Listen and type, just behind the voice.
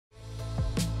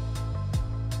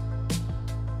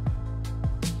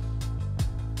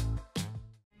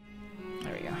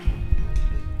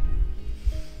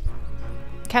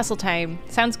castle time.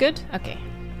 Sounds good? Okay.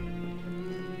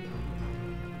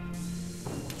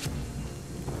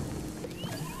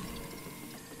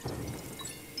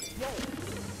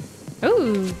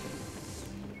 Ooh.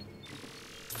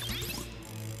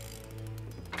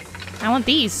 I want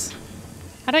these.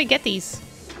 How do I get these?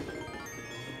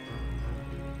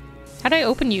 How do I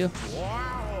open you?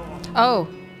 Oh,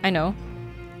 I know.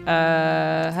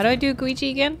 How do I do Luigi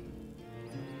again?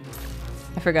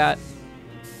 I forgot.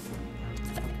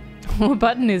 What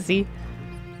button is he?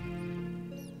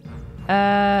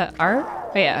 R?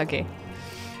 Oh yeah, okay.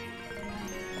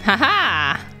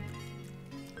 Haha!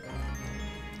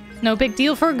 No big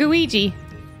deal for Luigi.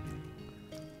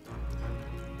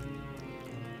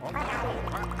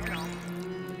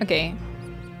 Okay.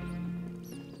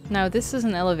 Now this is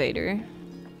an elevator.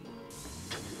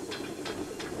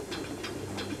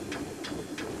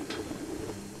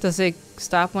 Does it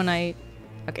stop when I...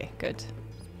 Okay, good.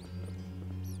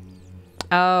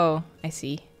 Oh, I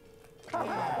see.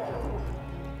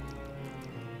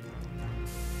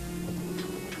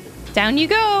 Down you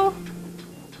go!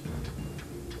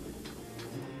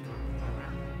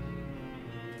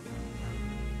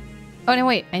 Oh no,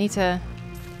 wait, I need to...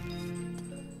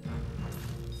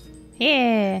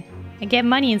 Yeah, I get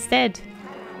money instead.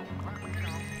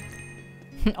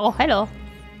 Oh, hello.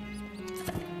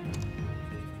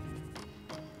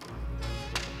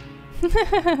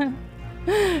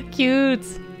 Cute.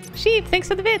 Sheep, thanks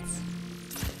for the bits.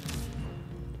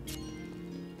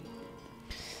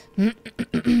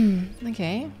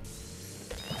 Okay.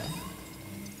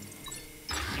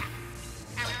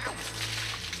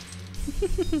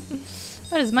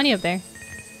 Oh, there's money up there.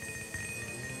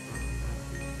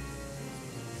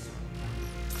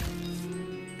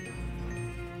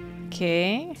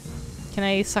 Okay. Can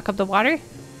I suck up the water?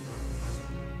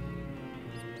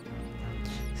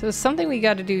 So there's something we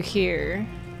gotta do here.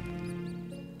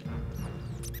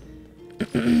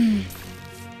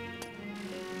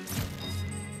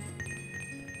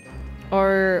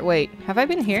 Or wait, have I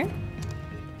been here?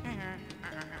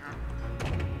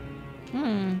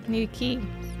 Need a key.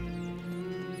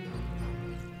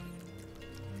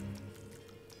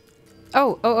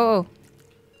 Oh.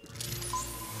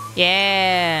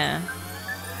 Yeah.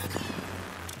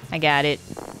 I got it.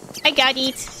 I got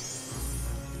it.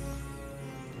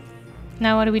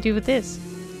 Now what do we do with this?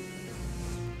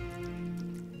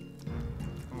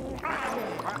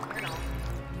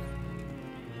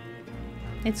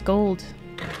 It's gold.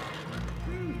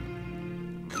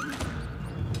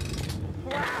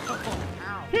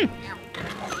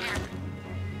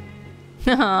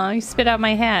 Oh, you spit out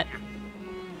my hat.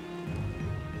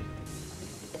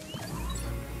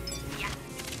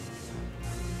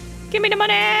 Give me the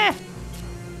money!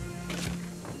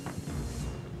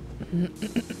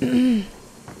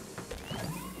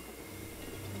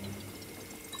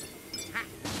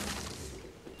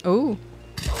 Oh.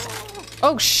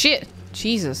 Oh shit!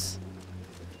 Jesus.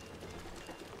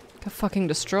 Got fucking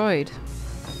destroyed.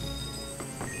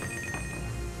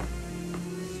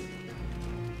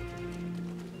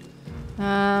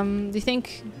 Do you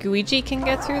think Luigi can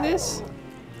get through this?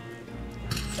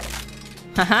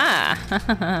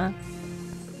 Haha!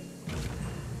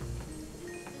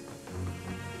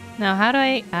 Now how do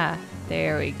I... Ah,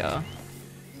 there we go.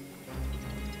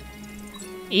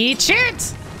 Eat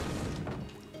shit!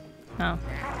 Oh.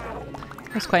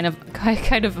 That was kind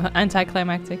of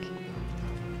anticlimactic.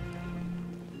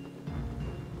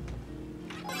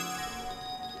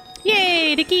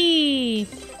 Yay, the key!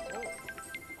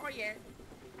 Oh yeah.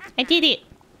 I did it!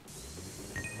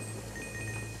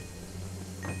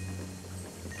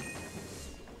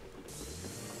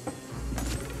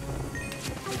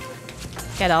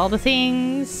 Got all the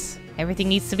things. Everything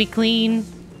needs to be clean.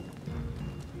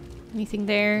 Anything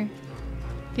there?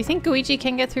 Do you think Luigi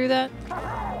can get through that?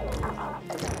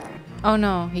 Oh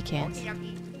no, he can't.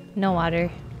 No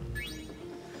water.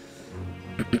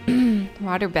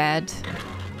 Water bad.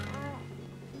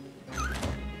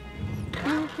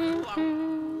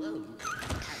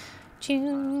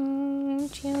 Choo,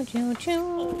 choo, choo,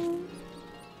 choo.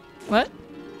 What?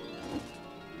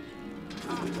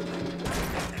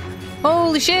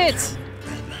 Holy shit!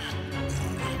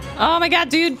 Oh my god,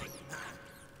 dude!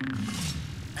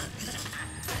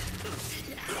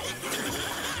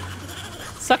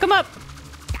 Suck him up!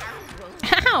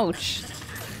 Ouch!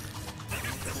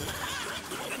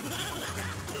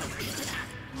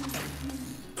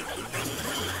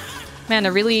 Man,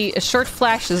 a short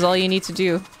flash is all you need to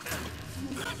do.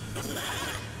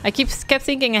 I kept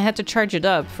thinking I had to charge it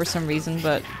up for some reason,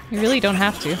 but you really don't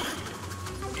have to.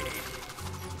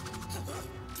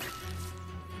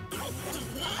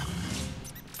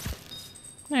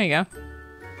 There you go.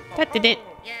 That did it.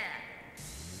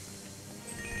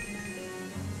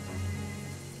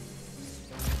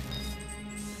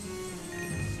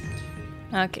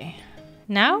 Okay.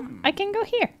 Now I can go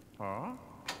here.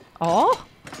 Oh?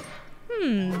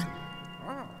 Hmm.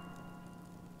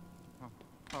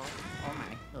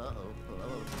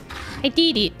 I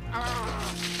did it.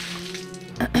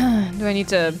 Do I need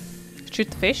to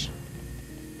shoot the fish?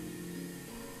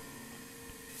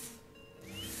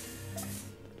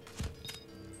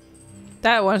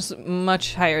 That was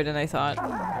much higher than I thought.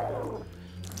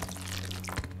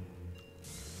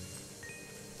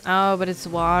 Oh, but it's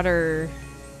water.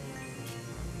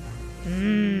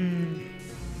 Mmm.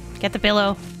 Get the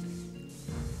pillow.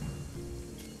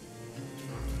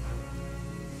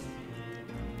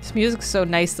 This music's so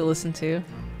nice to listen to.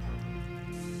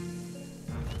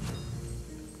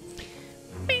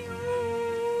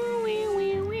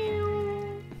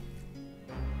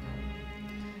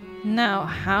 Now,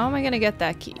 how am I gonna get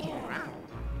that key?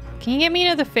 Can you get me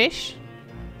another fish?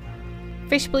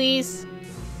 Fish, please.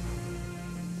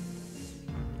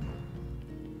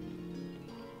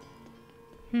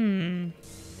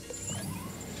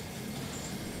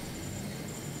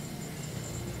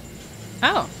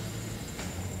 Oh.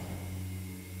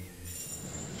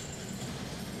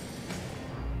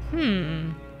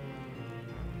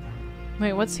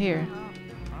 Wait, what's here?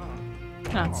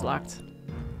 Oh, it's locked.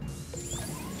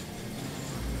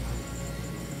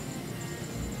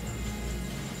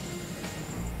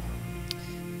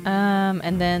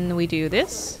 And then we do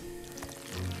this.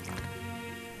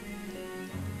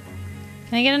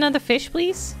 Can I get another fish,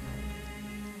 please?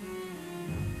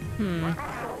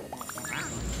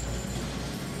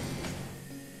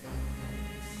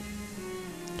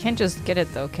 Can't just get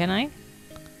it though, can I?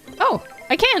 Oh,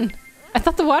 I can! I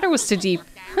thought the water was too deep.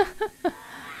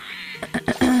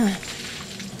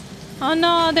 Oh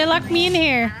no, they locked me in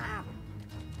here.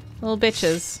 Little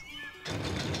bitches.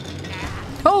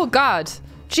 Oh god!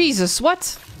 Jesus,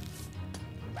 what?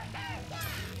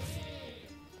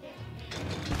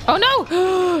 Oh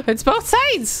no! It's both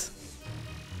sides!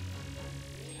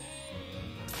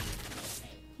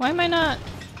 Why am I not?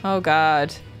 Oh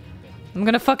god. I'm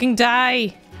gonna fucking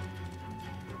die!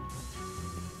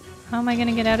 How am I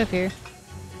gonna get out of here?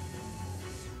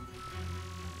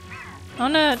 I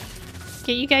wanna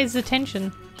get you guys'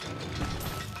 attention.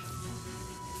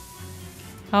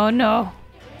 Oh no!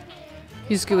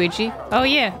 Who's Luigi? Oh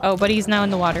yeah. Oh, but he's now in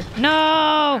the water.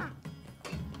 No!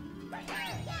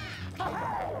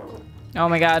 Oh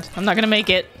my god. I'm not gonna make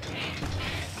it.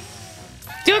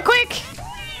 Do it quick!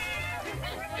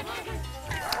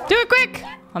 Do it quick!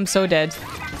 I'm so dead.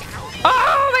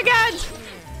 Oh my god!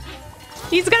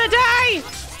 He's gonna die!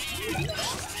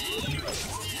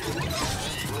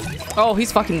 Oh,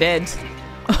 he's fucking dead.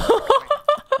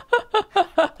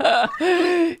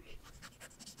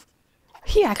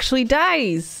 He actually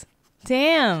dies.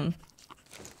 Damn.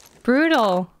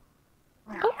 Brutal.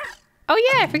 Oh,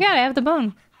 oh yeah, I forgot I have the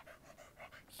bone.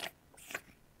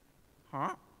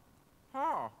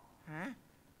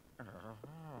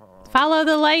 Follow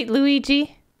the light,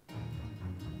 Luigi.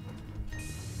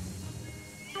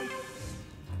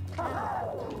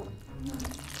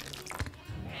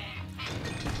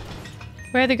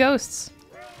 Where are the ghosts?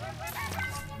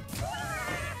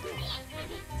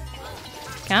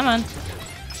 Come on.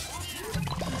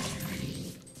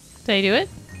 Did I do it?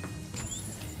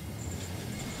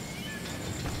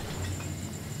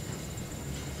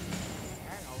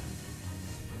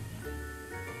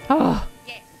 Oh,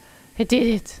 I did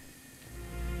it.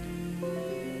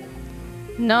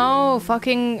 No,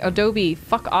 fucking Adobe.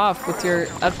 Fuck off with your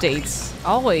updates.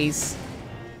 Always.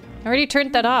 I already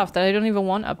turned that off, that I don't even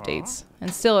want updates.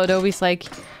 And still Adobe's like,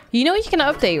 you know you can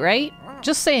update, right?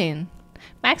 Just saying.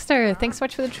 Maxter, thanks so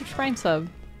much for the Twitch Prime sub.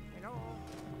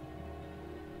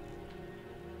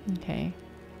 Okay.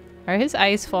 Are his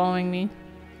eyes following me?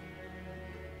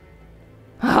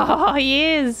 Oh, he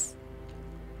is!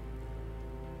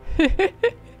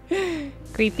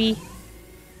 Creepy.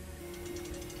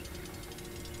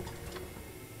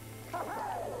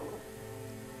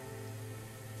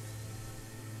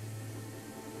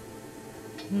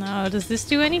 No, does this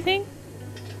do anything?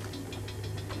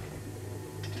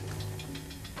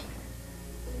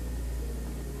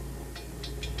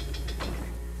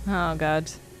 Oh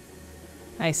god.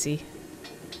 I see.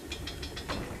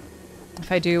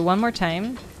 If I do one more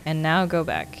time, and now go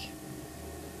back.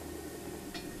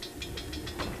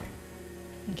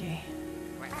 Okay.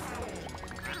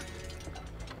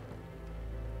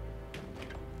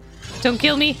 Don't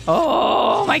kill me!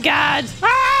 Oh my god!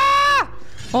 Ah!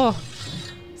 Oh,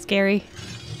 scary.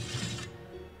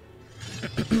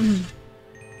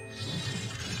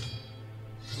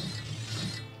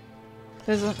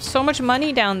 There's so much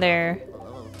money down there.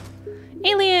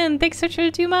 Alien, thanks for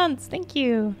the 2 months. Thank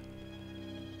you.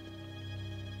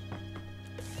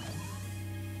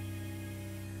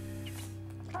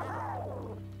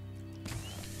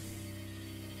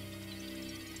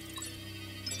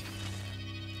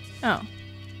 Oh.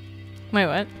 Wait,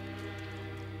 what?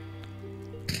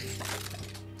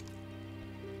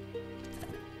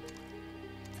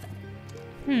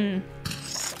 Hmm.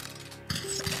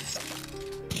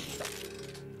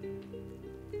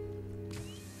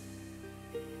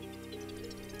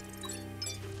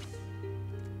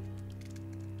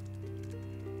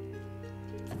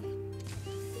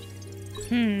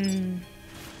 Hmm.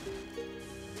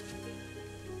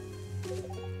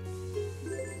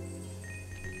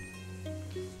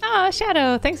 Oh,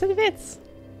 Shadow, thanks for the bits.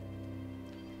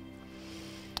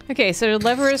 Okay, so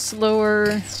leverous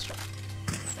lower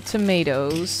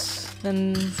tomatoes.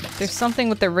 Then there's something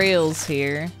with the rails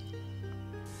here.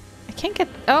 I can't get...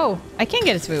 Oh, I can't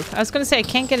get it to move. I was gonna say I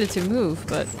can't get it to move,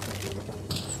 but...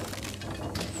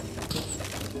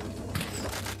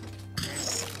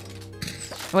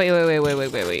 Wait.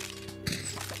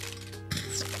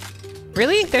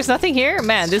 Really? There's nothing here?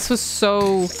 Man, this was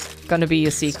so gonna be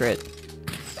a secret.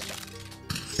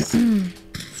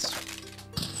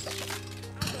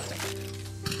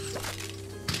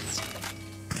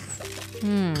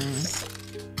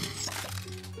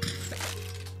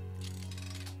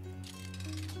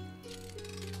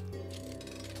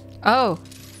 Oh.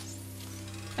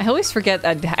 I always forget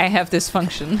that I have this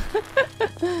function.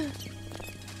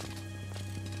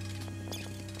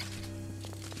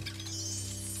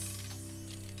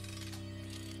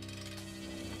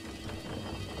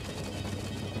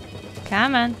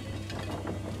 Come on.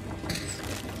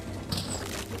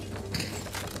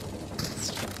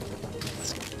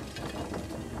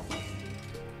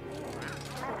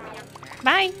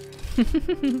 Bye.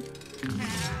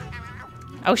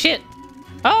 Oh shit.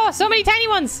 Oh, so many tiny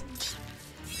ones.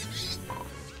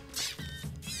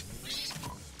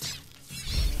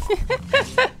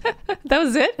 That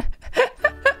was it?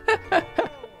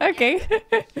 Okay.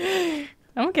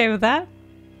 I'm okay with that.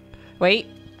 Wait.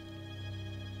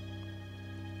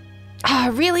 Ah,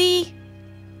 really?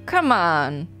 Come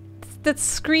on. That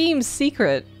screams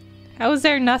secret. How is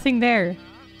there nothing there?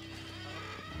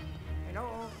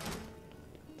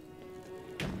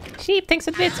 Sheep, thanks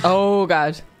for the bits. Oh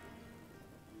god.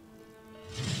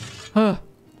 Huh.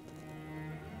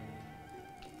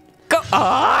 Go!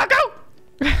 Ah, go!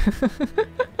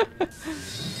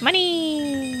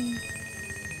 Money!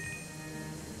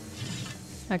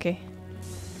 Okay.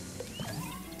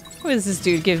 Who is this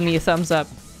dude giving me a thumbs up?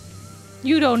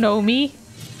 You don't know me.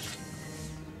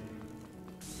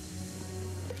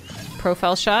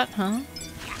 Profile shot, huh?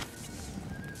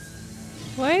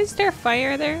 Why is there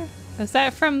fire there? Is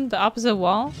that from the opposite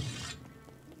wall?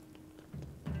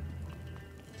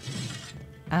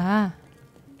 Ah.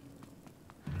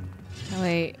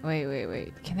 Wait.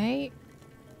 Can I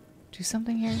do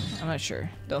something here? I'm not sure.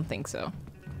 Don't think so.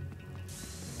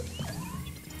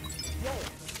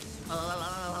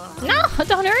 No!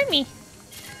 Don't hurt me!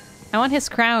 I want his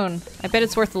crown. I bet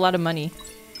it's worth a lot of money.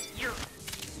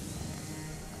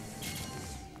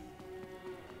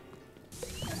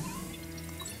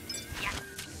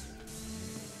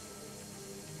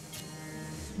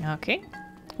 Okay.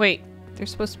 Wait,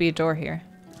 there's supposed to be a door here.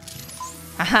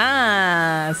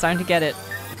 Aha! It's time to get it.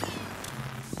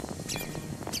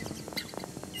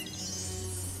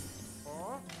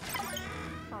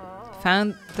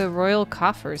 Found the royal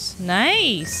coffers.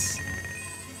 Nice!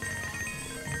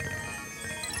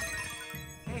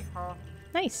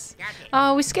 Nice.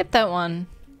 Oh, we skipped that one.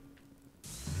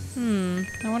 I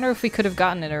wonder if we could have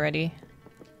gotten it already.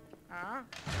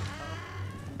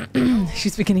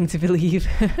 She's beginning to believe.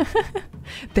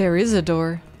 There is a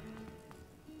door.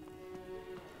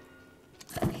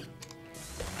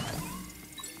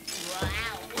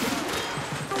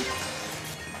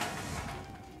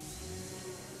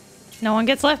 No one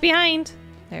gets left behind.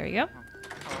 There we go.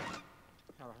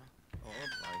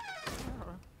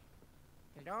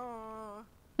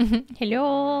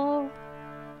 Hello.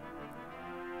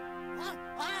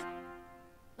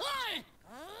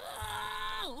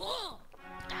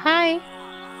 Hi.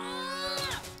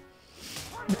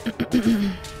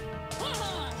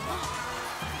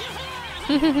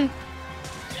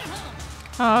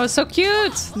 Oh, so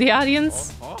cute! The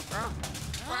audience.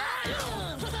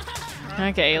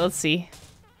 Okay, let's see.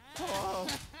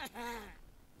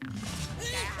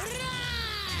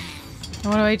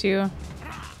 What do I do?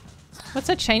 What's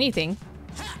that shiny thing?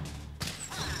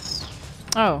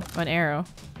 Oh, an arrow.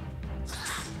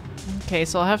 Okay,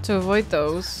 so I'll have to avoid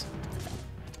those.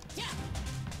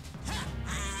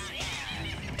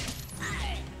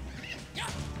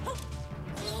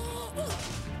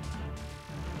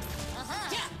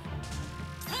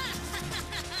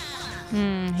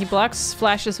 He blocks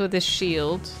flashes with his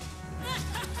shield.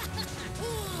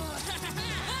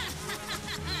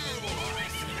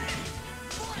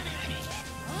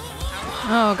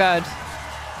 Oh god.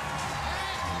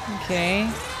 Okay.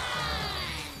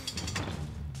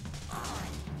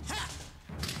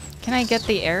 Can I get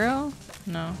the arrow?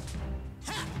 No.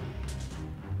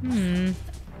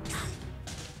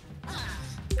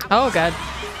 Oh god.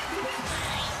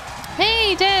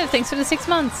 Hey Dev, thanks for the 6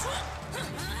 months.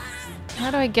 How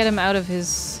do I get him out of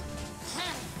his...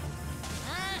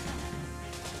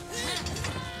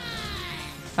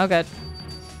 Oh god.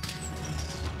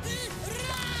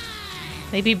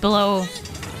 Maybe below.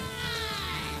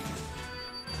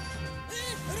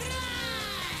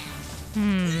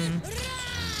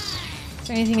 Is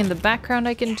there anything in the background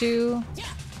I can do?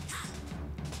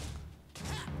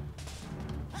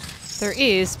 There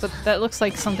is, but that looks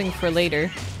like something for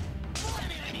later.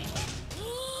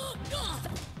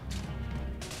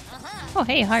 Oh,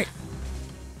 hey, heart.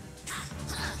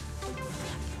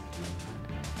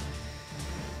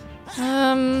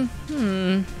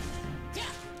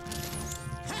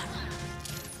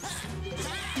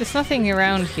 There's nothing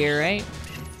around here, right?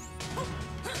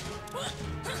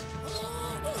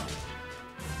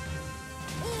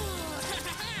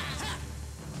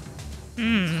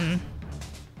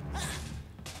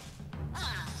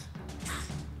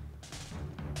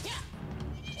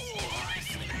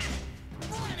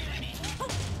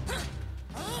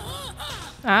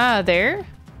 Ah, there?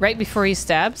 Right before he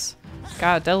stabs?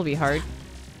 God, that'll be hard.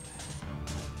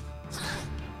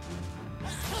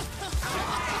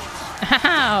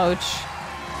 Ouch!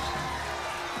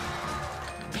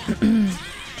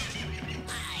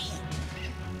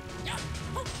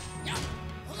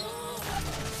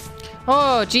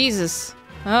 Oh, Jesus.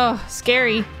 Oh,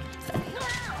 scary.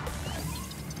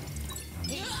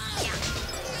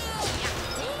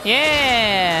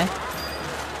 Yeah!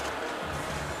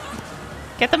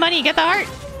 Get the money, get the heart!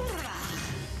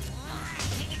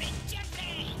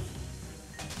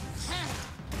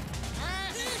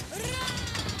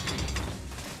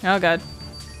 Oh god.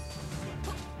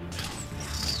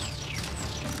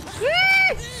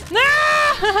 No!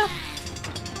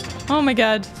 Oh my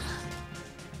god.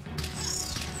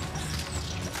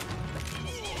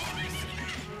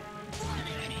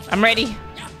 I'm ready.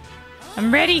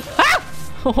 I'm ready. Ah!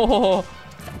 Oh.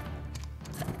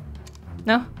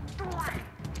 No.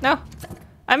 No.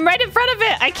 I'm right in front of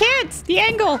it. I can't. The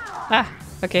angle. Ah,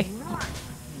 okay.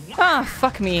 Ah,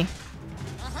 fuck me.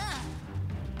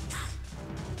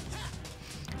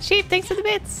 Sheep, thanks for the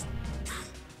bits.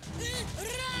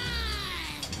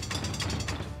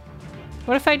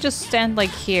 What if I just stand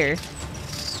like here?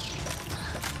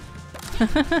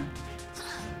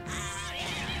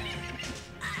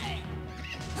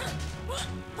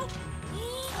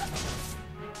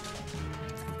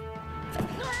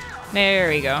 There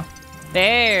we go.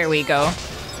 There we go.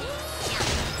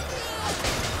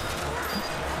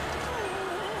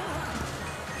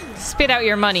 Spit out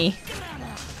your money.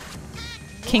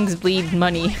 King's bleed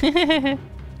money.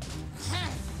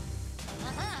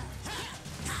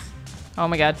 Oh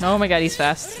my god. Oh my god, he's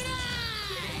fast.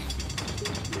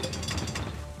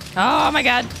 Oh my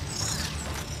god.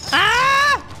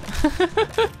 Ah!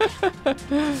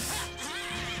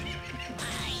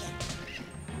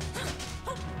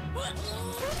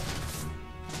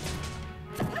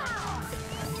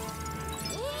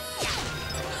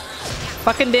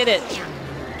 Fucking did it.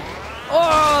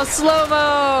 Oh,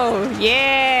 slow-mo!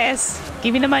 Yes!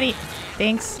 Give me the money.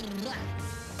 Thanks.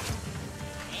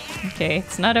 Okay,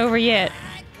 it's not over yet.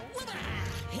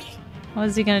 What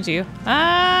is he gonna do?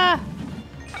 Ah!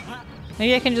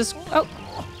 Maybe I can just... Oh!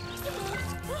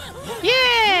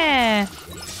 Yeah!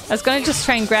 I was gonna just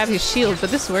try and grab his shield,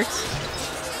 but this works.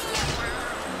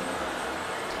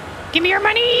 Give me your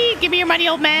money! Give me your money,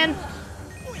 old man!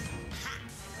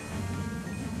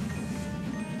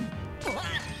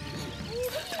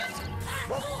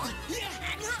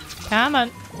 Come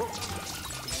on.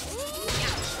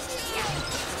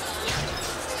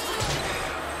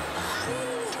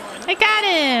 I got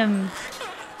him!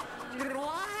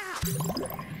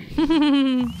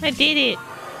 I did it!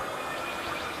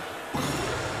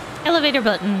 Elevator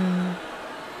button.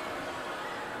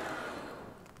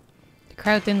 The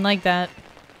crowd didn't like that.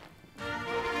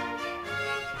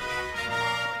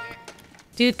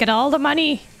 Dude, get all the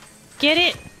money! Get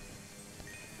it!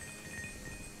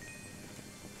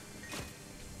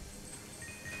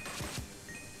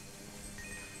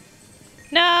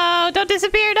 No, don't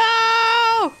disappear.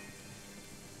 No.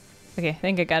 Okay, I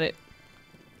think I got it.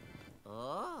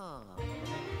 Oh.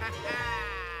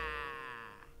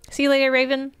 See you later,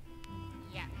 Raven.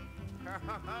 Yeah.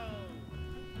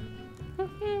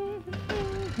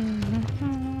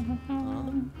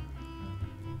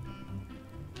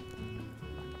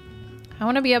 I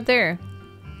want to be up there.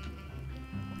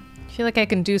 I feel like I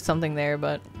can do something there,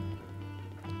 but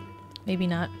maybe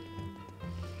not.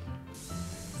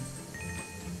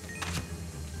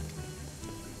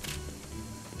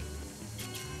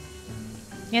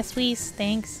 Yes, please.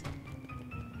 Thanks.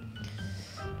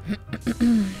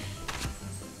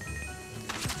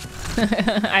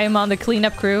 I am on the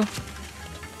cleanup crew.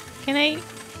 Can I?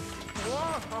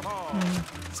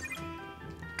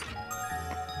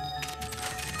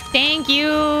 Thank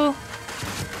you!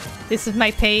 This is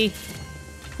my pay.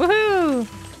 Woohoo!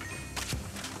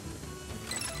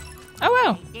 Oh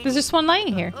wow, there's just one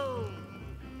lying here.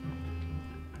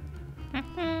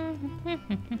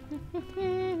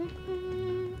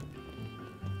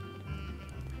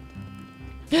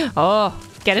 Oh,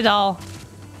 get it all.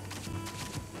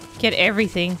 Get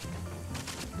everything.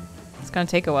 It's gonna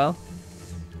take a while.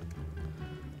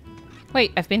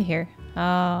 Wait, I've been here.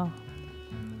 Oh.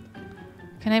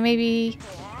 Can I maybe...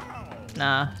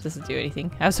 Nah, doesn't do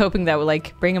anything. I was hoping that would,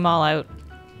 like, bring them all out.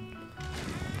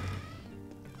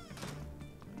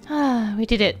 Ah, we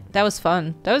did it. That was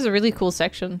fun. That was a really cool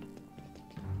section.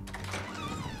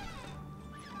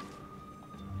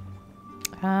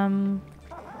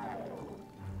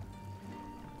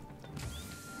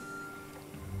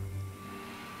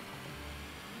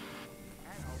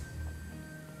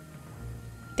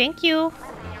 Thank you.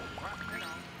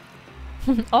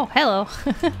 Oh, hello.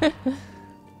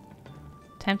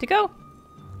 Time to go.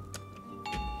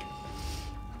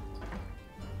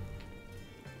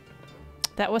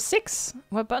 That was 6.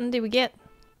 What button did we get?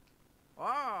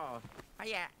 Oh,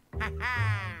 yeah.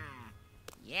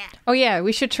 Yeah. Oh yeah,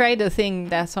 we should try the thing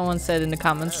that someone said in the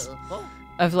comments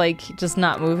of like just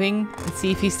not moving and see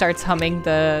if he starts humming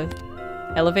the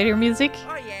elevator music.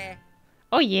 Oh yeah.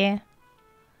 Oh yeah.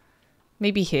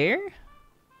 Maybe here?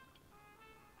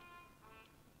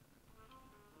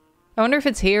 I wonder if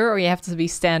it's here or you have to be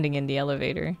standing in the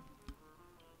elevator.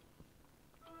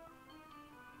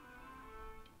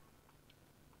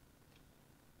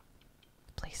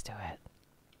 Please do it.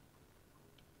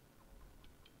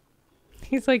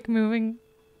 He's like moving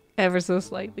ever so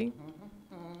slightly.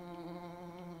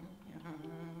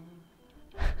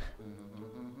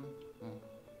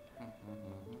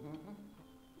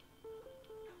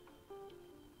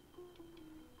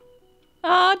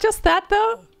 Ah, just that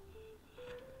though?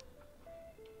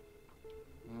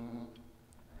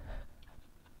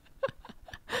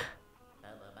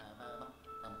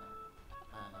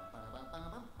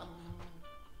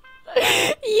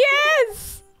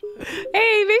 Yes!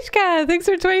 Hey, Mishka, thanks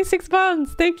for 26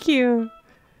 pounds. Thank you.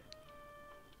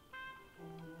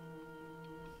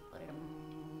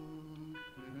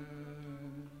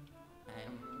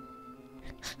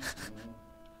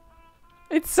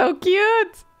 It's so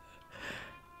cute.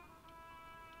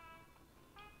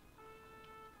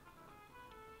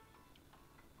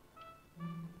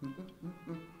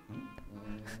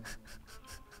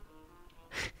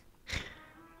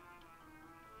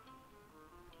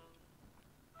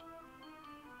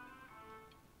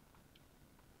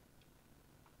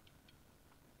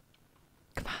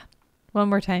 Come on. One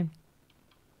more time.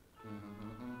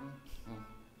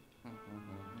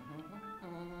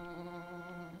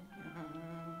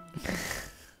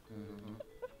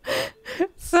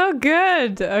 So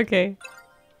good. Okay.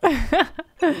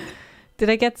 Did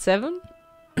I get 7?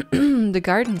 The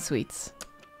garden suites.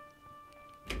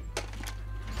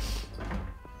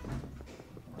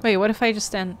 Wait, what if I just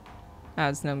stand... Oh,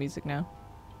 there's no music now.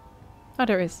 Oh,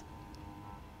 there is.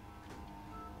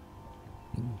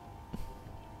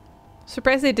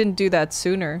 Surprised they didn't do that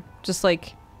sooner. Just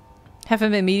like, have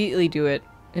him immediately do it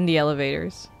in the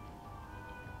elevators.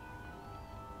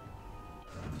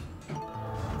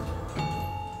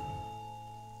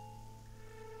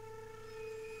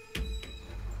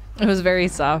 It was very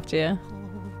soft, yeah.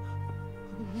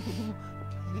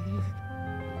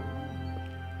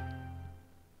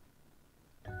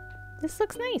 This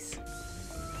looks nice.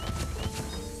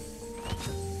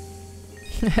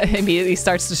 Immediately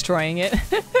starts destroying it.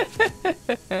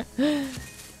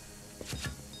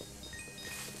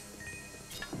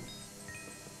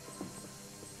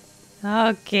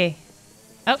 Okay.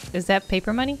 Oh, is that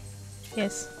paper money?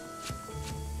 Yes.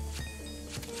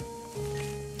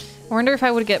 I wonder if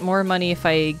I would get more money if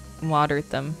I watered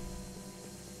them.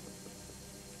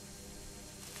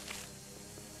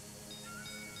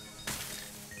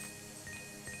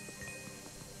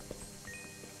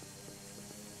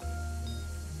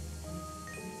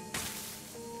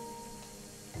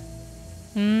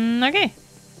 Okay.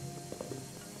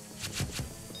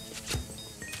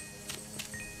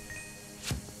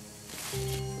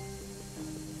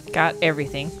 Got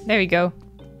everything. There you go.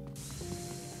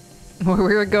 Where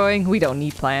we were going, we don't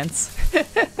need plants.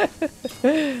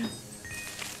 This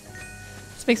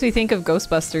makes me think of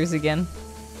Ghostbusters again.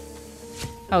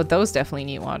 Oh, those definitely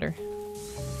need water.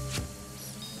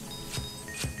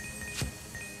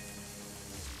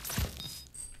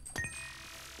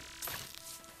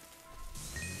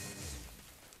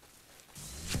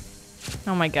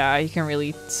 Oh my god, you can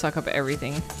really suck up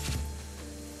everything.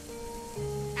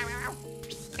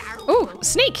 Ooh,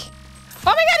 sneak!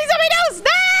 Oh my god, he's on my nose!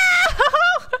 No!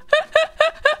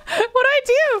 What do I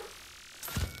do?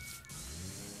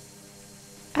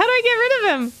 How do I get rid of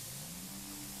him?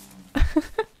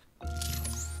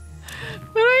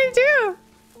 What do I do?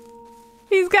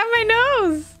 He's got my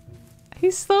nose!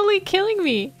 He's slowly killing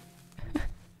me.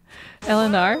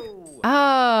 Eleanor?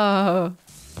 Oh.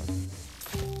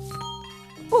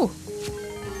 Ooh.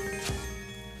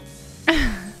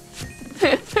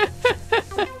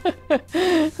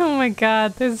 Oh my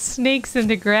god, there's snakes in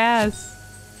the grass.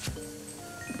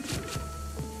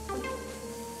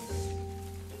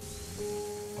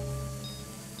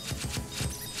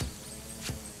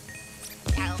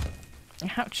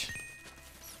 Ouch.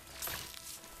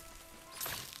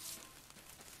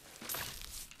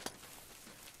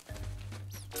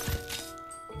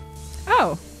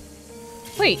 Oh.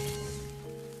 Wait.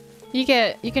 You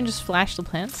can just flash the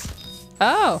plants?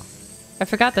 Oh. I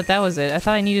forgot that was it. I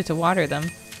thought I needed to water them.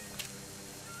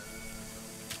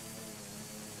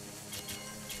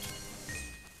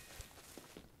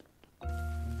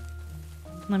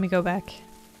 Let me go back.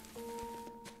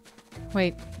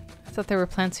 Wait. I thought there were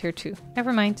plants here too.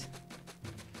 Never mind.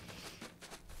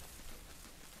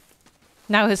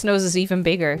 Now his nose is even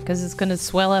bigger because it's gonna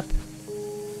swell up.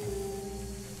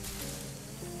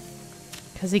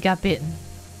 Because he got bitten.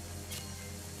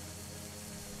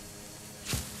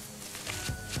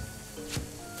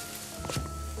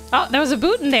 Oh, there was a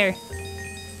boot in there.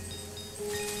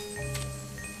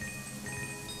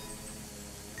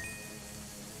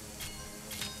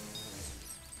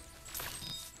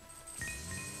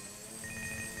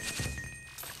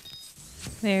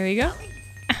 There we go.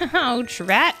 Ouch,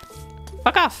 rat.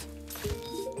 Fuck off.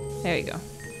 There you go.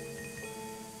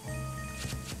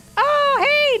 Oh,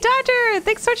 hey, Dodger.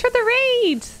 Thanks so much for the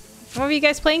raid. What were you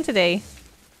guys playing today?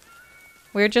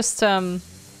 We're just,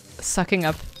 sucking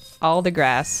up all the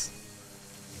grass.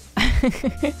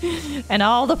 And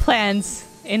all the plants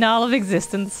in all of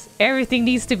existence. Everything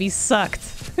needs to be sucked.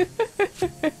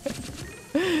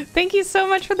 Thank you so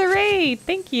much for the raid.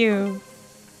 Thank you.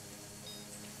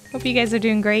 Hope you guys are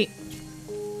doing great.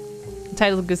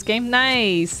 Title of this game?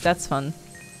 Nice! That's fun.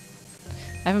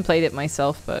 I haven't played it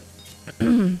myself, but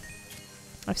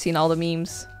I've seen all the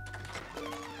memes.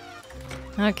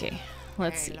 Okay,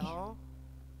 let's see.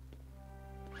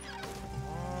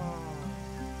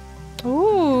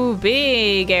 Ooh,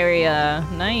 big area.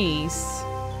 Nice.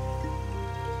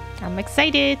 I'm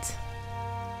excited.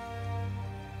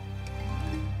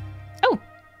 Oh!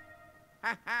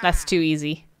 That's too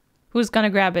easy. Who's gonna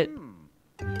grab it?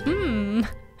 Hmm.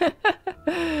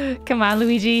 Come on,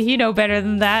 Luigi. You know better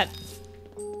than that.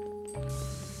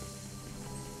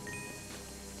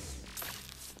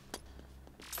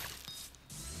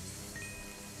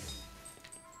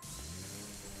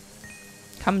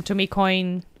 Come to me,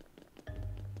 coin.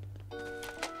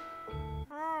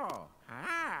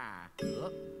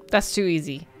 That's too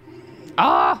easy.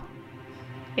 Oh!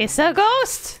 It's a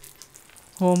ghost!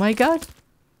 Oh my god.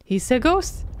 He's a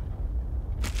ghost.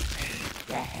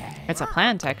 It's a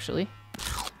plant, actually.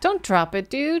 Don't drop it,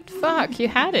 dude. Fuck, you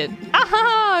had it.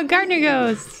 Aha! Gardener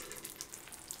ghost!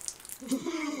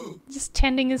 Just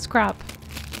tending his crop.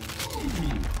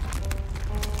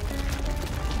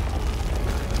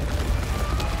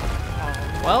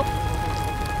 Well.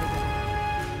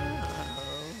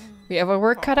 We have our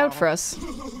work cut out for us.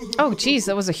 Oh, jeez,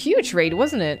 that was a huge raid,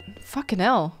 wasn't it? Fucking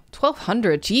hell.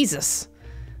 1,200, Jesus.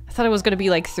 I thought it was gonna be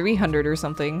like 300 or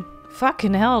something.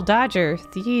 Fucking hell, Dodger.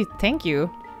 Thank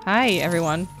you. Hi,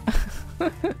 everyone.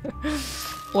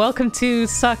 Welcome to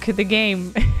Suck the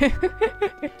Game.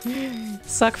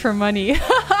 Suck for money.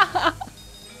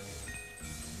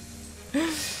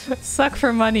 Suck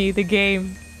for money, the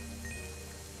game.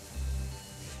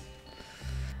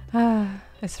 I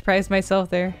surprised myself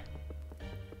there.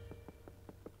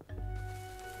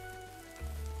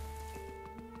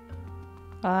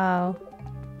 Wow.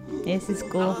 This is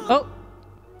cool. Oh!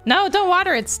 No, don't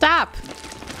water it! Stop!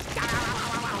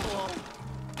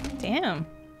 Damn.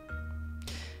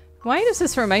 Why does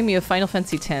this remind me of Final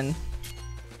Fantasy X?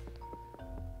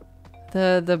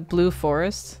 The blue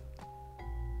forest.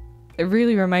 It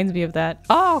really reminds me of that.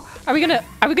 Oh, are we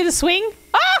gonna swing?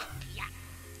 Ah!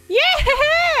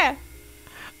 Yeah!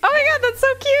 Oh my god, that's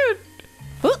so cute!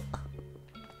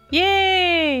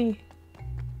 Yay!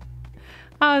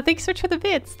 Oh, thanks so much for the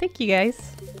bits. Thank you guys.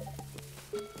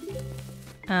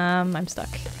 I'm stuck.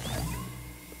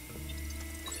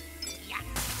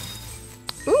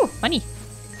 Ooh, money.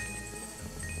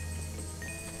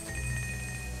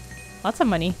 Lots of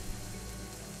money.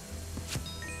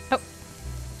 Oh.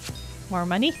 More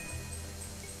money.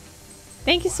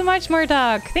 Thank you so much,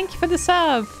 Murdoch. Thank you for the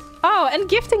sub. Oh, and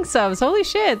gifting subs. Holy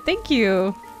shit. Thank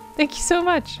you. Thank you so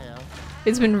much.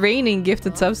 It's been raining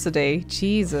gifted subs today.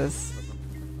 Jesus.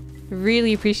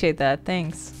 Really appreciate that.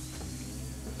 Thanks.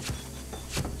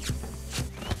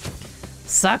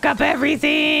 Suck up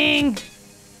everything!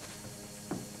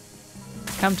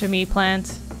 Come to me,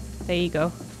 plant. There you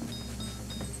go.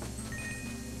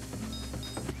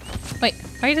 Wait,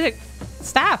 why did it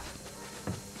stop?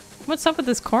 What's up with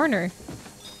this corner?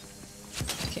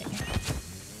 Okay.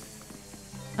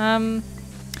 I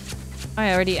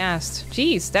already asked.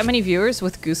 Jeez, that many viewers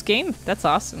with Goose Game? That's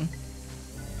awesome.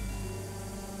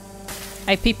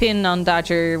 I peep in on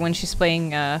Dodger when she's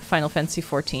playing Final Fantasy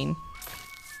 14.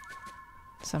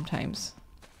 Sometimes.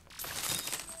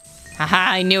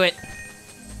 Haha, I knew it!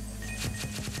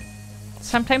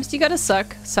 Sometimes you gotta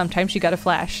suck, sometimes you gotta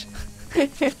flash.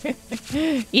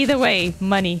 Either way,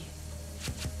 money.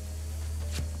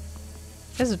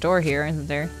 There's a door here, isn't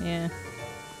there? Yeah.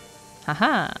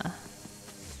 Haha.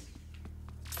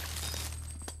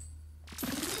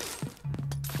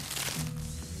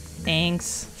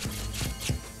 Thanks.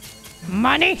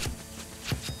 Money!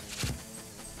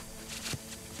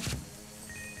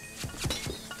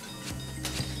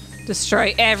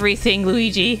 Destroy everything,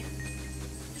 Luigi.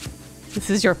 This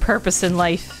is your purpose in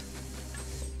life.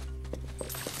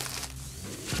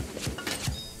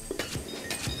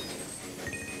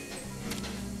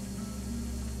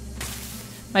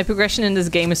 My progression in this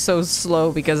game is so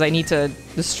slow because I need to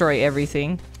destroy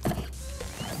everything.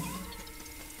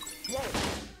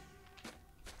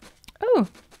 Oh,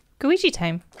 Luigi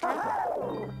time.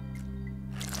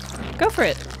 Go for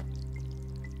it.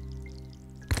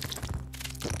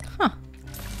 Huh.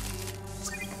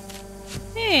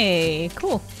 Hey,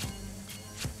 cool.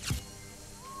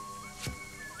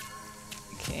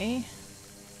 Okay.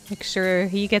 Make sure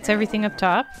he gets everything up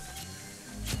top.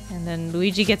 And then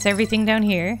Luigi gets everything down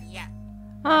here.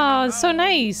 Oh, it's so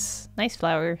nice. Nice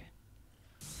flower.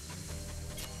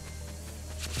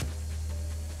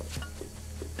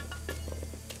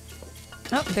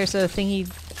 Oh, there's a thingy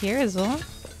here as well.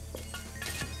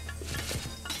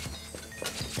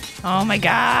 Oh my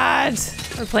god!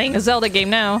 We're playing a Zelda game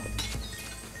now.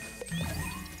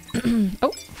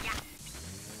 Oh.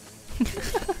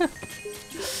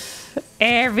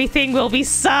 Everything will be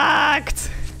sucked!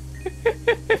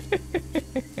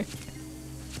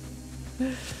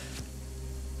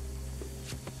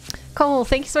 Cole,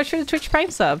 thank you so much for the Twitch Prime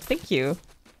sub. Thank you.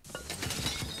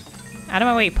 Out of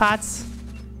my way, pots.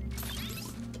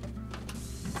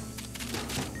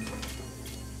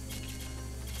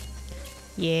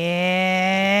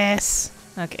 Yes.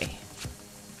 Okay.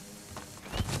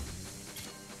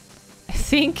 I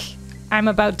think I'm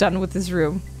about done with this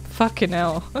room. Fucking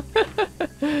hell.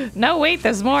 No, wait,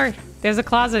 there's more. There's a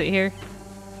closet here.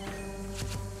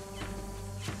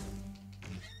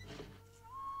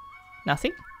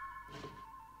 Nothing?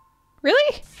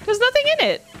 Really? There's nothing in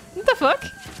it. What the fuck?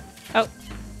 Oh,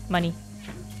 money.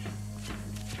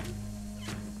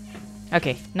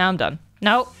 Okay, now I'm done.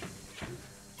 No.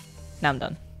 Now I'm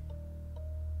done.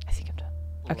 I think I'm done.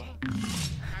 Okay.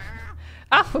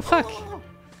 Oh, fuck.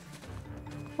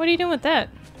 What are you doing with that?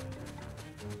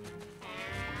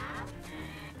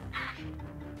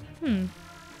 Hmm.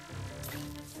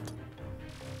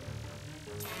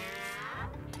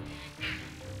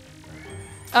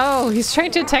 Oh, he's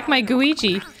trying to attack my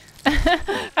Luigi.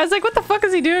 I was like, what the fuck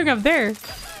is he doing up there?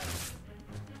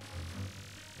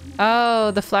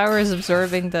 Oh, the flower is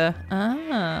absorbing the...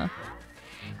 Ah.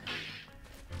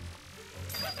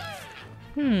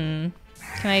 Hmm.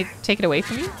 Can I take it away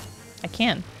from you? I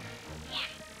can.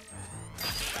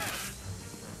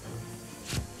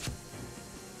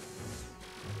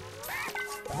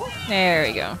 There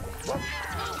we go.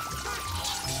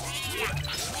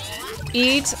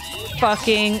 Eat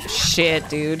fucking shit,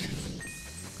 dude.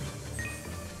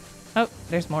 Oh,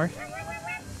 there's more.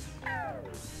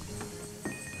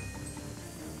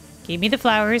 Give me the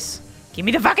flowers. Give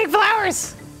me the fucking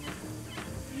flowers!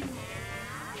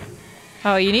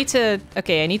 Oh, you need to...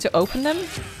 Okay, I need to open them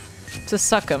to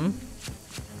suck them.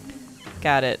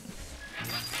 Got it.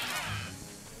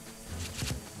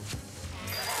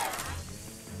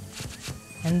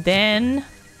 And then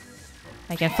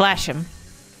I can flash him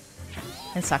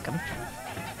and suck him.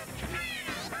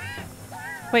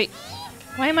 Wait,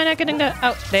 why am I not getting the...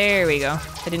 Oh, there we go.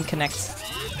 I didn't connect.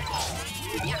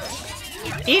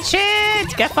 Eat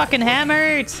shit! Get fucking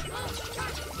hammered!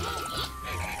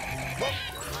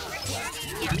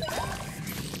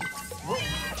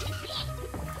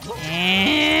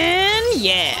 And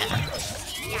yeah!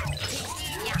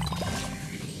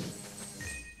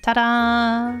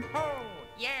 Ta-da! Oh,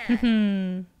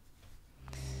 yeah.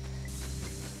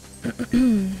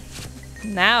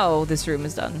 Now this room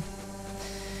is done.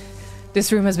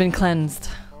 This room has been cleansed.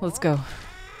 Let's go.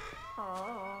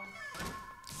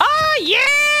 Oh,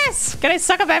 yes! Can I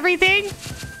suck up everything?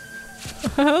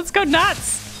 Let's go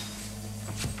nuts!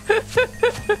 It's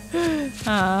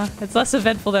less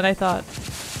eventful than I thought.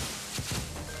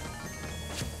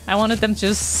 I wanted them to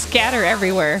just scatter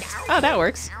everywhere. Oh, that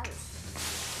works.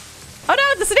 Oh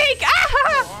no, the snake!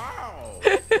 Ah!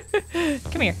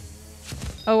 Come here.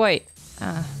 Oh wait.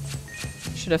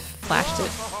 Should have flashed it.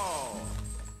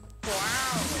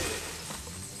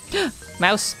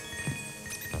 Mouse.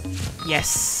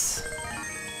 Yes.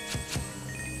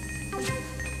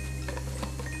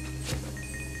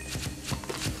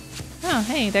 Oh,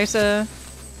 hey, there's a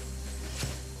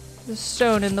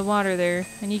stone in the water there.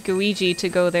 I need Luigi to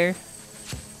go there.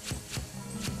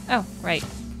 Oh, right.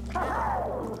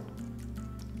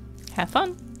 Have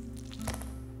fun.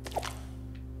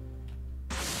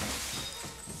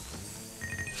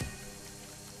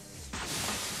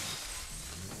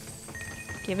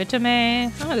 Give it to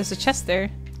me. Oh, there's a chest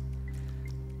there.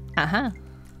 Uh-huh.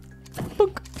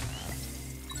 Boink.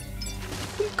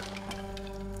 Boink.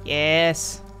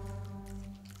 Yes.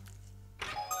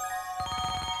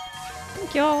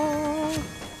 Thank you.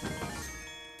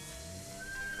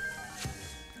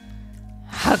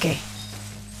 Okay.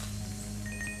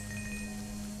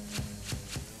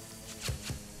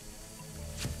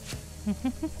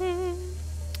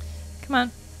 Come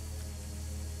on.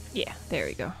 Yeah, there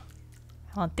we go.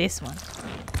 I want this one.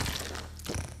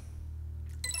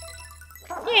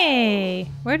 Yay!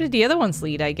 Where did the other ones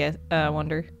lead, I guess?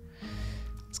 Wonder.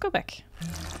 Let's go back.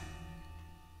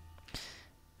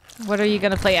 What are you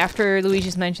gonna play after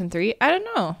Luigi's Mansion 3? I don't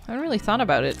know. I haven't really thought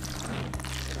about it.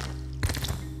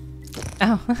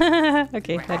 Oh.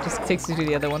 Okay, that just takes you to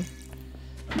the other one.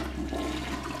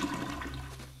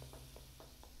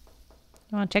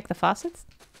 You wanna check the faucets?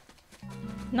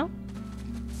 No?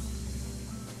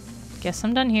 Guess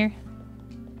I'm done here.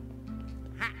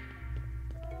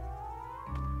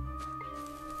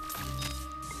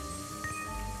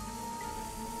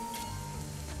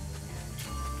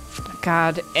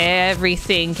 God,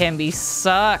 everything can be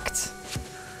sucked.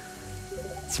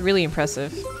 It's really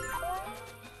impressive.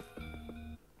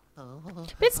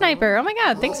 Bit Sniper, oh my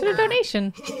god, thanks for the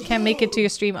donation. Can't make it to your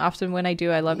stream often. When I do,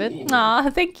 I love it.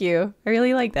 Aw, thank you. I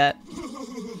really like that.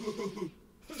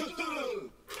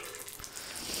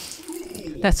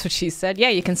 That's what she said. Yeah,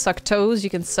 you can suck toes, you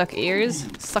can suck ears,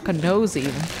 suck a nose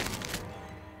even.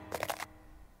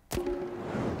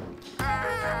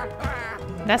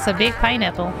 That's a big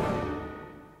pineapple.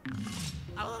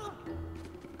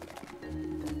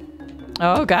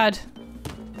 Oh god.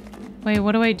 Wait,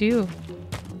 what do I do?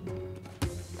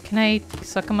 Can I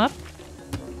suck him up?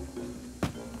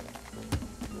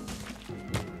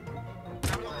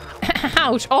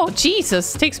 Ouch! Oh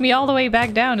Jesus! Takes me all the way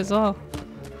back down as well.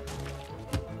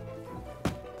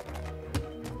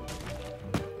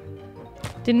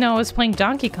 Didn't know I was playing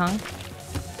Donkey Kong.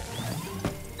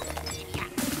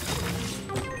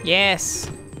 Yes!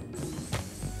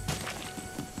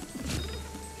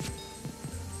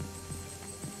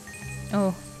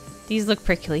 Oh, these look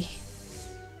prickly.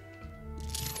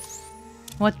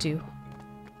 What do?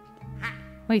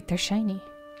 Wait, they're shiny.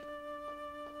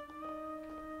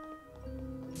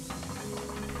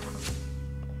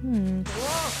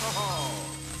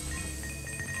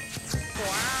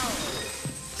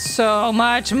 So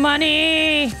much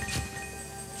money!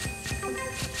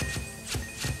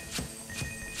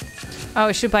 Oh,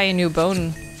 I should buy a new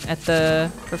bone at the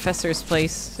professor's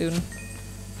place soon.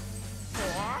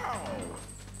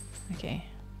 Okay.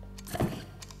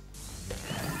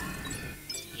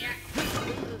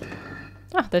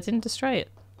 Oh, that didn't destroy it.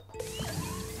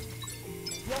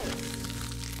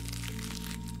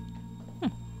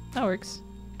 That works.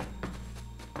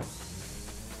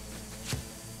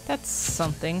 That's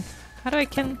something. How do I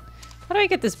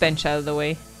get this bench out of the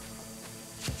way?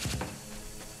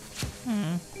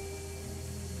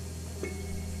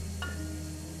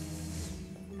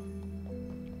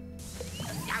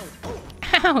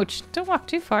 Ouch! Don't walk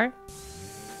too far.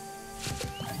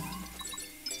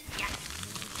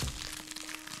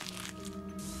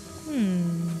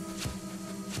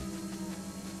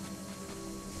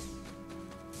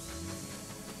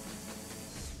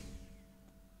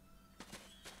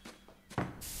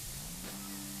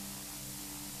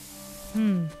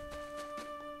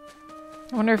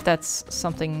 I wonder if that's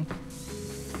something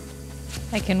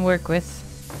I can work with.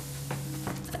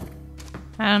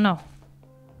 I don't know.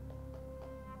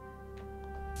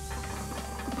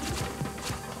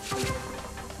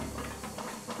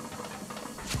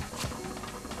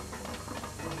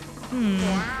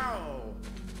 Wow.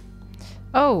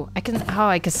 Oh, I can. Oh,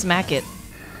 I can smack it.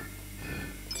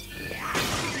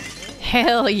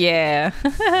 Hell yeah!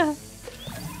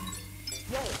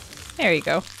 There you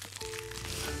go.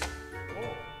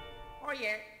 Oh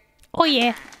yeah. Oh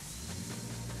yeah.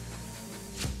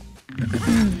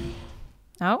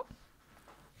 Oh.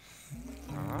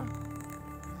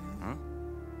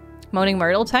 Moaning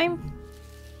Myrtle time?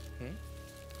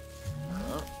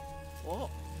 Oh.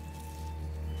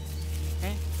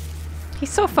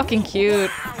 He's so fucking cute.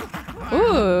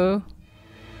 Ooh.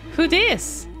 Who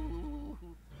dis?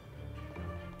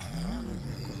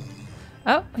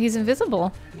 Oh, he's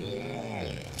invisible.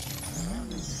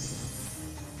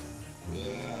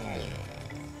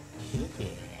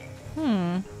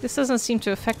 This doesn't seem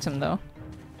to affect him though.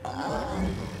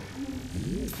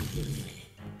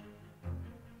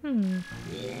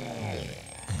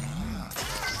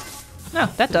 No,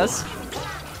 that does.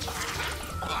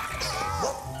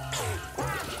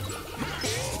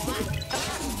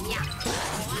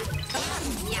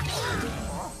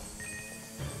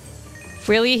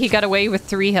 Really? He got away with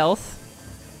 3 health?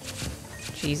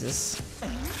 Jesus.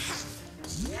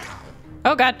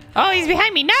 Oh god. Oh, he's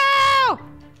behind me. No!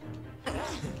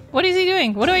 What is he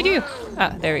doing? What do I do?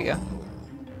 Ah, there we go.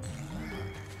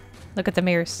 Look at the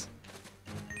mirrors.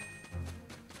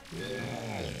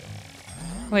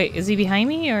 Wait, is he behind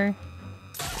me or?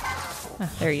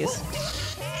 Ah, there he is.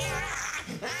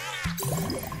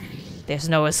 There's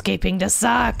no escaping the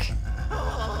suck.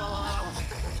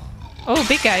 Oh,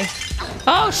 big guy.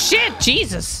 Oh shit,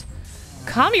 Jesus.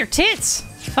 Calm your tits.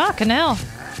 Fucking hell.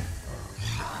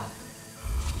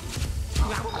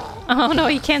 Oh no,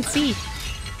 he can't see.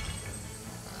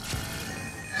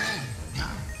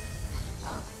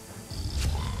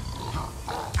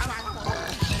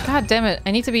 God damn it.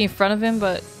 I need to be in front of him,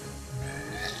 but...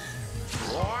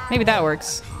 maybe that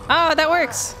works. Oh, that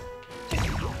works!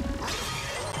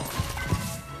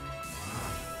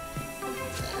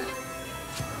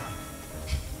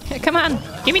 Come on!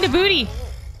 Give me the booty!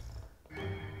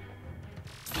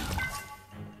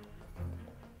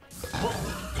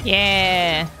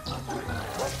 Yeah!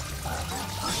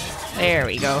 There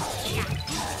we go.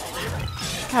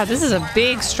 God, this is a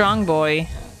big, strong boy.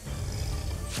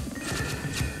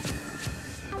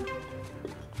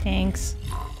 Thanks.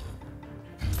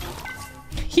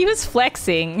 He was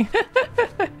flexing.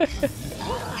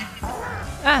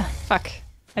 Ah, fuck.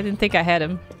 I didn't think I had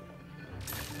him.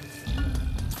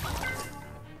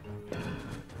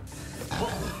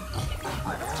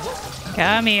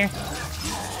 Come here.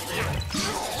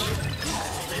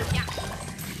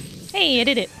 Hey, I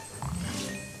did it.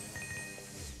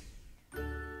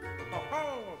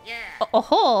 Oh yeah.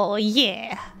 Oh,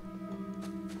 yeah.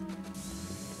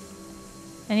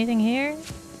 Anything here?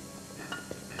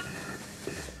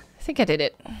 I think I did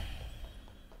it.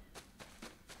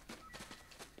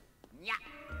 Yeah.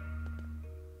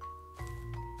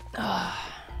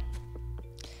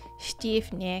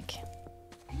 Stiff neck.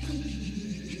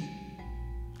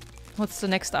 What's the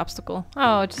next obstacle?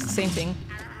 Oh, just the same thing.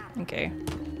 Okay.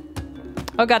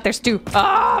 Oh god, there's 2.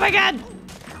 Oh my god!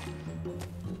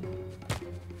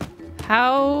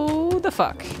 How the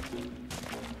fuck?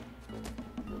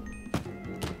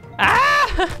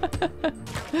 Ah!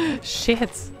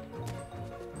 Shit.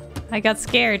 I got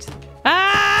scared.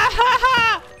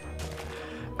 Ah!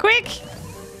 Quick!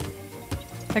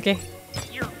 Okay.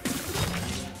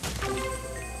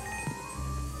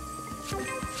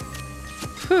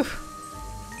 Whew.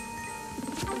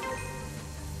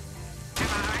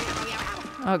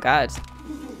 Oh god.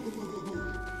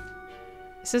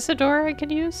 Is this a door I can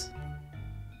use?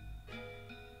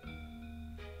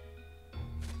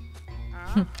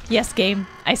 Yes, game.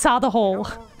 I saw the hole.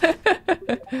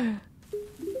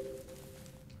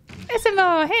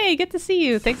 Isimo, hey, good to see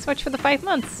you. Thanks so much for the 5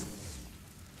 months.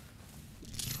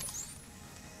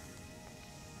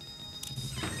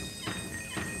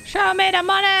 Show me the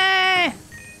money!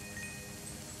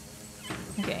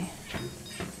 Okay.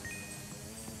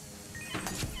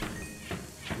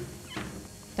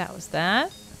 That was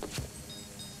that.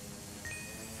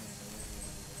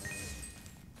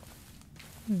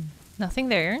 Nothing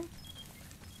there.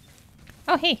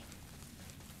 Oh, hey.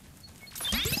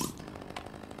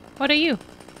 What are you?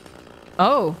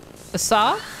 Oh, a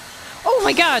saw? Oh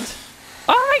my god!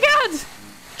 Oh my god!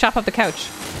 Chop up the couch.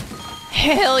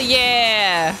 Hell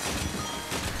yeah!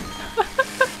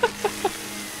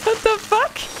 What the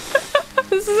fuck?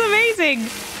 This is amazing!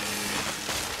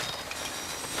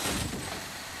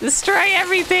 Destroy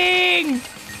everything!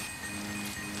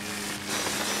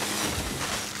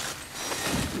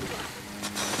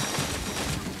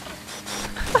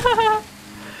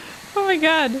 Oh my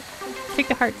god. Take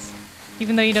the hearts.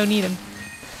 Even though you don't need them.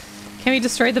 Can we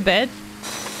destroy the bed?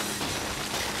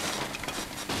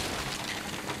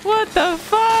 What the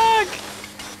fuck?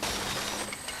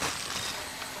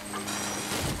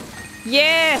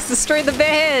 Yes! Destroy the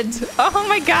bed! Oh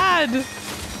my god!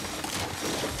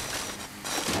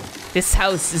 This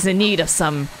house is in need of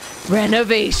some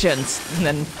renovations. And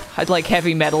then like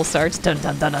heavy metal starts. Dun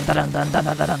dun dun dun dun dun dun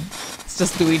dun dun. It's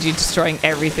just Luigi destroying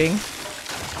everything.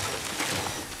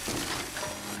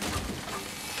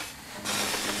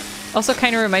 Also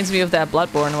kind of reminds me of that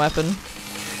Bloodborne weapon.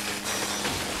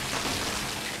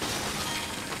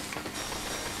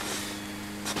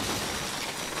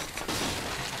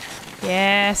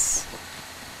 Yes.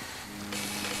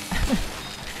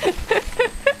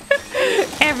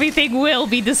 Everything will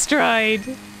be destroyed.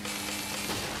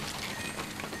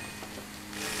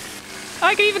 Oh,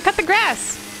 I can even cut the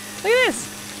grass. Look at this.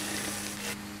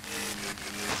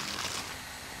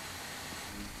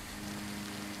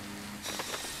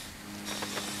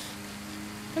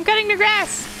 I'm cutting the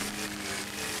grass.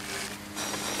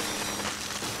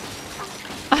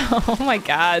 Oh my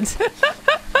god.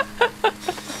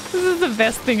 This is the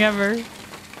best thing ever.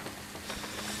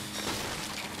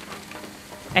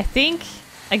 I think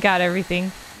I got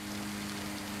everything.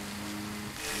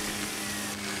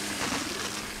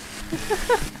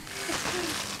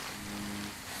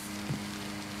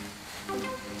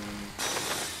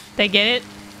 They get it?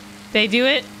 They do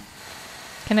it?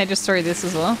 Can I destroy this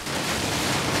as well?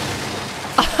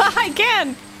 I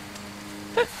can!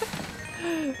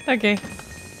 Okay.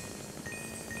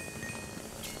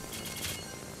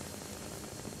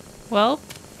 Well,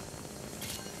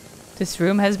 this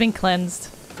room has been cleansed.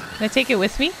 Can I take it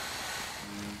with me?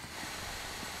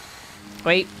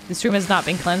 Wait, this room has not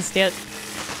been cleansed yet.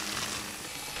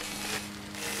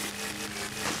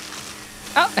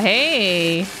 Oh,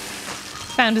 hey!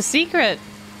 Found a secret.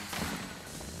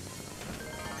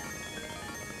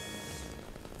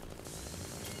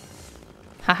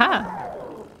 Haha.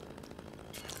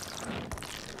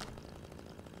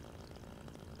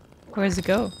 Where does it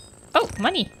go? Oh,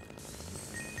 money.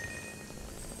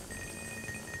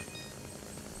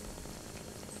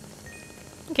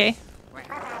 Okay.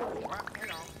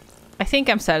 I think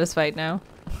I'm satisfied now.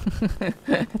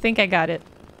 I think I got it.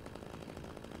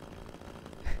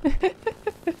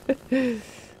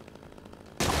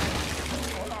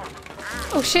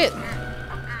 Oh shit.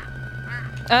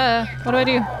 What do I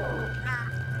do?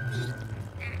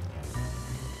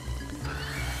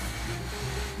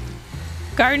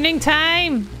 Gardening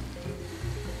time!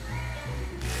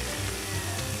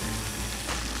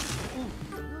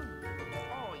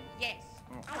 Oh, yes.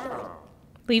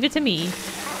 Leave it to me.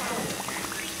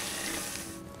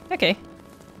 Okay.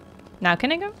 Now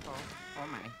can I go? Oh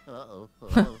my. Uh-oh.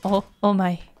 Oh, oh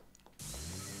my.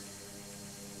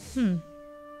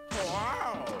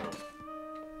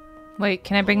 Wait,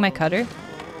 can I bring my cutter?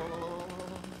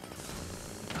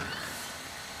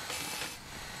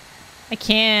 I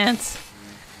can't.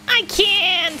 I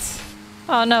can't!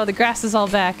 Oh no, the grass is all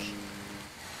back.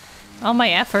 All my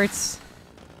efforts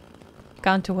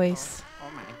gone to waste.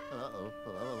 Oh my. Uh-oh.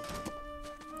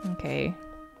 Okay.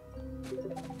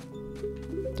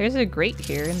 There's a grate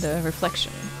here in the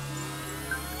reflection.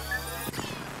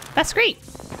 That's great!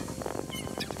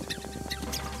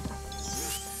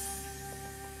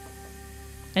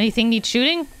 Anything need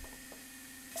shooting?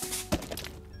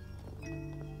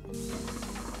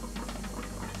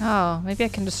 Oh, maybe I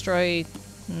can destroy...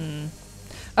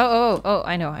 Oh,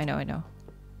 I know.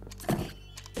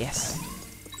 Yes.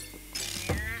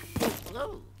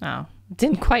 Oh,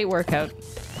 didn't quite work out.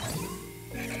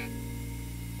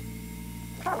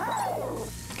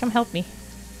 Come help me.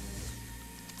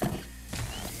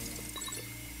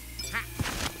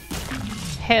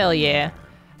 Hell yeah.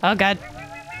 Oh god.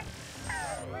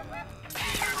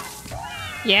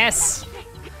 Yes!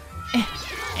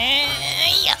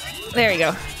 There we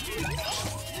go.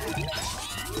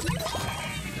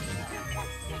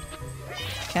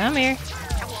 Come here.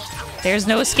 There's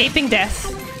no escaping death.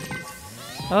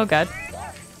 Oh god.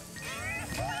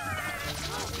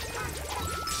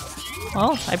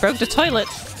 Oh, I broke the toilet.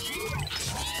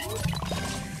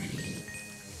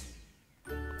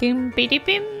 Bim bidi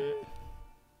bim.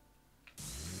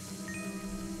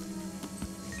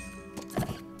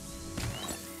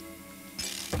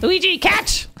 Luigi,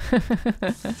 catch!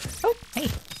 Oh, hey.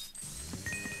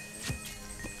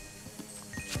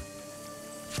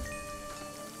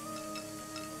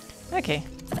 Okay.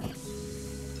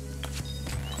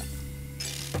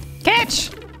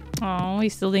 Catch! Oh, he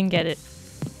still didn't get it.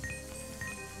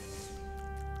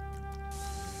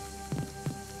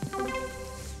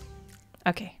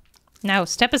 Okay. Now,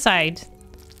 step aside.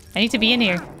 I need to be in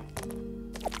here.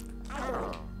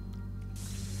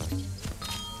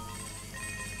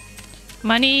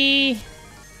 Money!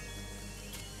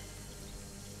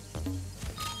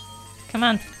 Come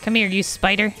on. Come here, you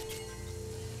spider.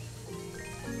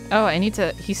 Oh, I need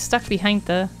to... He's stuck behind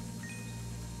the...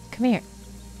 Come here.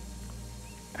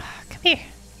 Come here.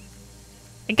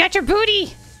 I got your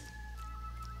booty!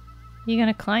 You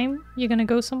gonna climb? You gonna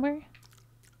go somewhere?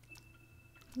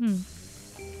 Hmm.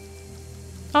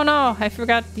 Oh no, I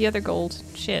forgot the other gold.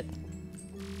 Shit.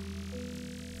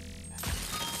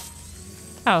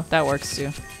 Oh, that works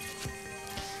too.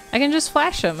 I can just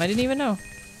flash him. I didn't even know.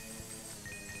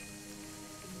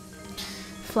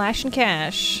 Flash and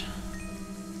cash.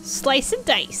 Slice and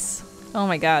dice. Oh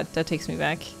my god, that takes me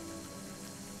back.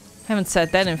 Haven't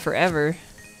said that in forever.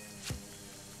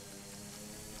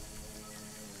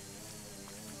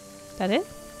 That it?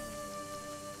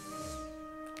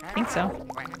 I think so.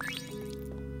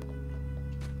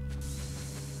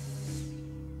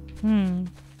 Hmm.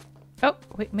 Oh,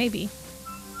 wait, maybe.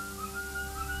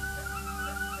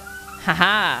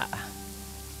 Haha.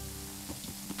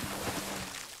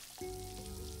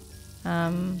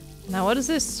 Now what does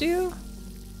this do?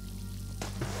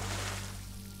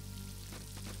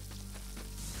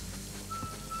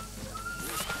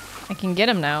 I can get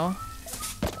him now.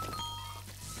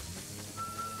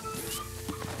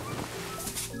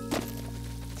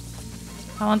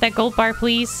 I want that gold bar,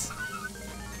 please.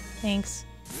 Thanks.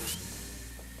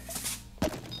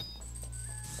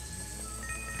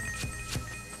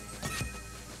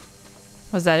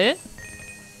 Was that it?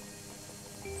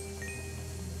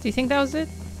 Do you think that was it?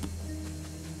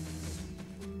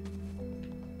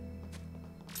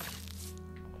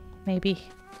 Maybe.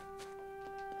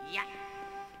 Yeah.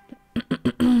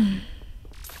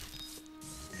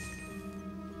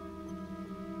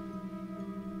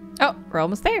 Oh, we're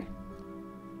almost there.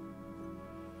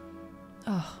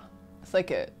 Oh, it's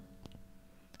like a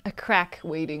crack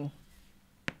waiting.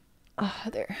 Oh,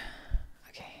 there.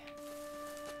 Okay.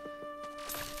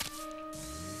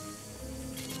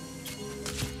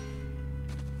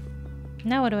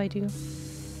 Now what do I do?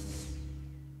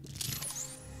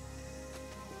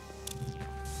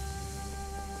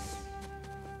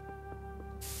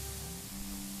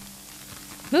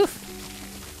 Move!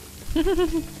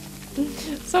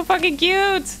 So fucking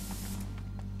cute!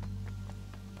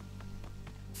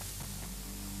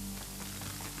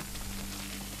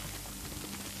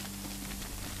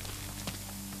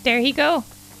 There he go.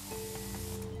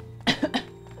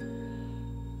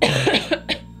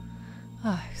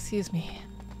 Oh, excuse me.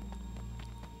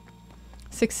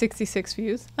 666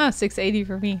 views. Oh, 680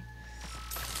 for me.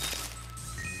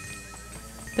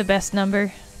 The best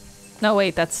number. No,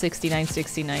 wait, that's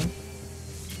 6969.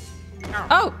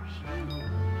 Oh!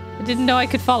 I didn't know I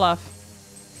could fall off.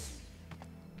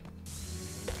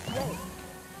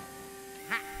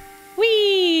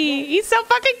 Whee! He's so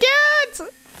fucking cute!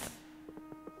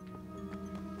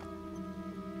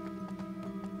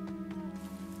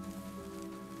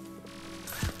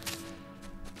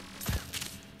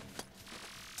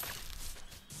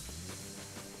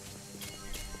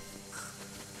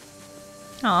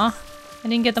 Aw, I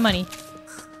didn't get the money.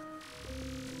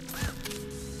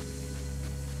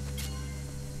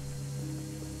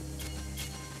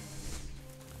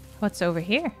 What's over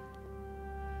here?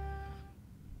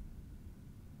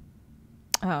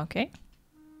 Oh, okay.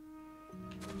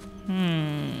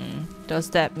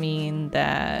 Does that mean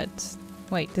that...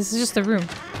 Wait, this is just the room.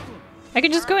 I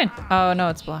can just go in. Oh, no,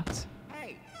 it's blocked.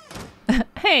 Hey.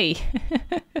 Hey!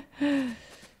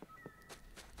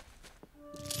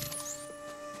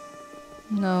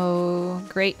 No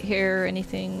great hair or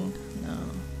anything.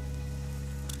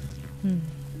 No.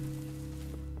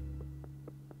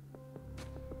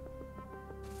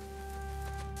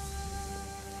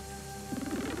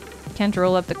 Can't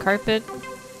roll up the carpet.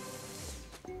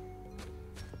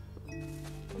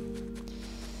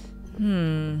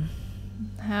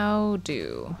 How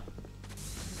do?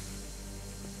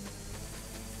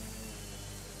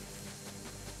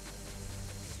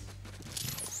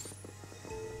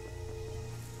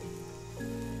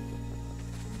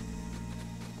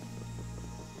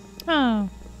 Oh.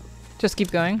 Just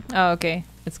keep going? Oh, okay.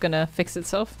 It's gonna fix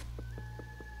itself.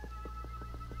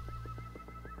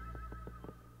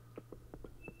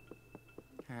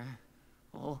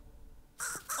 Oh.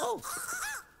 Oh.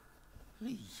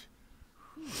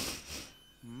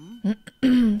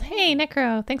 Hey,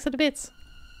 Necro. Thanks for the bits.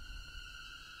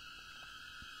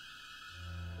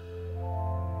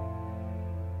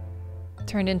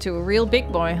 Turned into a real big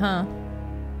boy, huh?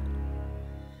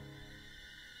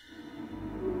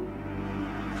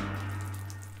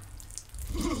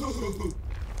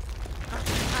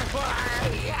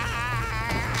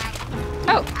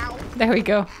 Oh, there we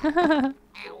go.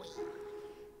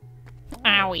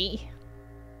 Owie.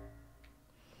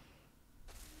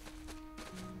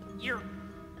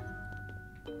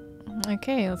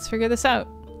 Okay, let's figure this out.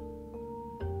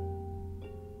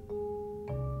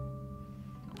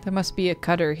 There must be a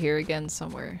cutter here again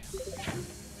somewhere.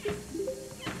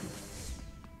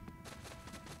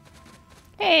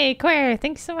 Hey, Quare,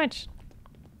 thanks so much.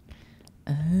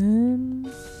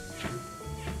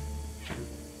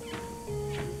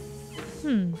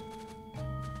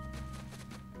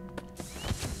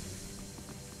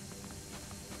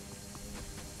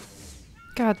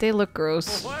 God, they look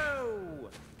gross.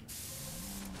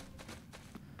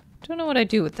 Don't know what I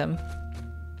do with them.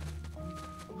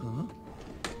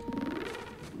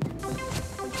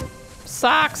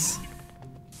 Socks!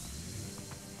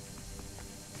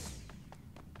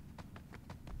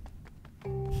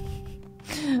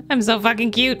 I'm so fucking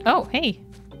cute. Oh, hey.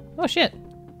 Oh, shit.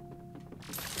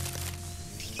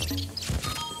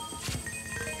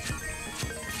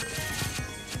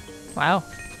 Wow.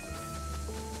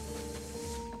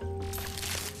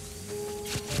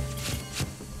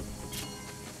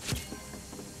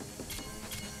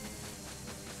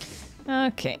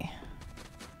 Okay.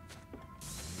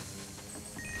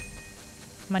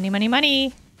 Money, money,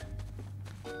 money!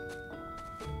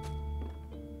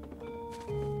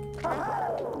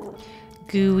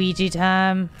 Luigi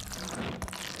time.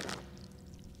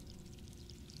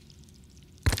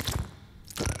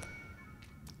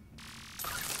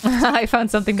 I found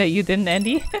something that you didn't,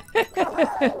 Andy.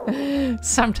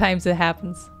 Sometimes it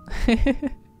happens.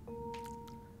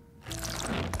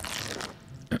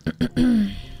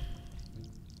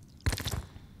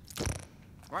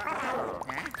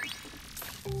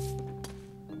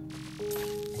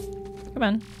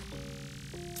 Come on.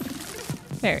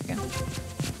 There we go.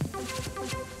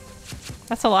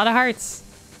 That's a lot of hearts.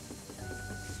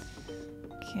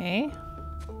 Okay.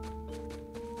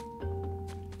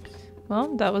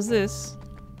 Well, that was this.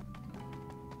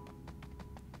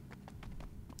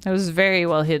 That was very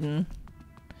well hidden.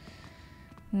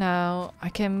 Now, I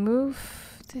can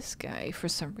move this guy for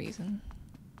some reason.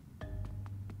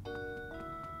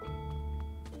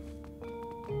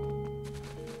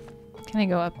 Can I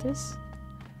go up this?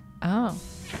 Oh.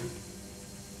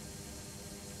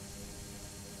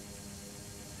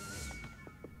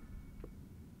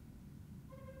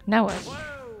 Now what?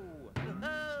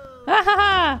 Ah ha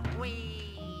ha!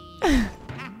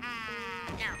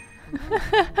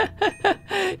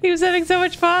 He was having so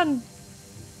much fun!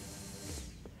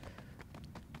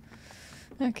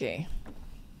 Okay.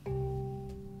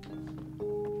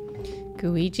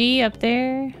 Luigi up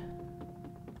there.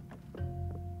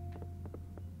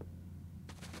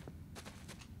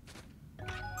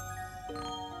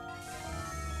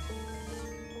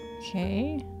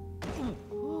 Okay.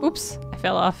 Oops, I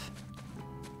fell off.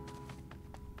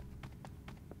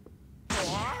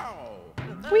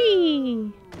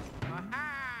 Whee!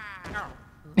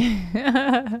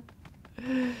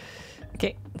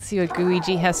 Okay, let's see what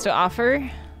Luigi has to offer.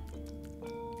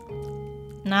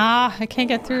 Nah, I can't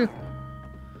get through.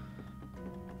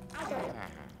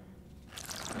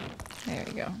 There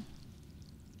we go.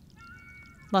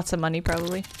 Lots of money,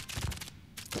 probably.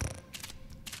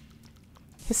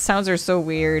 His sounds are so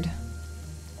weird.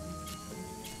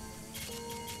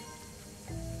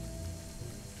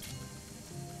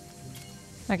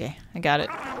 Okay, I got it.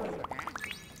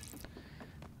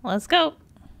 Let's go.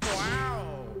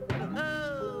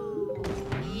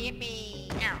 Yippee!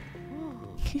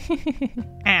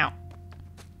 Ow.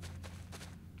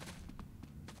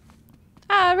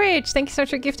 Ah, Rich, thank you so much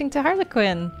for gifting to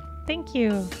Harlequin. Thank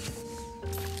you.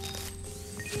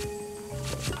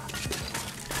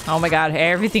 Oh my god,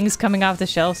 everything's coming off the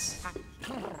shelves.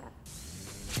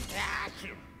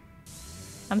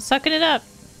 I'm sucking it up.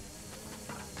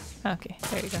 Okay,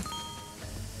 there you go.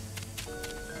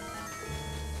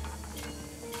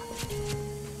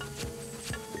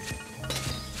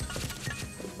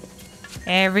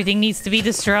 Everything needs to be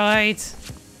destroyed.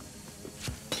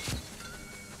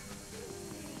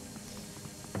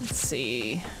 Let's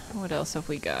see. What else have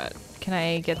we got? Can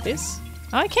I get this?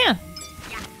 Oh, I can.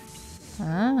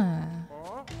 Ah.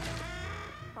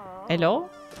 Hello?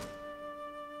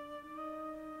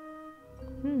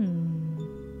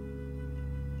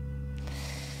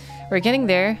 We're getting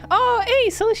there. Oh, hey,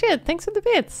 silly shit. Thanks for the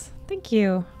bits. Thank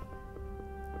you.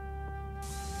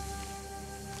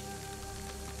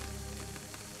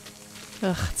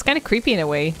 Ugh, it's kind of creepy in a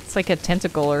way. It's like a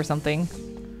tentacle or something.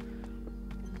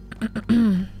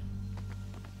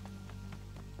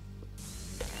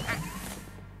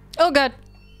 Oh god.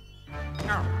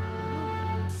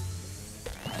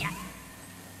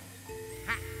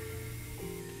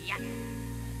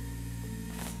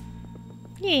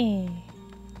 Yeah.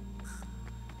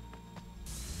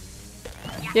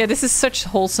 Yeah, this is such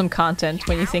wholesome content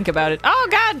when you think about it. Oh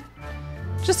god!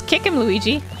 Just kick him,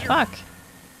 Luigi. Fuck.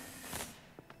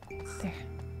 There.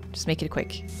 Just make it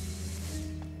quick.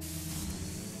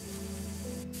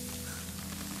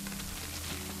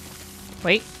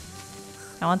 Wait.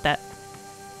 I want that.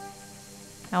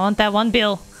 I want that 1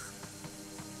 bill.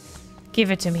 Give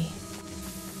it to me.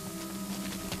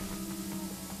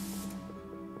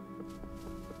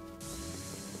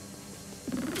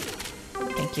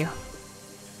 Thank you.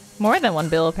 More than 1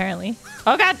 bill, apparently.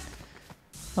 Oh god!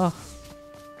 Oh.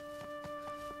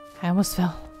 I almost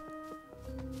fell.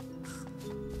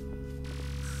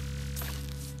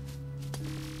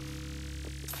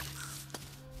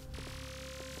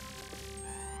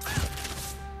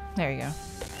 There you go.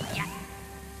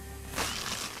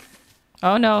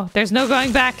 Oh no, there's no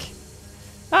going back.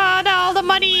 Oh no, all the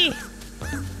money!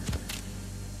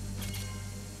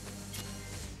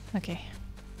 Okay.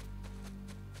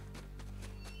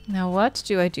 Now what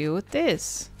do I do with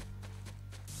this?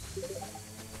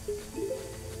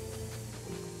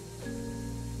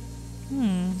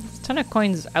 There's a ton of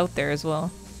coins out there as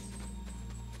well.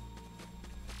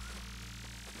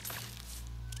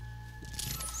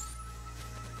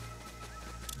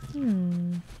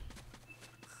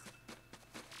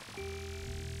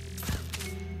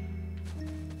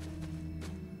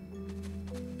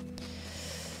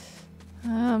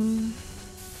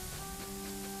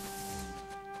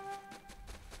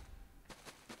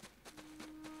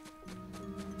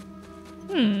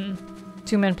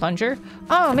 Two-man plunger?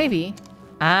 Oh, maybe.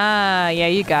 Ah, yeah,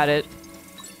 you got it.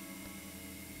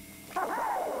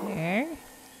 There.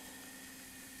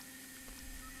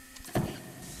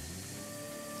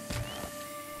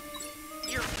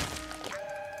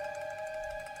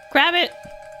 Grab it!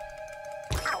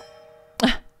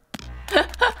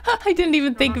 I didn't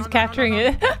even think of capturing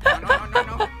it.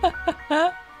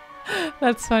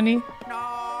 That's funny.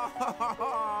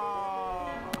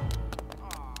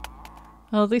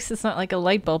 Well, at least it's not like a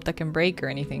light bulb that can break or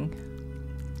anything.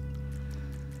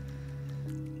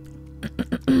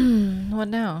 What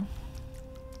now?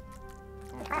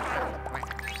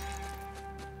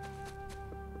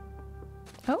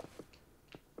 Oh.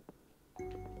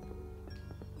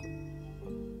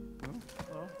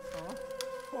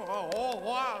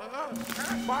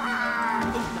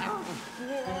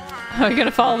 Are you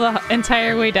gonna fall the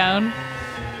entire way down?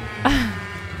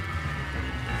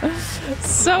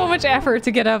 So much effort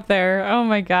to get up there. Oh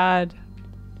my god.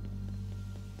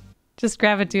 Just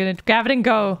grab it, dude. Grab it and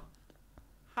go.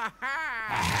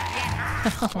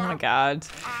 Oh my god.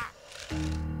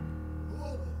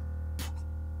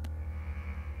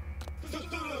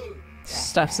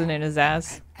 Stuffs it in his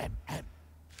ass.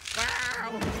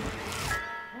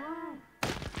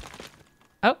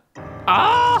 Oh.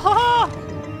 Oh!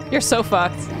 You're so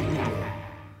fucked.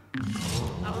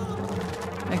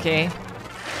 Okay.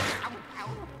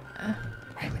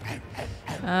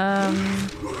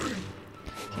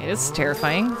 Okay, this is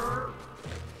terrifying.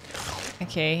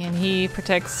 Okay, and he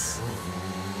protects...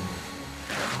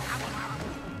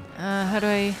 how do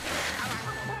I...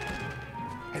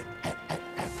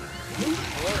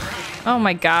 Oh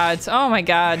my god, oh my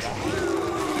god.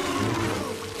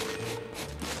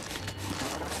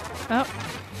 Oh,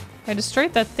 I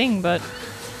destroyed that thing, but...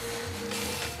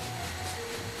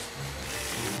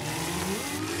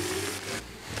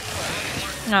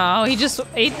 Oh, he just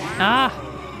ate... Ah!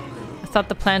 I thought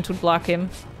the plant would block him.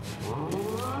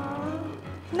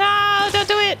 No, don't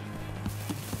do it!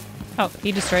 Oh,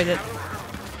 he destroyed it.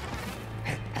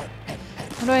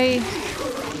 How do I...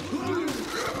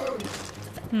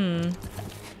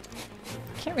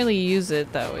 Can't really use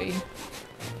it that way.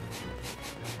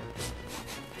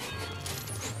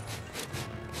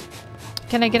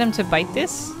 Can I get him to bite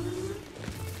this?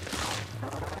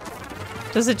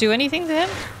 Does it do anything to him?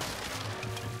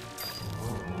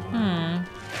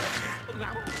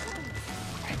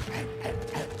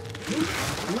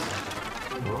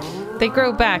 They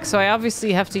grow back, so I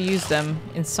obviously have to use them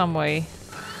in some way.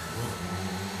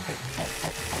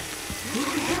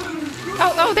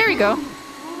 Oh, there you go.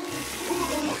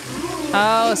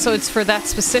 Oh, so it's for that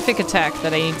specific attack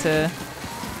that I need to...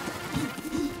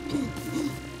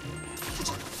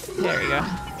 There we go.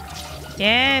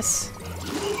 Yes!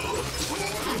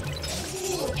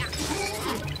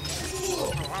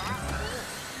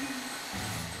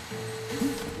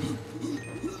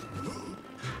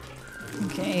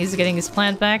 Okay, he's getting his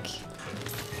plant back.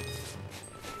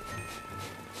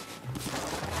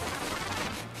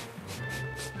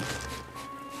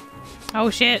 Oh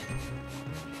shit!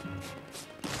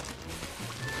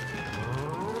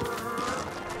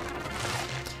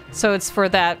 So it's for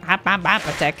that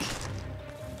attack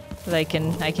that I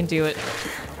can do it.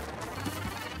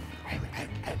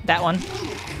 That one.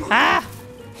 Ah!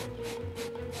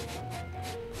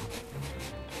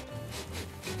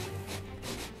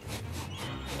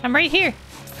 I'm right here.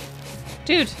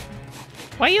 Dude,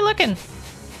 why are you looking?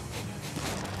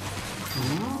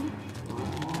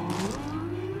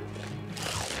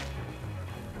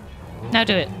 Now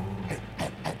do it.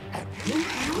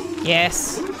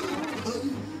 Yes.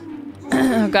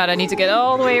 Oh god, I need to get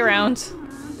all the way around.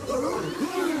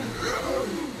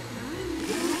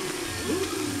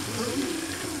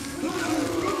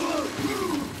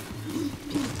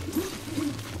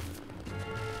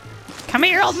 Come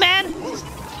here, old man!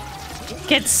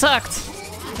 Get sucked.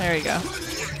 There we go.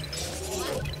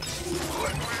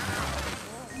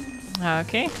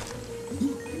 Okay.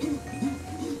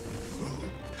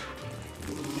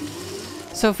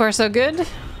 So far, so good.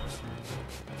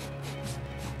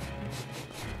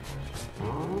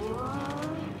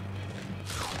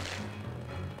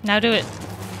 Now do it.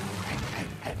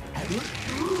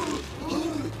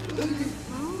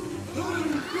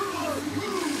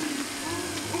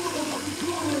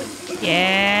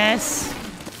 Yes.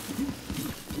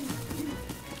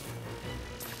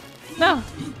 No.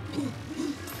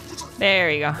 There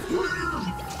we go.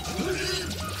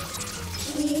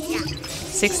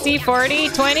 60, 40,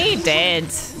 20, dead.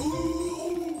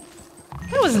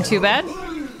 That wasn't too bad.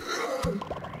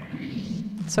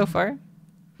 So far.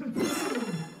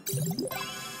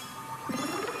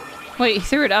 Wait, you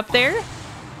threw it up there?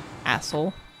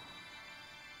 Asshole.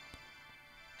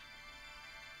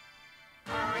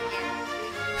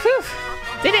 Whew!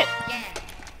 Did it!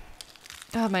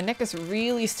 Oh, my neck is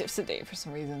really stiff today for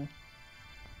some reason.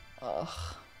 Ugh.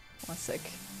 I'm sick.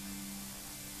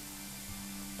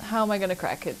 How am I gonna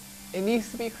crack it? It needs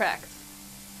to be cracked.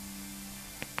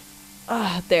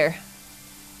 Ah, there.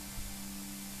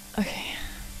 Okay.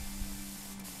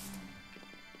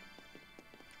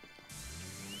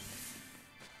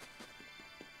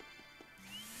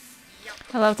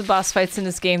 I love the boss fights in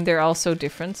this game. They're all so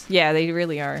different. Yeah, they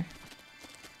really are.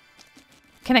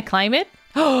 Can I climb it?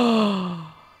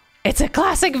 Oh, it's a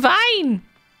classic vine!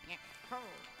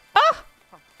 Oh!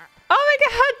 Oh my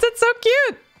god, that's so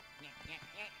cute!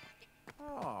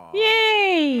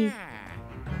 Yay!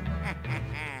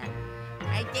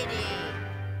 I did it.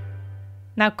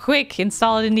 Now quick,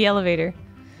 install it in the elevator.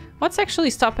 What's actually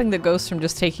stopping the ghost from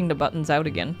just taking the buttons out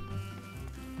again?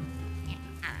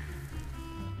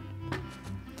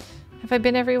 Have I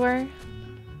been everywhere?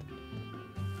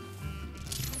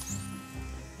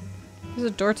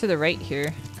 There's a door to the right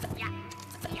here.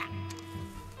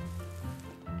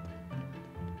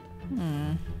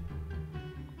 Hmm.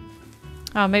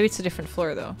 Oh, maybe it's a different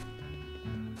floor though.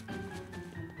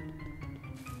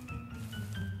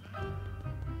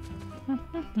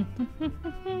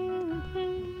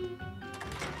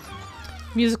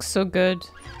 Music's so good.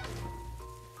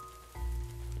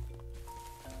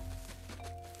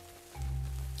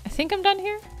 I think I'm done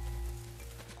here.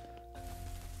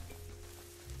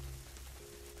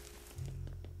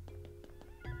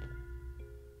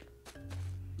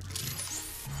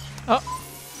 Oh.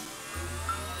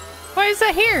 Why is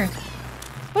that here?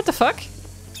 What the fuck?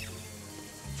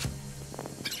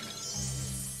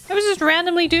 I was just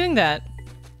randomly doing that.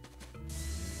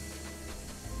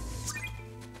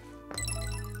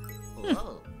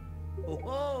 Whoa.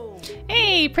 Whoa.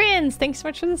 Hey, Prince! Thanks so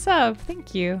much for the sub.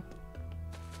 Thank you.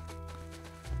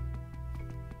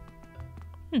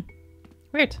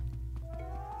 Weird.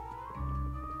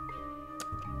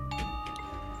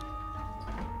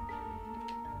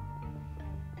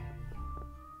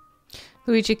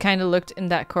 Luigi kind of looked in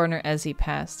that corner as he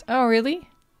passed. Oh, really?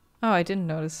 Oh, I didn't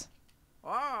notice.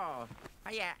 Oh.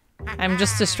 Yeah. I'm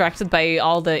just distracted by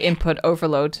all the input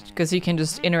overload, because you can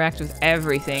just interact with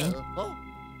everything. Oh.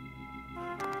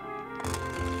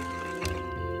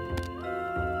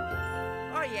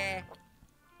 Oh yeah.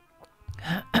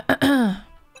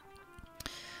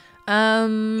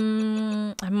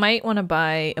 I might want to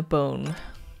buy a bone.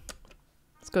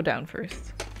 Let's go down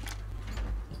first.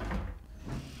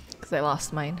 Because I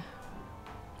lost mine.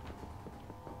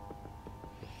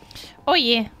 Oh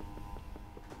yeah.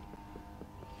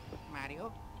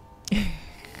 Mario.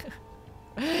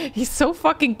 He's so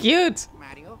fucking cute.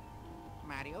 Mario.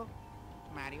 Mario.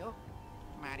 Mario.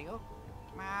 Mario.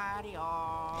 Mario.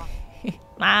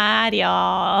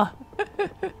 Mario.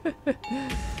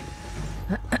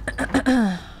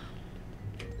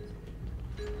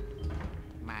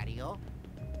 Mario.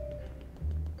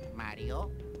 Mario.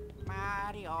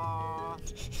 Mario.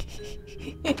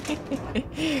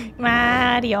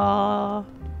 Mario.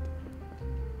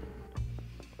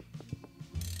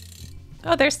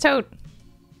 Oh, there's Toad.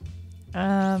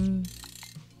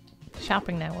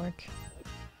 Shopping network.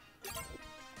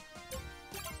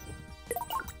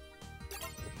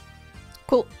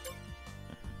 Cool.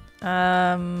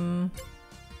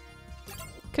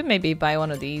 Could maybe buy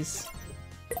one of these.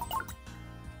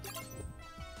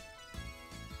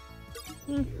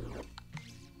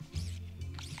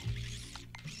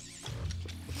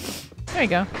 There you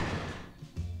go.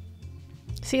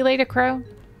 See you later, Crow.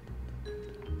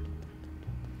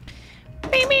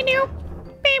 Baby new,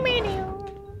 baby new,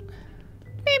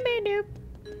 baby new,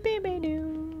 baby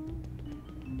new.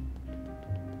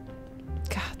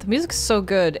 God, the music's so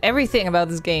good. Everything about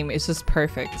this game is just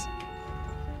perfect.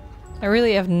 I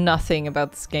really have nothing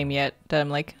about this game yet that I'm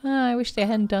like, oh, I wish they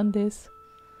hadn't done this.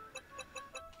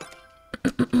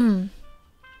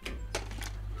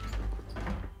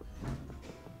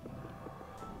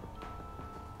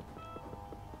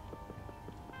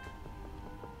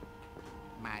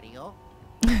 Mario.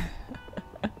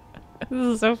 This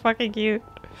is so fucking cute.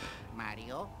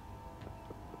 Mario.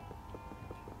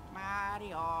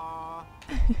 Mario.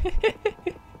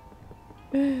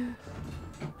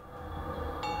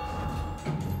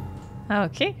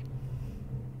 Okay.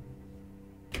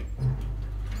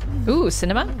 Ooh,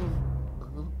 cinema?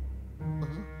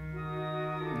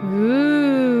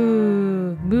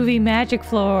 Ooh, movie magic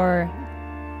floor.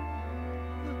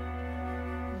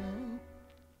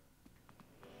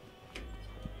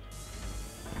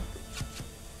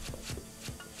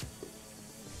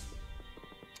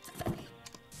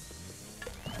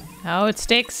 Oh, it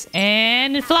sticks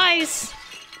and it flies.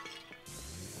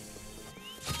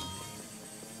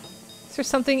 Is there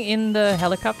something in the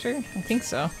helicopter? I think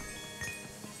so.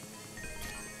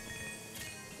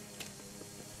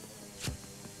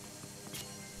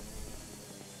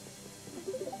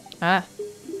 Ah.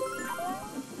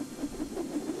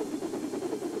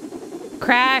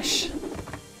 Crash!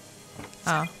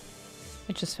 Oh.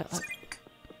 It just fell out.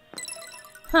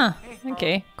 Huh.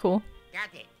 Okay, cool. Got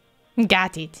it.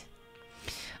 Got it.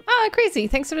 Oh, crazy.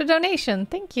 Thanks for the donation.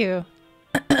 Thank you.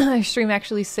 Your stream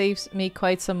actually saves me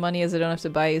quite some money as I don't have to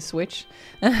buy a Switch.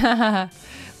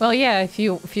 Well, yeah, if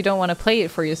you don't want to play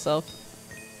it for yourself,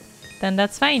 then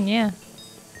that's fine, yeah.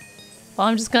 Well,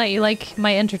 I'm just glad you like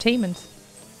my entertainment.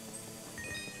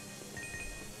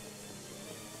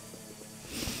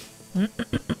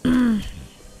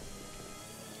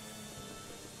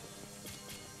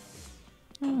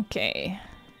 Okay.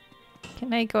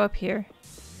 Can I go up here?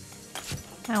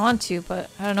 I want to, but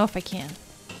I don't know if I can.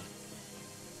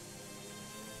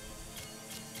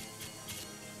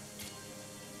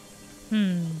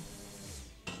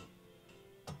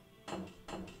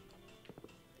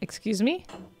 Excuse me?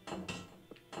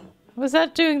 Was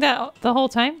that doing that the whole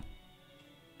time?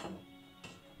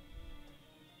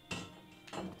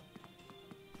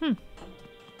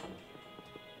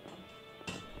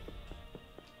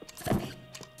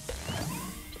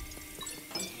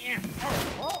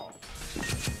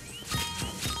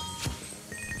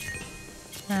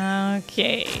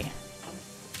 Okay.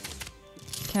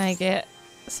 Can I get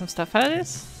some stuff out of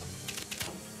this?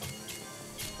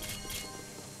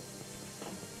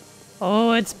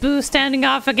 Oh, it's Boo standing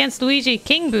off against Luigi.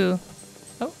 King Boo.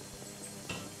 Oh.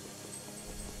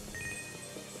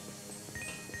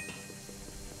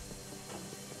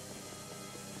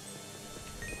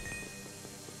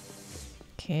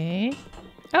 Okay.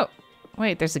 Oh,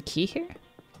 wait, there's a key here?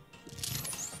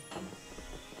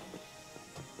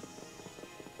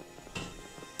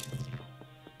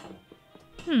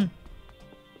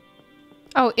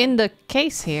 Oh, in the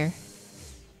case here.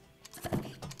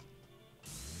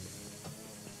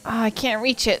 Ah, I can't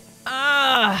reach it.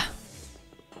 Ah!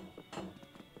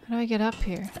 How do I get up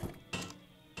here?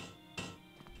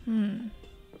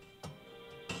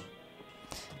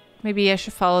 Maybe I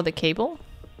should follow the cable?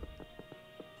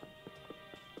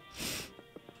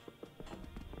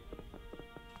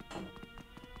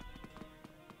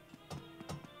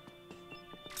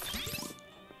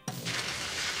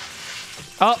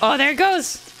 Oh, oh, there it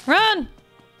goes! Run!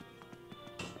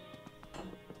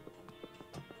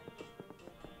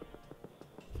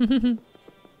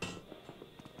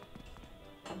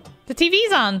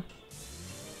 TV's on.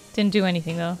 Didn't do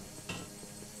anything though.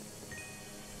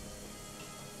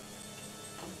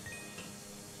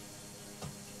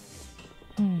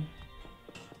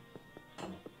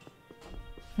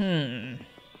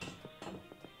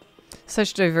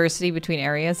 Such diversity between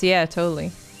areas. Yeah,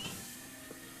 totally.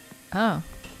 Oh.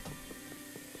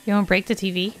 You won't break the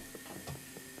TV?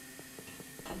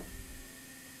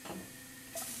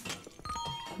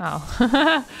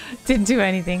 Oh. Didn't do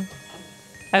anything.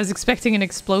 I was expecting an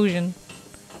explosion.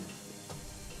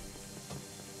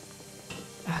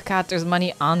 Oh god, there's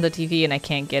money on the TV and I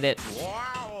can't get it.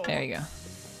 There you go.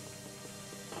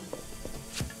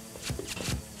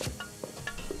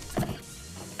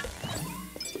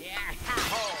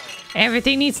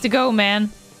 Everything needs to go, man.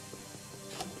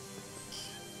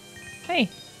 Hey.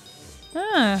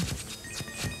 Ah.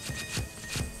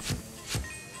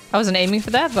 I wasn't aiming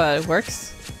for that, but it works.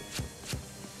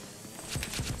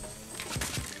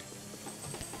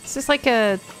 Is this like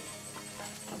a...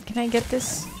 Can I get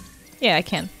this? Yeah, I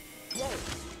can.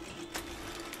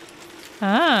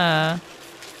 Ah.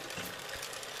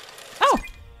 Oh!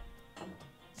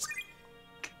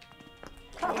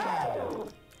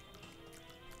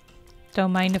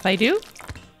 Don't mind if I do.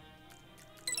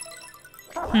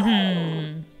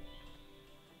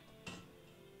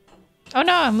 Oh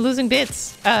no, I'm losing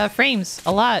bits. Frames.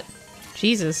 A lot.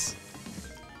 Jesus.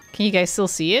 Can you guys still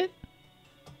see it?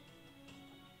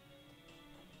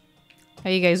 Are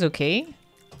you guys okay?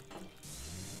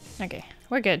 Okay,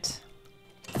 we're good.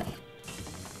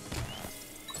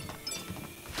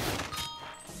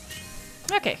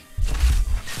 Okay.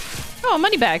 Oh, a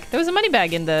money bag. There was a money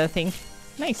bag in the thing.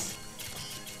 Nice.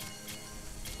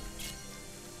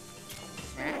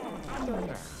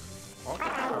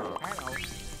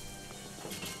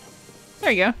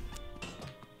 There you go.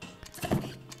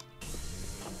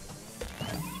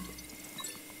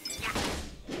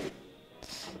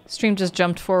 Stream just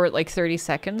jumped forward like 30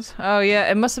 seconds. Oh yeah,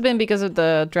 it must have been because of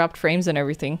the dropped frames and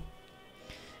everything.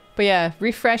 But yeah,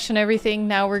 refresh and everything.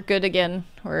 Now we're good again.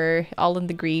 We're all in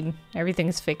the green. Everything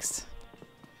is fixed.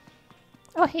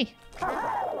 Oh, hey.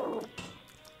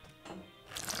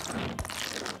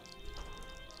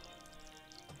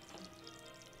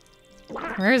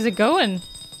 Where is it going?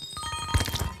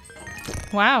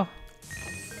 Wow.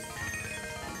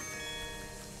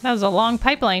 That was a long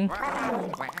pipeline.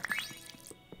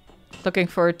 Looking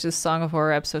forward to Song of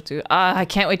Horror episode 2. Ah, I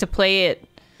can't wait to play it.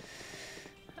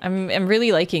 I'm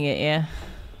really liking it, yeah.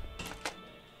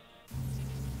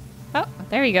 Oh,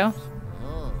 there you go.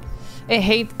 I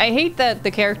hate that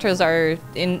the characters are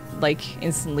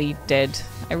instantly dead.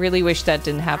 I really wish that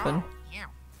didn't happen.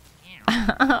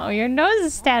 Oh, your nose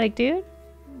is static, dude.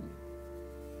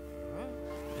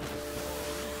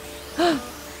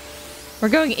 We're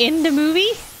going in the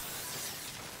movie?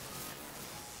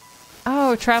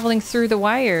 Oh, traveling through the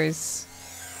wires.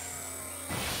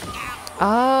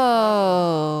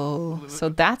 Oh, so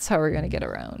that's how we're gonna get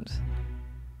around.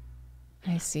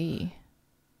 I see.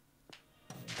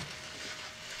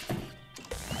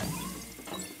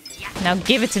 Now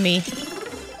give it to me.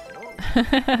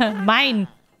 Mine.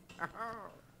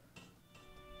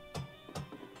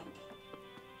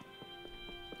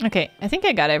 Okay, I think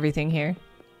I got everything here.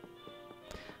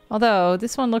 Although,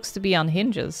 this one looks to be on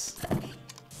hinges.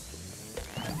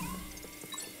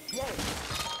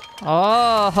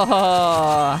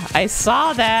 Oh, I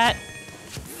saw that.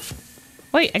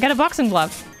 Wait, I got a boxing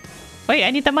glove. Wait, I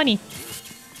need the money.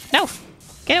 No,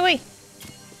 get away.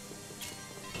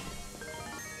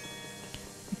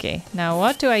 Okay, now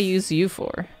what do I use you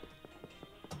for?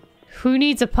 Who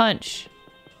needs a punch?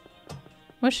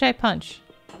 What should I punch?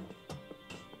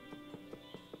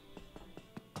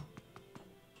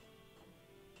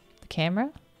 The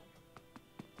camera?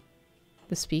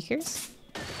 The speakers?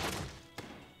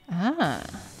 Ah.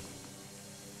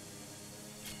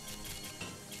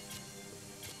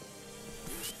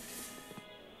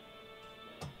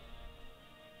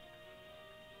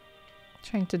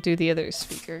 Trying to do the other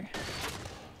speaker.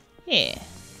 Yeah.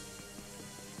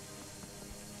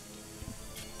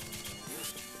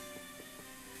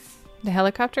 The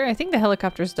helicopter? I think the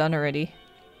helicopter's done already.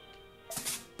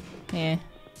 Yeah.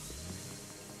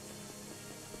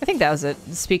 I think that was it.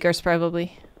 The speakers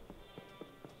probably.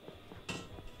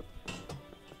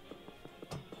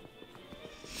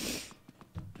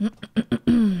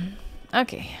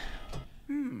 Okay.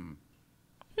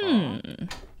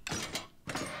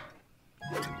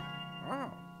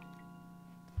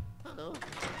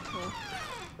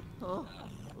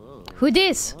 Who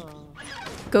dis?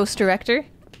 Ghost director?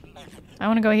 I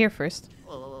want to go here first.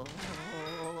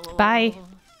 Bye.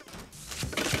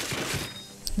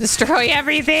 Destroy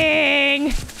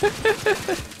everything!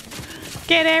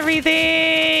 Get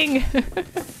everything!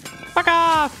 Fuck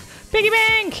off! Piggy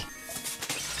bank!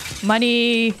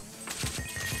 Money!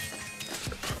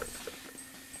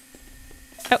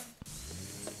 Oh.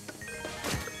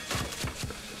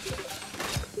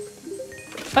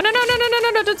 Oh, no, no, no, no, no, no,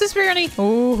 no, don't disappear, honey!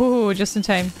 Oh, just in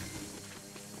time.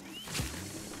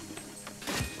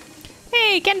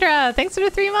 Hey, Kendra! Thanks for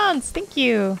the 3 months! Thank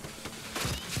you!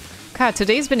 God,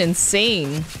 today's been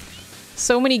insane.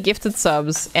 So many gifted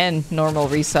subs and normal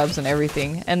resubs and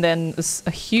everything. And then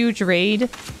a huge raid.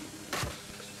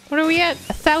 What are we at?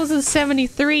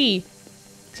 1,073!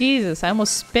 Jesus, I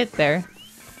almost spit there.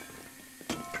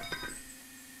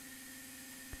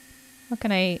 What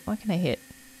can I hit?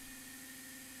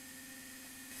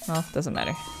 Well, doesn't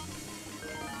matter.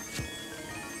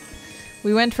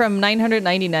 We went from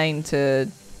 999 to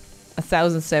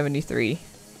 1,073.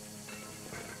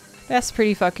 That's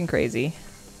pretty fucking crazy.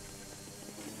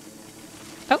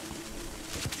 Oh.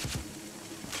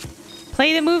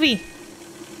 Play the movie.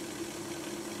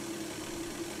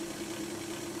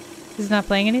 He's not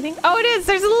playing anything? Oh, it is!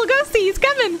 There's a little ghosty! He's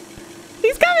coming!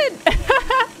 He's coming!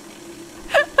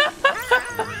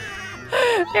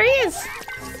 There he is!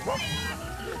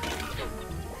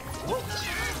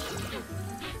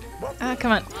 Ah,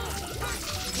 come on.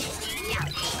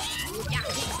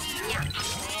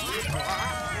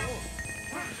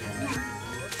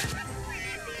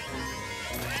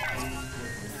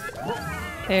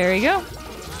 There we go.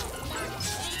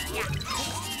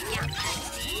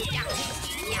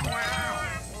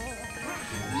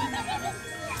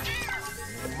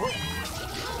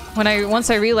 Once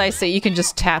I realized that you can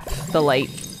just tap the light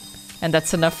and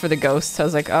that's enough for the ghost, I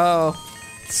was like, oh,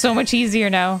 it's so much easier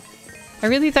now. I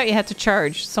really thought you had to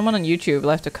charge. Someone on YouTube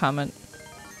left a comment.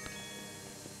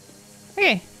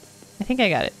 Okay, I think I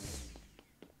got it.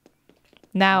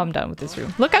 Now I'm done with this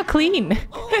room. Look how clean!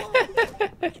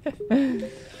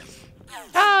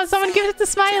 Oh, someone give it to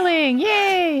Smiling!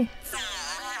 Yay!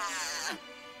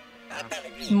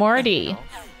 Morty.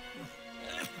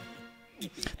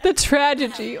 The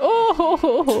tragedy.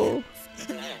 Oh!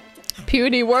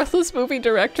 Puny, worthless movie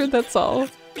director, that's all.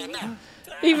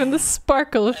 Even the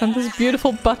sparkle from this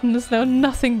beautiful button is now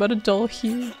nothing but a dull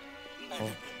hue.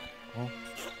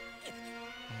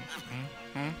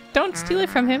 Don't steal it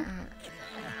from him.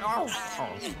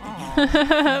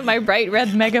 My bright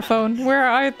red megaphone, where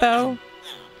art thou?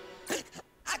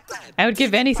 I would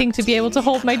give anything to be able to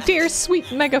hold my dear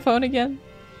sweet megaphone again.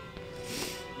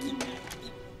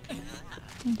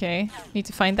 Okay, need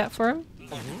to find that for him.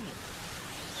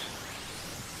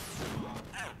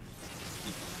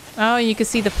 Oh, you can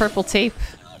see the purple tape.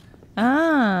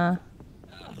 Ah.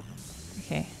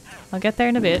 Okay, I'll get there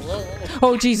in a bit.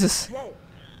 Oh, Jesus!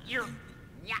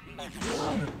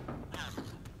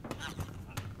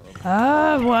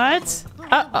 What?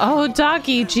 Oh,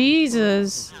 doggy,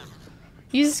 Jesus.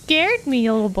 You scared me,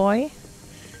 little boy.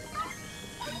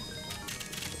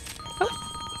 Oh.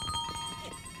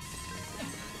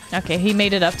 Okay, he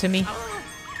made it up to me.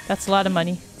 That's a lot of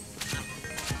money.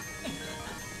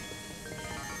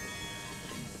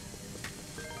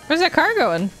 Where's that car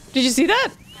going? Did you see that?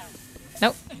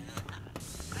 Nope.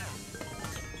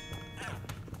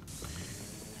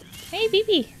 Hey,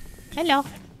 BB. Hello.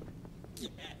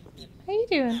 How you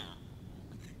doing?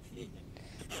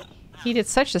 He did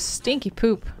such a stinky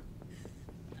poop.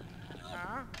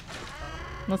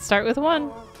 Let's start with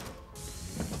 1.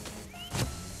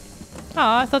 Oh,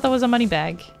 I thought that was a money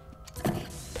bag.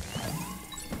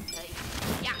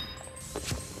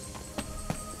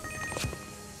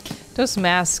 Those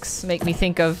masks make me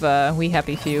think of We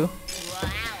Happy Few.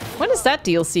 When is that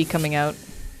DLC coming out?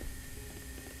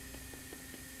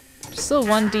 There's still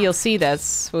one DLC that's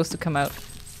supposed to come out.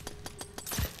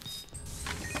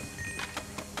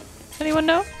 Anyone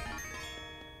know?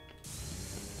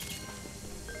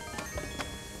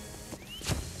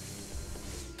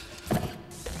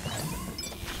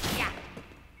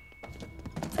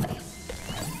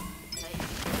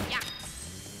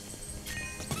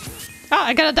 Oh,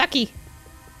 I got a ducky!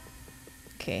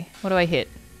 Okay, what do I hit?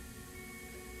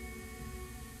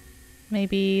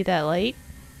 Maybe that light?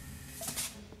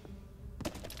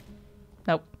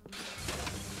 Nope.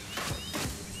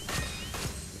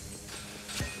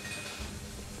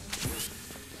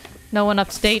 No one up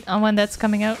to date on when that's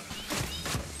coming out.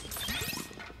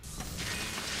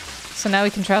 So now we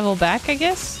can travel back, I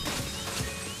guess?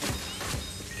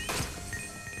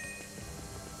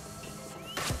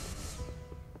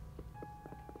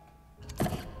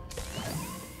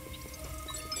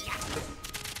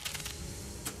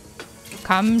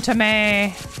 Come to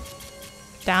me.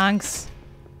 Thanks.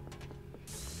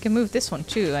 Can move this one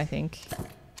too, I think.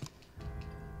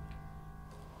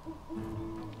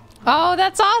 Oh,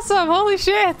 that's awesome! Holy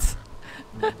shit!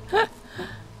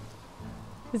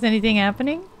 Is anything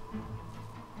happening?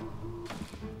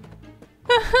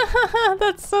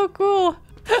 That's so cool!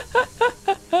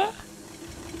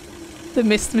 The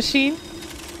mist machine?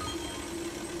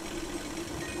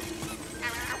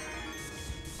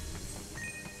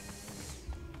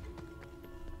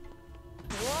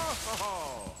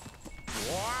 Whoa!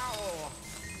 Wow!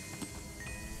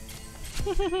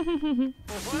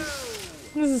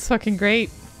 This is fucking great.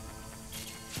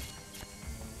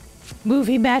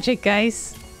 Movie magic,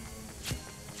 guys.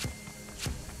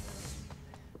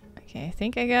 Okay, I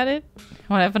think I got it.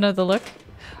 Wanna have another look?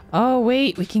 Oh,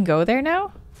 wait, we can go there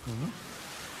now?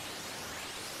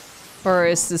 Or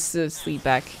is this the sleep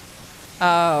back?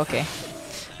 Oh, okay.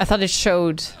 I thought it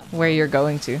showed where you're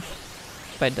going to,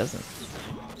 but it doesn't.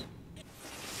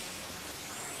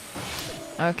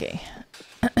 Okay.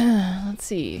 Let's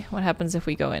see what happens if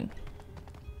we go in.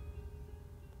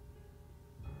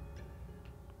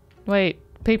 Wait,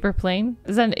 paper plane?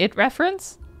 Is that an It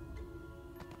reference?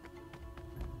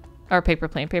 Or paper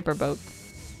plane, paper boat.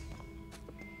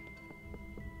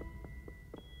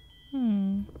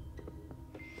 Hmm.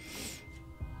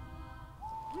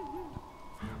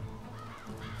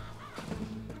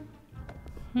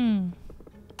 Hmm.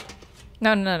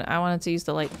 No, no, no, I wanted to use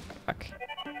the light. Fuck.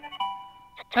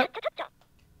 Oh.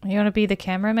 You want to be the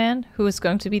cameraman? Who is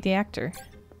going to be the actor?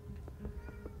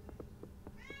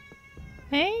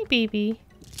 Hey, baby.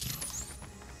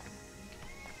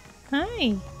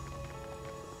 Hi.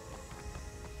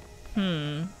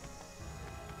 Hmm.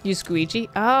 You squeegee?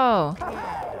 Oh.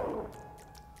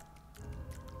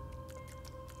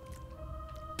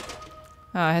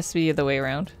 Oh, it has to be the other way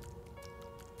around.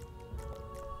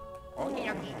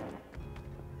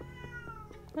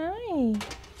 Hi.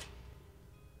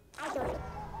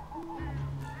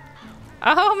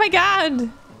 Oh my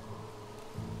god!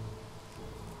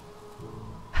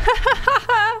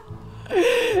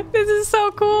 This is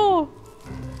so cool!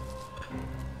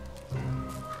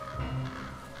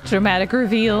 Dramatic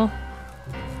reveal.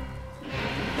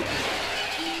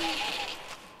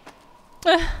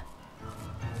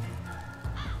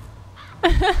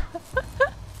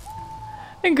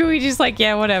 And Luigi's like,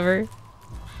 yeah, whatever.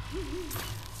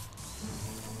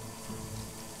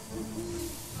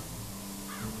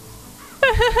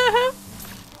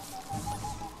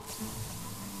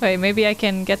 Wait, maybe I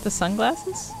can get the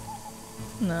sunglasses?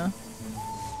 No.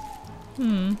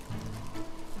 Hmm.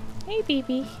 Hey,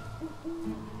 baby.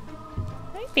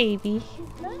 Hi, baby.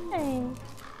 Hi.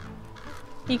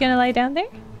 You gonna lie down there?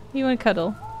 You wanna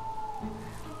cuddle?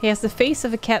 He has the face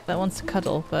of a cat that wants to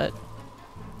cuddle, but...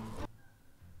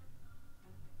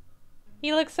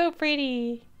 You look so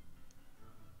pretty.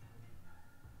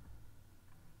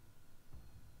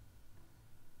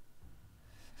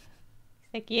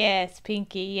 He's like, yes,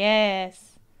 Pinky,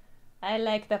 yes. I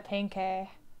like the pink hair.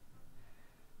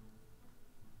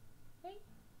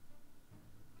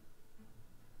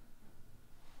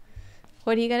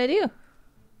 What are you gonna do?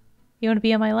 You want to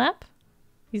be on my lap?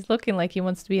 He's looking like he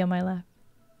wants to be on my lap.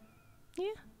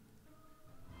 Yeah.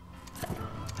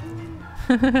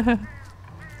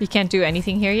 You can't do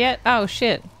anything here yet? Oh,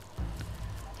 shit.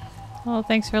 Well,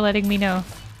 thanks for letting me know.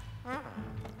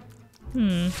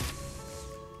 Hmm.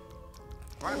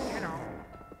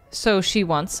 So she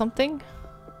wants something?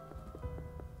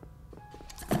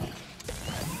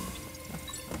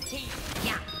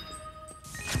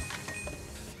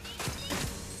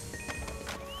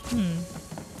 Hmm.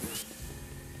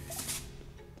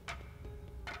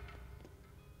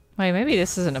 Wait, maybe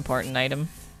this is an important item.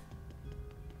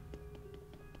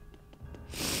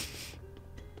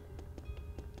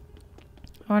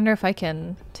 I wonder if I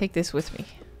can take this with me.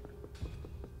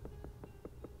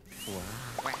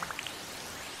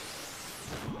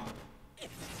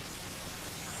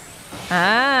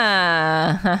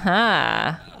 Ah,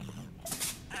 haha.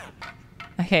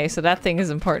 Okay, so that thing is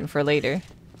important for later.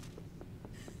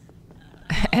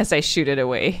 As I shoot it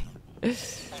away.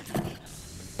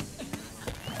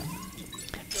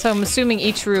 So I'm assuming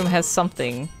each room has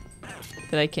something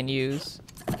that I can use.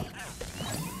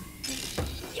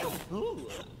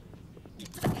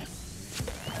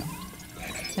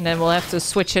 And then we'll have to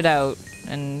switch it out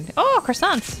and... Oh,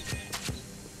 croissants!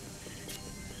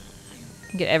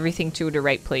 Get everything to the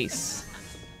right place.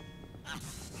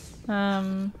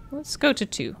 Let's go to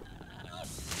 2.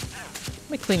 Let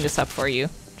me clean this up for you.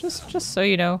 Just so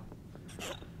you know.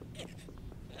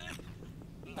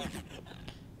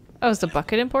 Oh, is the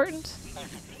bucket important?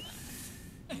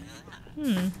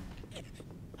 Hmm.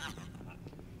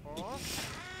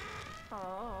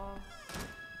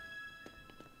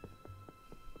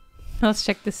 Let's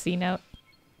check this scene out.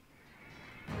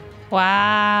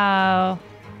 Wow.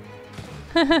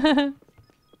 Let's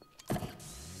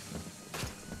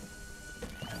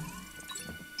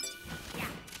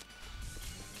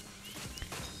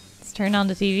turn on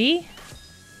the TV.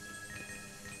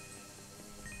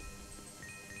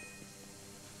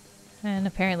 And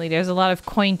apparently there's a lot of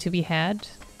coin to be had.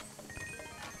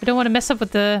 We don't want to mess up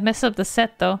the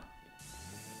set though.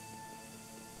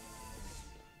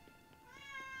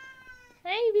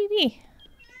 Hey, BB.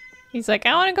 He's like,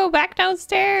 I want to go back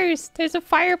downstairs. There's a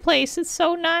fireplace. It's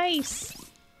so nice.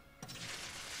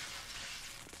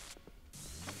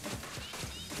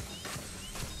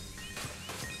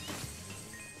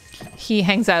 He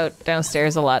hangs out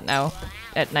downstairs a lot now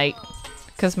at night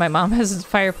because my mom has a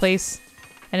fireplace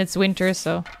and it's winter,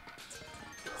 so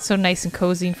it's so nice and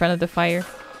cozy in front of the fire.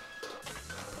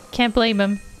 Can't blame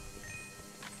him.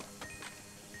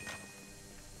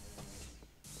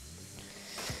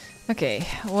 Okay,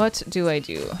 what do I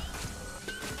do?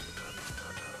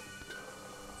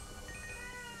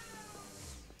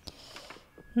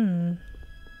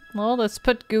 Well, let's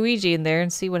put Luigi in there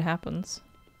and see what happens.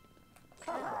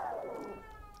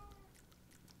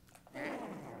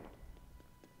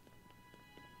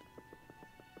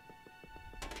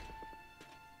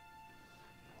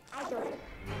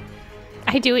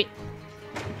 I do it.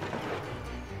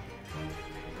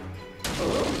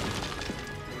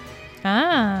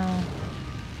 Ah.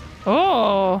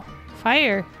 Oh,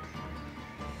 fire.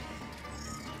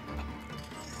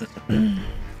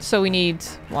 So we need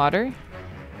water.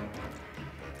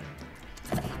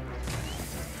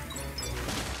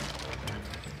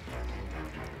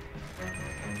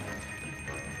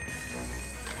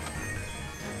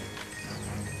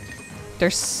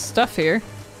 There's stuff here.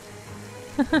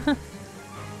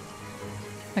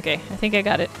 Okay, I think I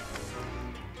got it.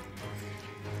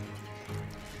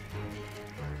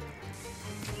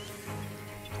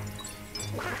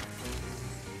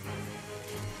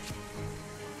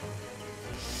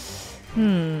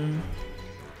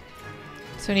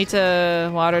 So we need to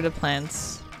water the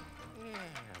plants.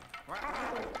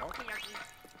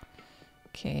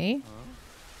 Okay.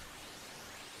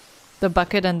 The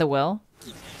bucket and the well.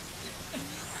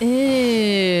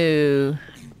 Ew.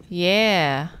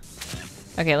 Yeah.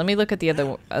 Okay, let me look at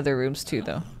the other rooms too,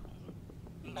 though.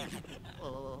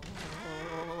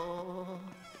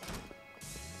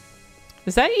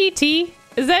 Is that E.T.?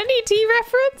 Is that an E.T.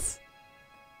 reference?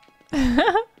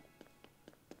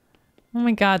 Oh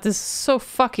my god, this is so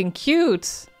fucking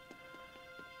cute.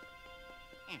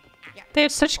 They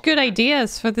have such good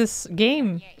ideas for this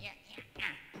game.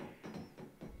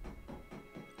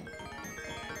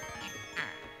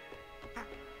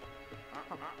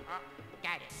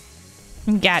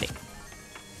 Got it.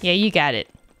 Yeah, you got it.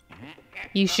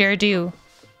 You sure do.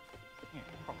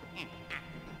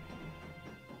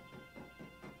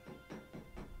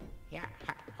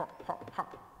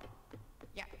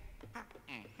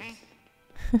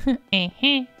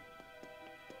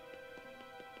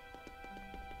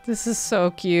 This is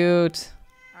so cute.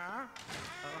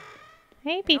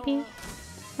 Hey, baby.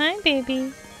 Hi,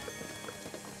 baby.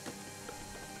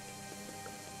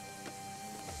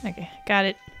 Okay, got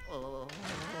it.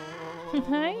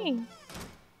 Hi.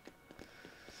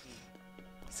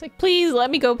 It's like, please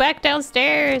let me go back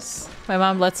downstairs. My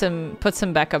mom puts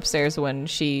him back upstairs when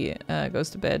she goes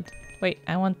to bed. Wait,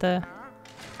 I want the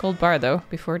gold bar though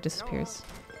before it disappears.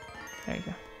 There you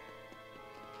go.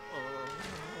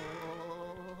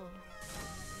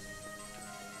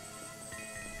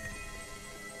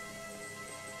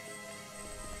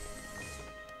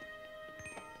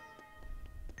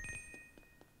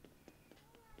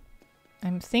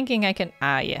 I'm thinking I can...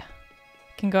 Ah, yeah.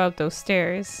 Can go up those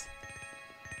stairs.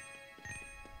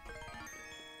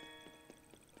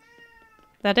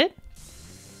 That it?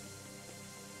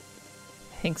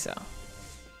 I think so.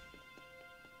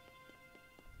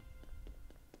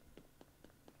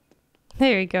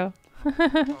 There you go.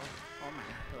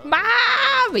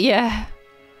 Mom! Yeah.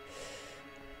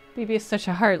 Baby is such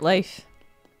a hard life.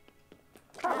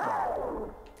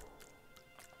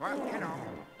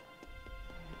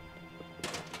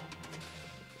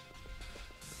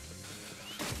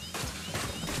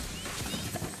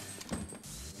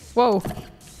 Whoa.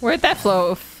 Where'd that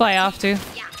fly off to?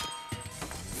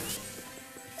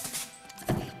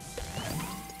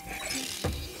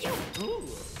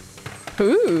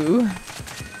 Ooh.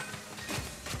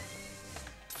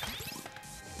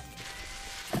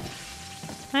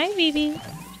 Hi, baby.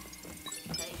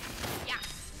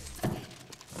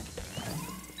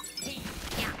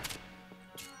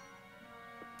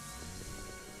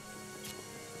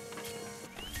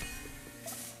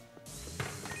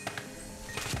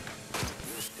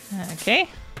 Okay.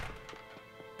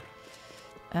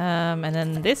 And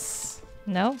then this.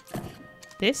 No.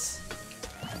 This.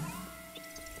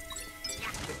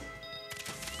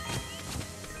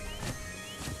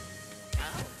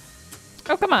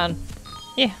 Oh, come on.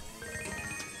 Yeah.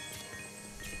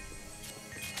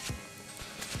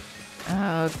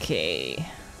 Okay.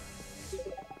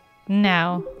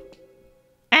 Now.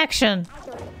 Action!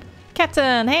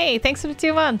 Captain, hey, thanks for the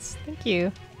 2 months. Thank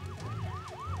you.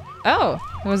 Oh,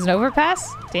 it was an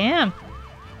overpass? Damn.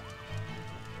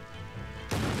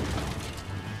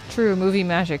 True movie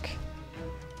magic.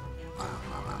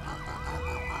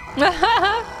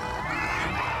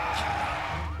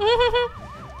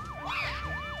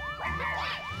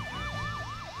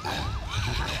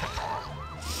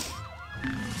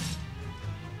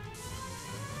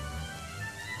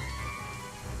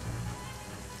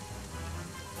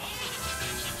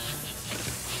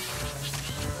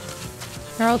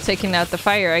 They're all taking out the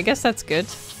fire. I guess that's good.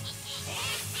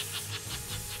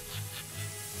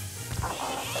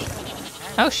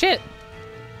 Oh shit!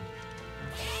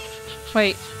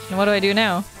 Wait, what do I do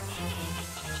now?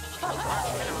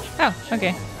 Oh,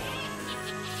 okay.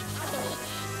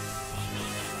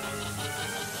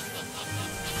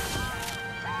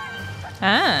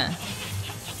 Ah.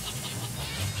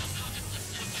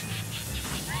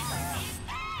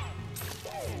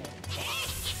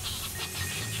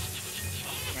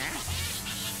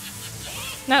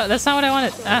 No, that's not what I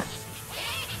wanted. Ah.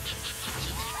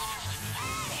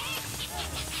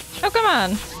 Oh, come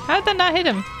on. How did that not hit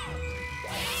him?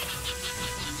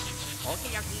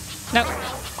 No.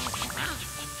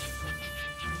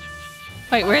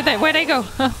 Wait, where'd I go?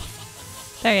 There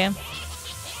I am.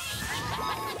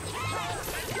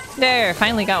 There,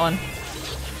 finally got one.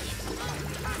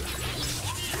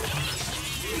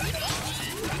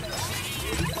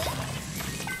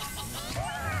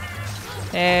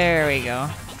 There we go.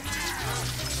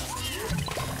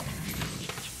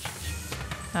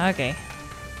 Okay.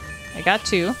 I got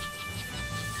 2.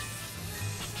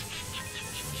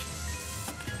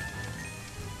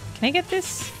 Can I get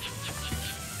this?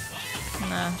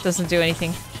 Nah, doesn't do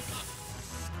anything.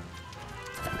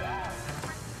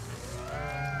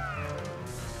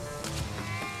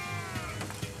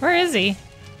 Where is he?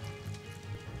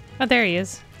 Oh, there he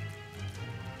is.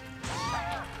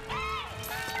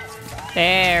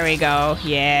 There we go.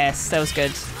 Yes, that was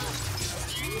good.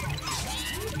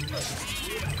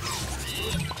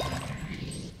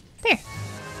 There.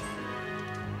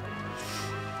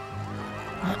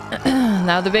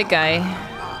 Now the big guy.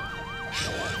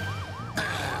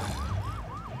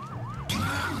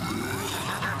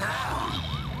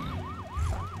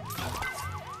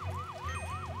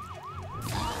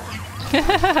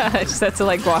 I just had to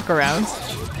like walk around.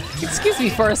 Excuse me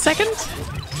for a second.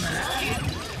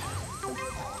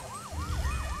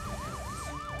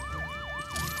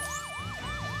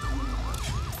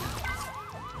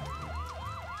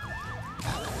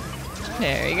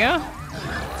 There you go.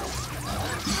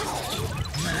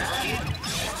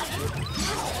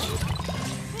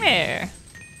 There.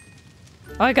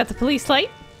 Oh, I got the police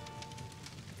light.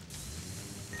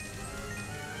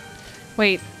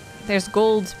 Wait, there's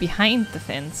gold behind the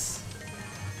fence.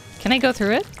 Can I go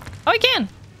through it? Oh, I can!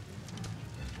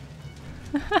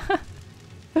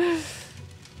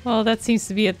 Well, that seems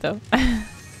to be it, though.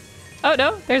 Oh,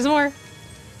 no, there's more.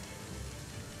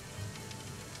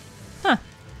 Huh.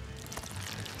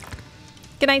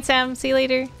 Good night, Sam. See you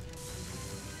later.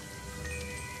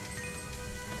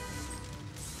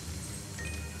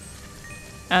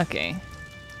 Okay.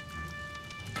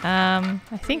 I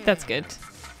think that's good.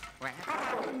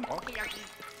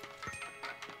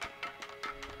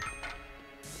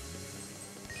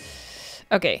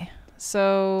 Okay,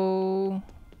 so...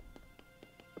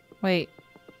 Wait.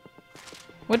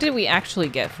 What did we actually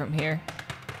get from here?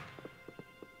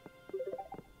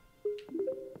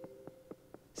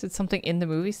 Is it something in the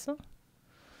movie still?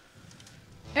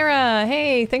 Era,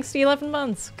 hey, thanks to the 11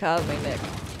 months. God, my neck.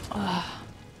 Ugh.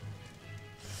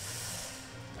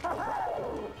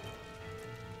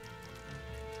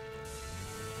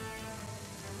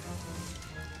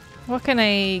 What can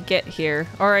I get here?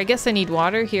 Or I guess I need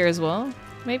water here as well,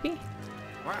 maybe?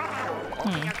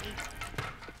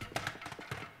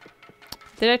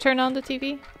 Did I turn on the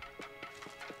TV?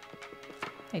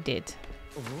 I did.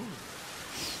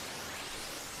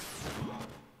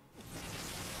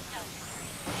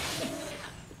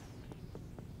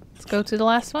 Let's go to the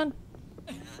last one.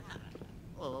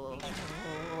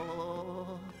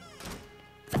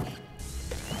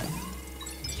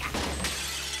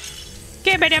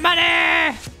 Give me the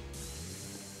money!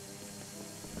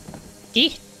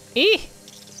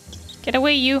 Get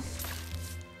away, you.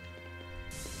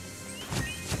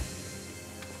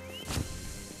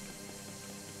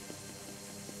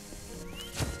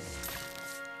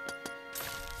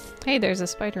 Hey, there's a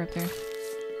spider up there.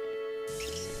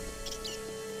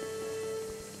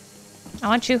 I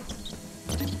want you.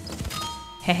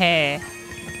 Hehe.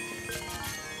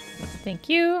 Thank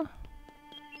you.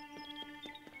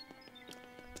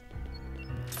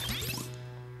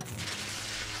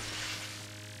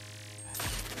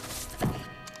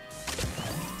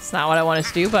 It's not what I wanted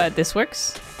to do, but this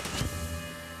works.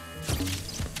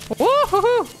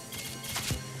 Woohoo!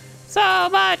 So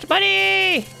much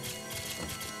money!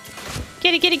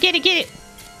 Get it, get it, get it, get it!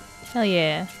 Hell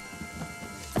yeah.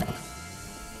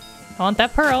 I want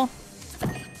that pearl.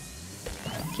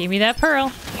 Give me that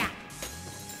pearl.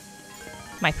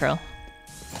 My pearl.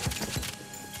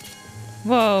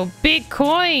 Whoa, big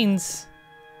coins!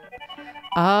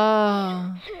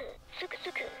 Oh.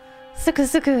 Suku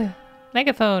suku.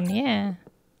 Megaphone, yeah.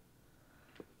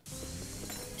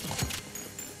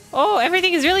 Oh,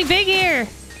 everything is really big here!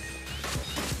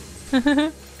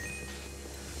 You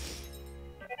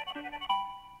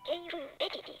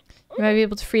might be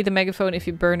able to free the megaphone if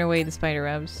you burn away the spider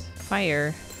webs.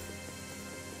 Fire.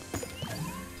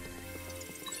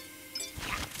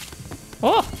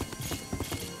 Oh!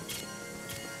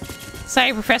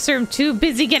 Sorry, Professor, I'm too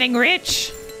busy getting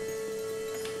rich!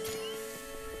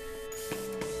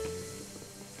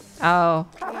 Oh,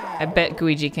 I bet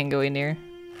Luigi can go in here.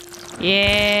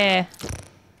 Yeah!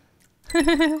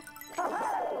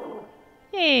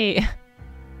 Hey!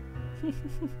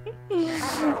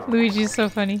 Luigi's so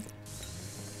funny.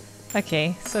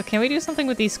 Okay, so can we do something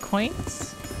with these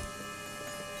coins?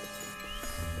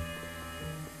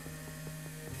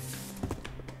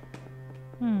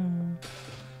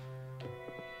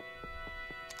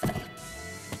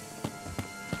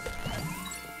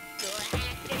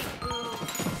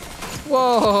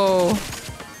 Whoa!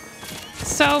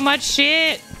 So much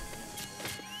shit!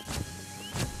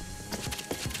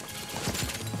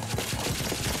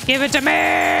 Give it to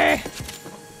me!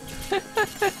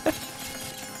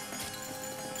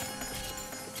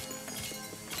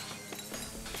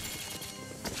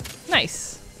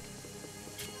 Nice.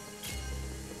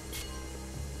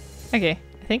 Okay,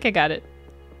 I think I got it.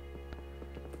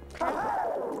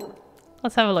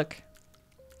 Let's have a look.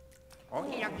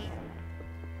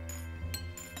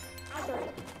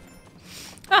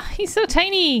 Ah, he's so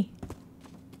tiny!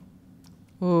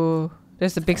 Ooh,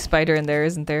 there's a big spider in there,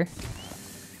 isn't there?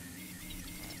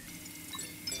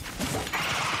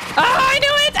 Oh, I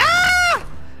knew it! Ah!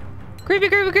 Creepy,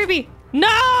 creepy, creepy!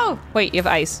 No! Wait, you have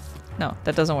ice. No,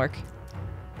 that doesn't work.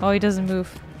 Oh, he doesn't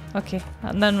move. Okay,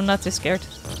 then I'm not too scared.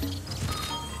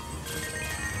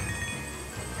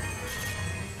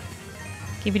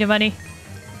 Give me the money.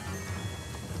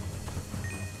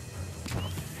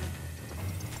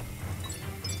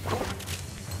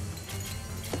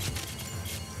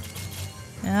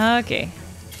 Okay.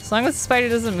 As long as the spider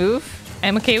doesn't move,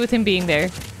 I'm okay with him being there.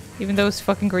 Even though it's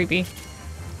fucking creepy.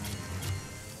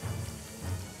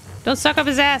 Don't suck up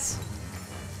his ass!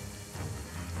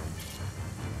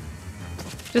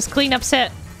 Just clean up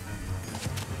set.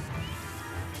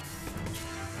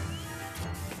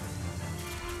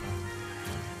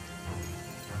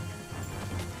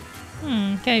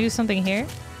 Can I do something here?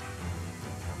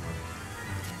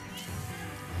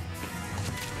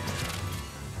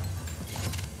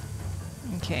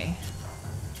 Okay.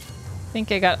 I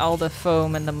think I got all the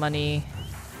foam and the money.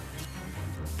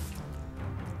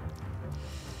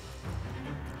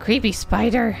 Creepy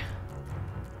spider.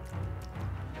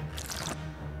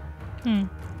 I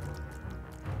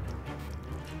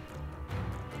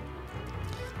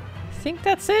think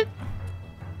that's it.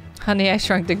 Honey, I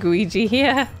Shrunk the Luigi.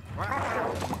 Yeah.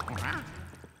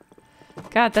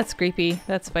 God, that's creepy.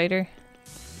 That spider.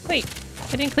 Wait,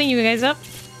 I didn't clean you guys up.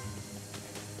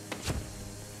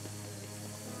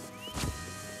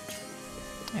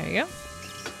 There you go.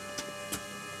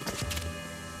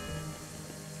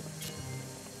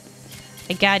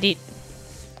 I got it.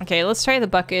 Okay, let's try the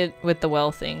bucket with the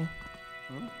well thing.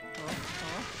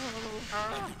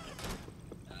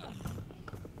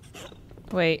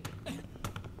 Wait.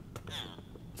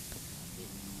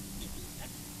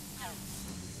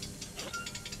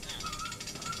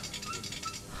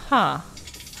 Huh.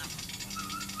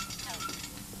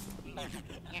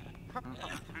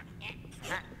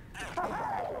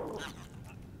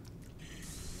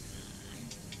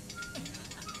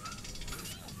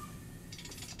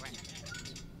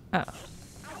 Oh.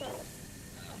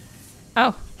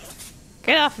 Oh.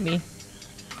 Get off of me.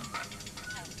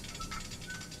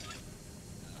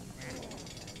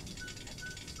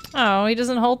 Oh, he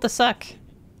doesn't hold the suck.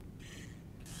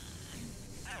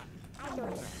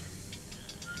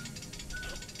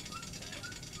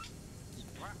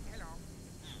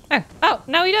 Oh, oh,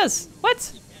 Now he does.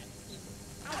 What?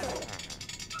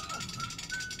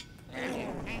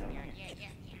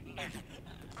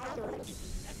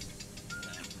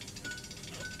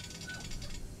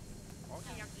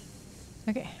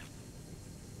 Okay.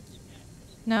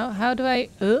 Now, how do I...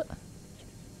 I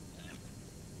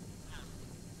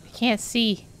can't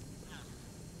see.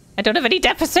 I don't have any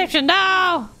depth perception.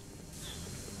 No!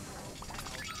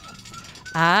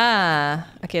 Ah.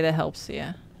 Okay, that helps,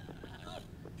 yeah.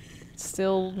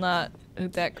 Still not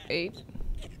that great,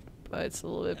 but it's a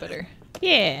little bit better.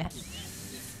 Yeah.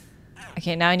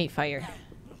 Okay, now I need fire.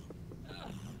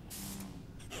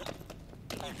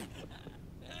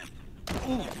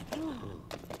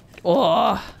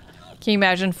 Oh, can you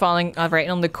imagine falling right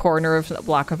on the corner of a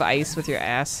block of ice with your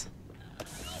ass?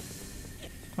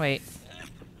 Wait.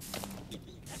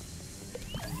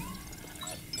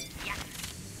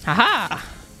 Haha!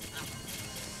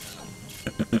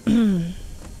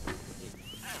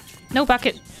 No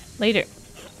bucket. Later.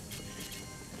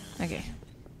 Okay.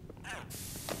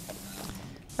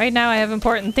 Right now I have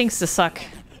important things to suck.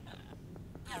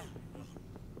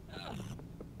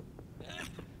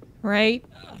 Right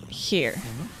here.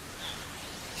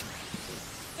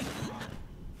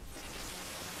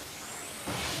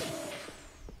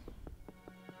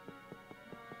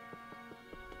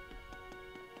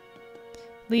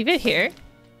 Leave it here.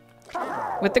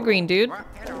 With the green dude.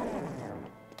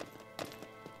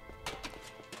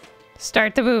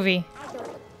 Start the movie.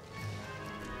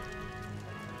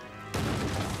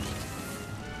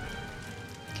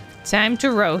 Time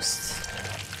to roast.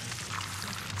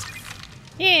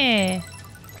 Yeah.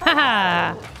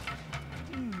 Haha.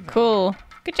 Cool.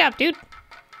 Good job, dude.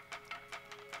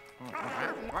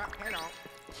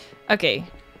 Okay.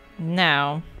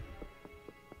 Now.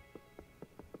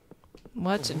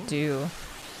 What to do?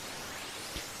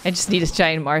 I just need a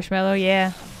giant marshmallow,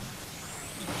 yeah.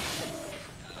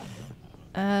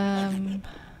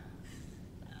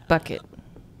 Bucket.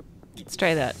 Let's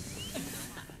try that.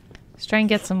 Let's try and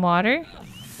get some water.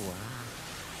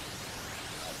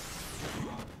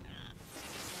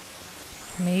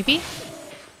 Maybe?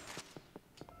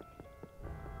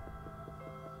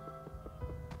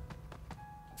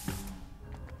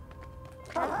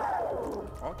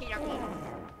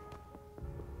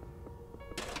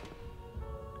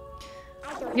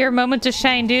 Your moment to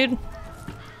shine, dude.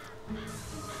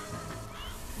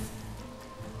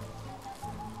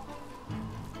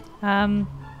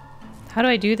 How do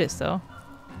I do this, though?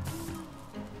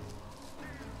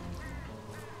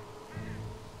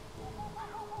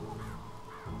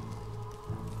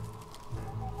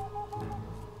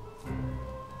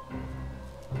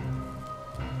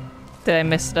 Did I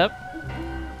mess it up?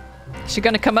 Is she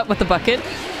gonna come up with the bucket?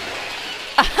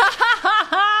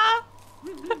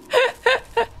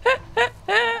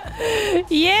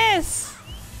 Yes!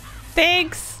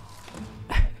 Thanks!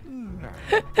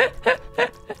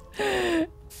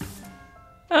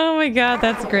 Oh my god,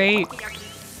 that's great.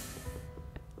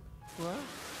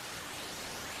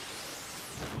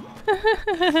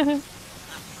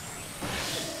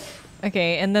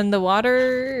 Okay, and then the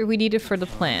water we needed for the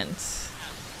plants.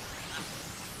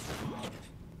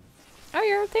 Oh,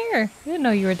 you're up there. I didn't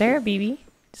know you were there, BB.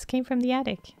 Just came from the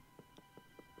attic.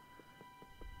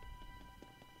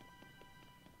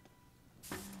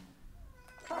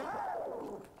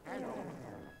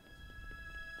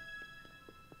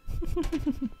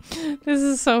 This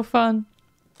is so fun.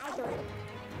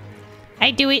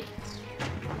 I do it.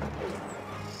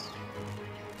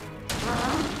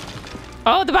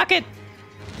 Oh, the bucket!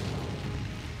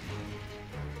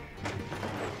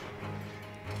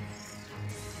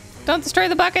 Don't destroy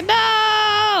the bucket,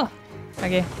 no!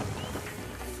 Okay.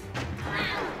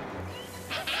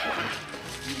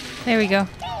 There we go.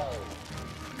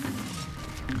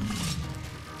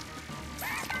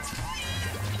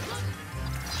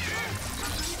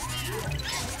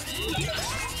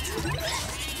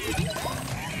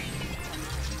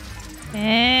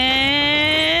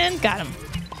 And got him.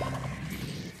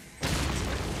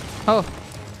 Oh.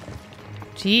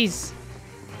 Jeez.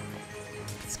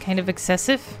 It's kind of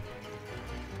excessive.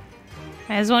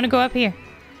 I just want to go up here.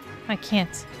 I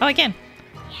can't. Oh, I can.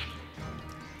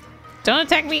 Don't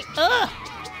attack me. Ugh.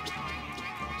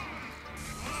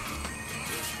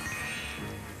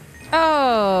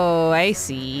 Oh, I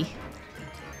see.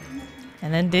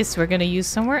 And then this we're gonna use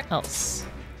somewhere else.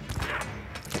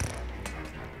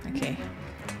 Okay.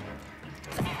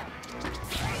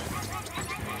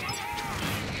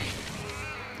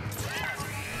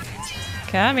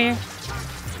 Come here.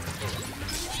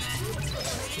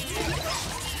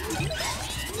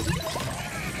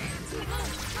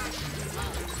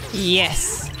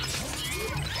 Yes.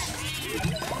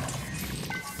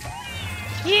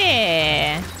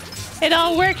 Yeah! It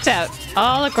all worked out.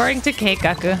 All according to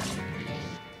Keikaku.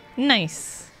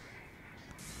 Nice.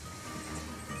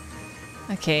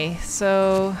 Okay,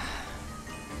 so...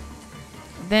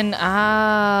 Then,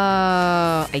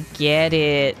 I get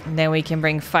it. Then we can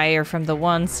bring fire from the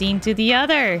one scene to the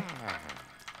other.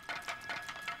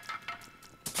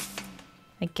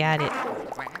 I got it.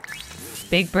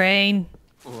 Big brain.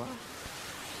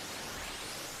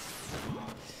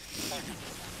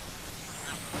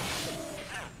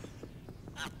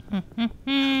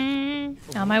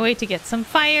 On my way to get some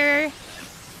fire.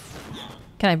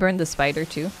 Can I burn the spider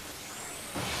too?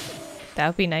 That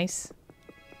would be nice.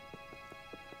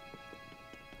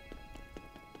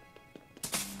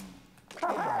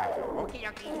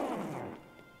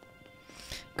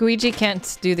 Luigi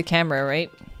can't do the camera,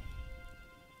 right?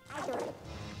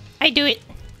 I do it.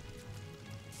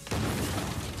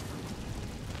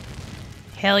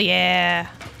 Hell yeah.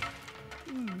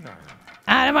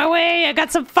 Out of my way! I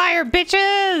got some fire,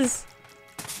 bitches!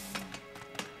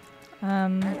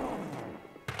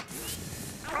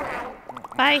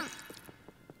 Bye.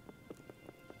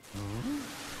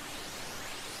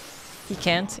 He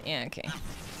can't? Yeah, okay.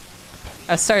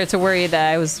 I started to worry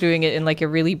that I was doing it in like a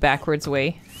really backwards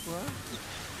way.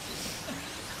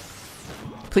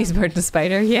 Please burn the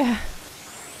spider. Yeah.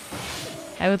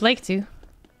 I would like to.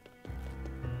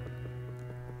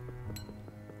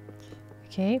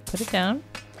 Okay, put it down.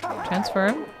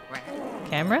 Transform.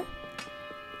 Camera.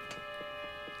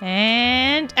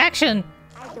 And action!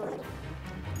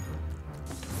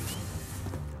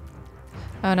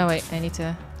 Oh no, wait, I need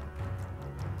to...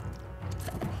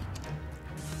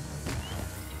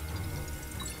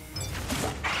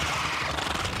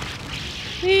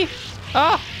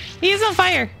 Oh! He's on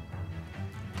fire!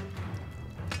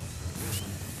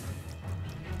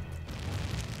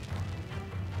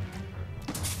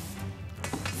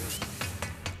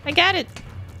 I got it!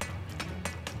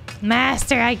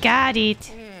 Master, I got it!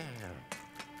 Do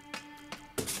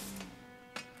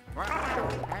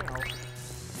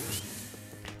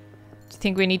you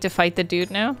think we need to fight the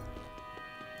dude now?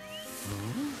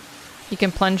 You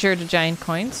can plunger the giant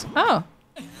coins. Oh!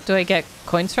 Do I get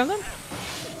coins from them?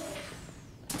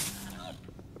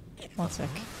 One sec.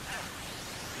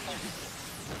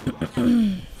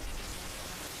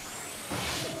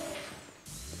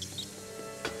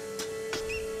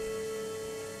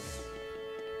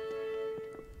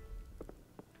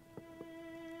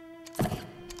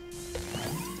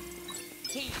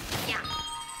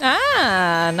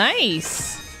 Ah,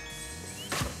 nice.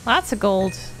 Lots of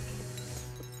gold.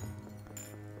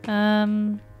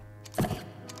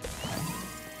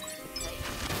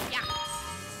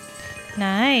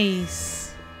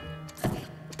 Nice.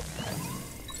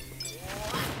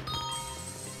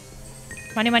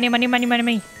 Money, money, money, money, money,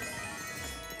 money.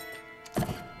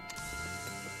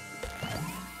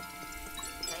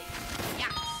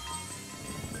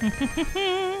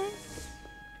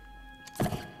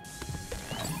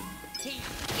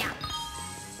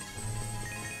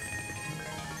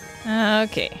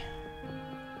 Okay.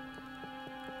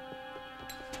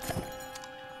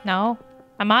 No,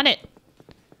 I'm on it.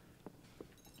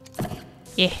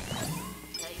 Yeah.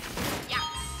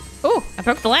 Oh, I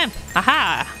broke the lamp.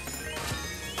 Aha!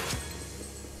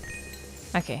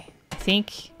 Okay, I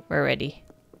think we're ready.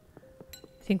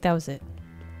 I think that was it.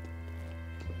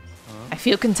 I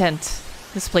feel content.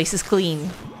 This place is clean.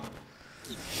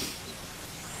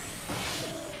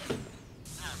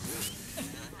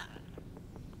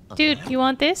 Dude, you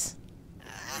want this?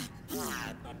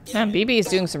 Man, BB is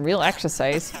doing some real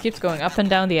exercise. He keeps going up and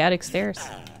down the attic stairs.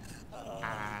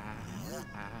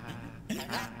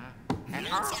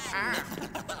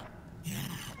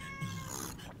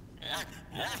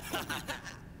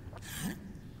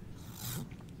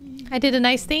 I did a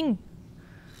nice thing.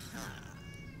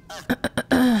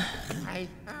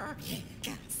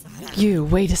 You,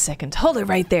 wait a second. Hold it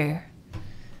right there.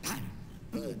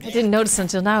 I didn't notice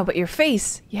until now, but your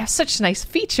face. You have such nice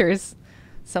features.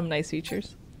 Some nice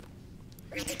features.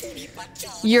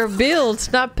 Your build,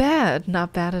 not bad.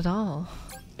 Not bad at all.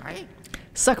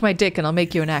 Suck my dick and I'll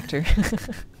make you an actor.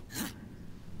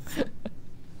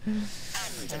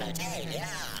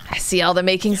 I see all the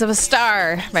makings of a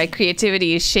star. My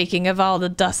creativity is shaking of all the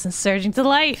dust and surging to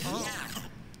life.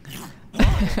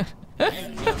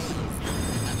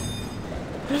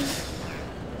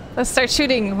 Let's start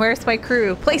shooting. Where's my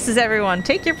crew? Places, everyone.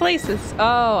 Take your places. Oh,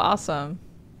 awesome.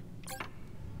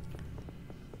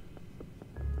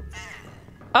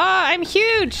 Oh, I'm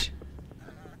huge.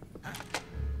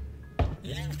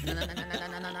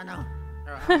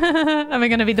 Am I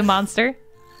gonna be the monster?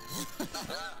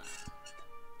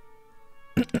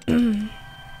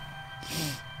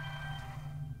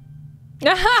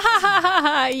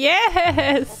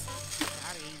 Yes!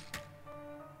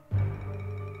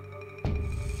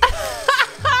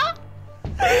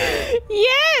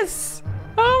 Yes!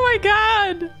 Oh my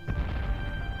god!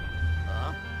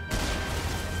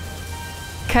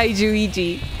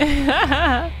 Kaijuigi.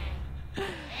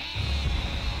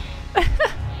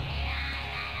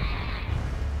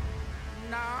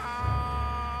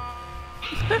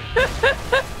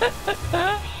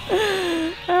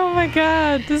 Oh my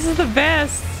god, this is the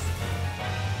best.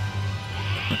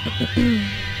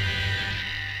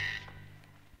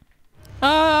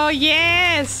 Oh,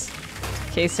 yes!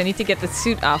 Okay, so I need to get the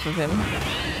suit off of him.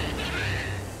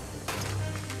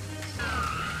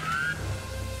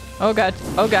 Oh god,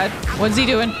 oh god. What's he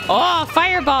doing? Oh,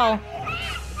 fireball!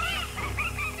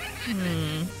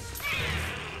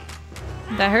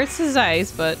 That hurts his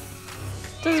eyes, but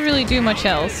doesn't really do much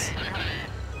else.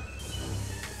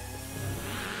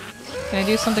 Can I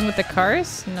do something with the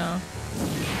cars? No.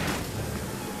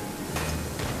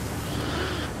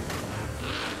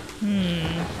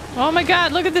 Oh my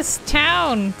god, look at this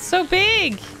town! It's so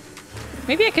big!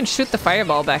 Maybe I can shoot the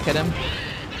fireball back at him.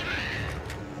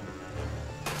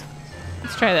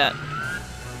 Let's try that.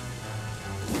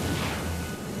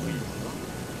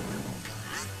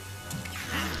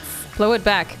 Blow it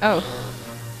back. Oh.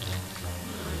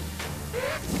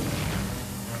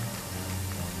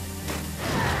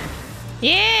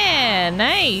 Yeah,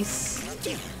 nice.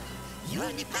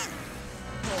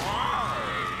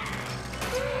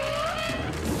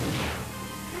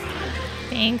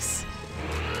 Thanks.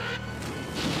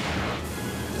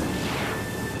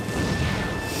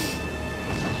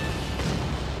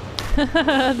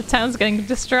 The town's getting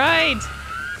destroyed.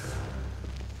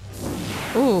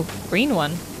 Ooh, green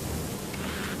one.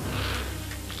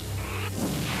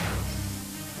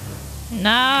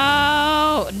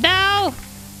 No! No!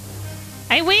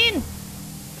 I win!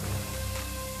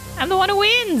 I'm the one who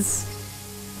wins!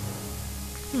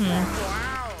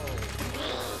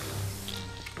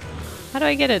 How do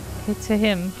I get it to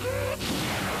him?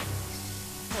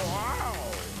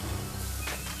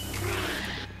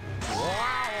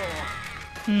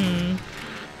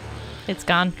 It's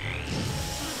gone.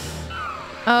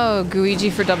 Oh, Luigi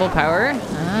for double power?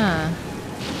 Ah.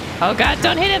 Oh god,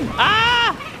 don't hit him!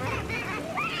 Ah!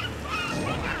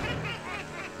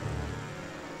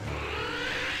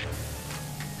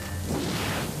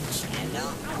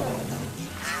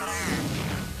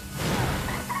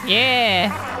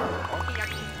 Yeah!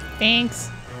 Thanks.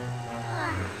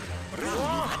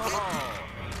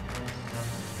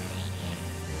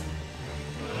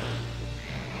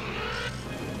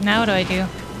 Now what do I do?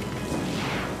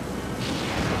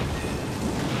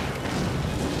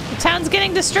 The town's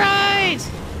getting destroyed!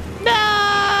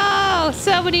 No!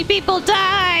 So many people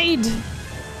died!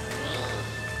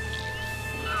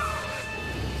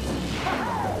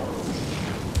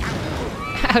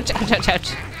 Ouch, ouch, ouch,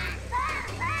 ouch.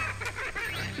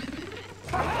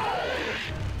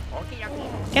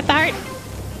 Get the heart!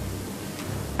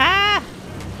 Ah!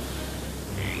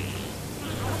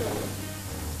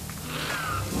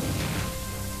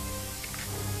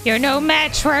 You're no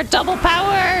match for a double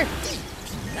power!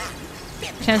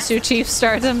 Chance to achieve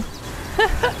stardom.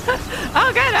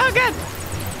 Oh god, oh god!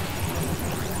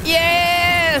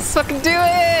 Yes! Fucking do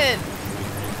it!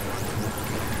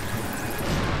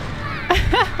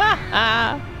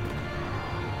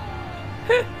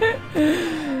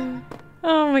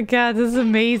 Oh my god, this is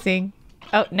amazing.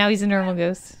 Oh, now he's a normal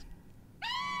ghost.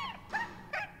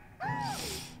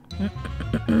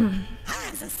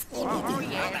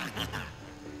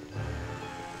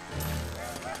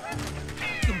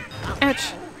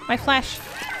 Ouch! My flash.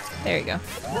 There you go.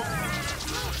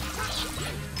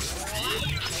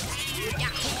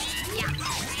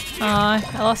 Aw,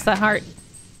 I lost that heart.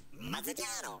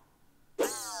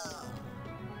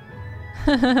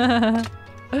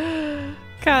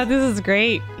 God, this is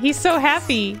great. He's so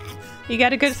happy. You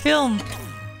got a good film.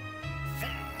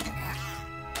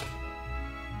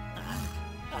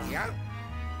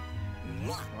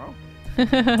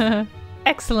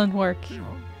 Excellent work.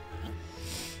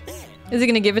 Is he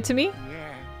gonna give it to me?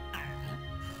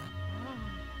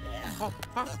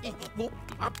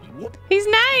 He's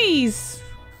nice!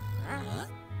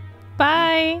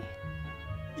 Bye!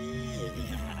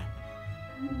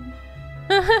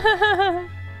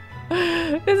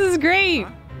 This is great!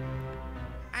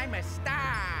 I'm a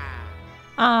star!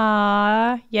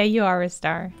 Aww, yeah, you are a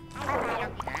star.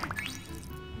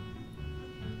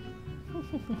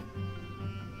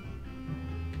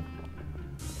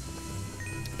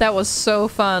 That was so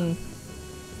fun.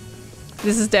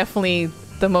 This is definitely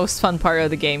the most fun part of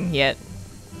the game yet.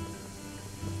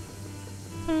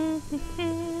 Can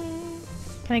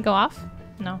I go off?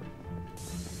 No.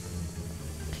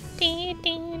 I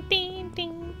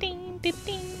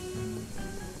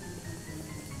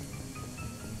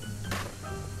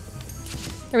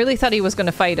really thought he was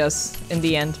gonna fight us in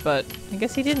the end, but I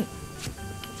guess he didn't.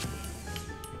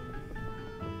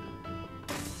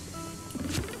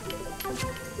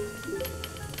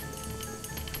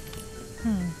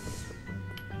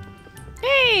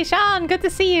 Hey, Sean! Good to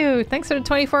see you! Thanks for the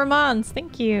 24 months!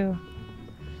 Thank you!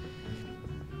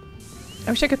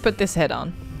 I wish I could put this head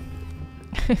on.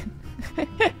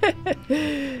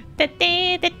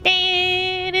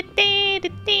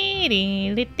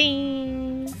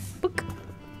 Book.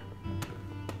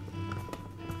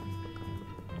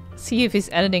 See if he's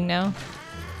editing now.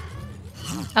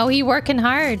 Oh, he working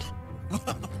hard.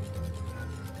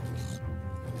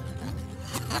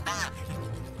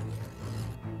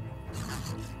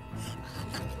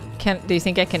 Do you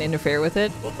think I can interfere with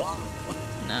it?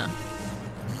 No.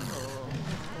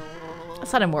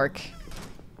 Let's let him work.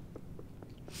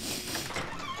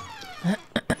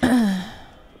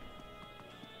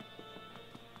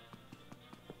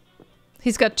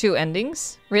 He's got 2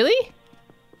 endings? Really?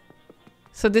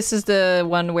 So this is the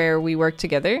one where we work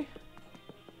together?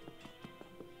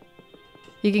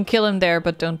 You can kill him there,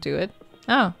 but don't do it.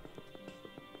 Oh.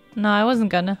 No, I wasn't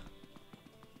gonna.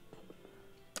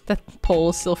 That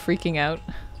pole is still freaking out.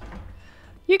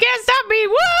 You can't stop me!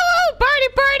 Woo! Party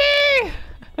party!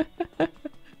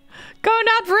 Going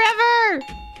on forever!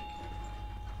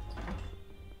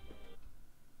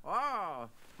 Oh,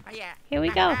 yeah. Here we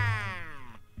go.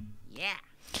 Yeah.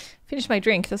 Finish my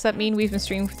drink. Does that mean we've been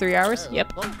streaming for 3 hours?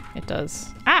 Yep, it does.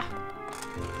 Ah!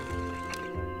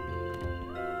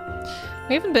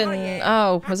 We haven't been...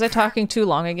 Oh, was I talking too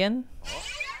long again?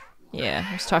 Yeah,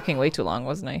 I was talking way too long,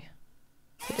 wasn't I?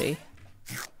 Today.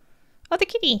 Oh, the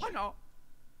kitty! Oh no.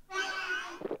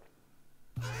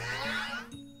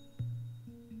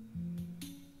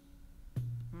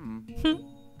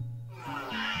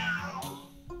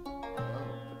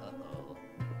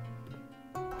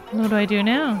 What do I do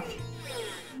now?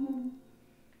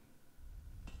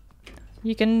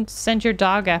 You can send your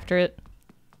dog after it.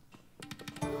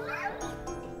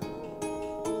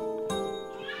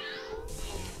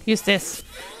 Use this.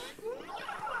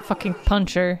 Fucking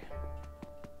puncher.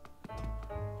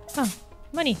 Oh,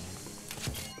 money.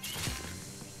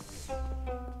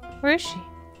 Where is she?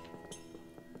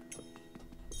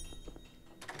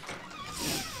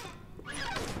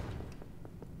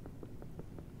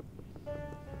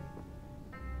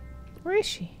 Where is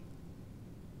she?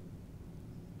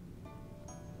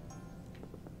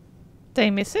 Did I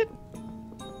miss it?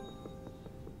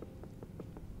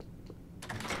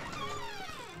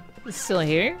 It's still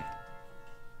here?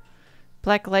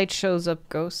 Black light shows up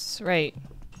ghosts. Right.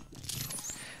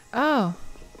 Oh.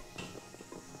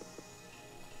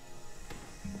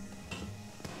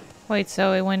 Wait,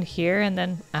 so it went here and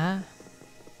then... Ah.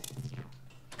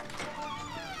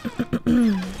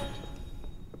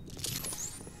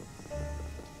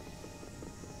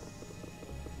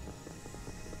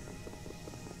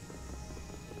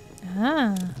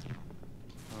 Ah.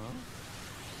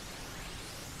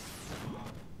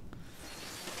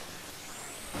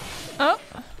 Oh.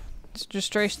 Just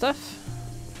destroy stuff.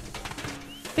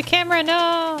 The camera,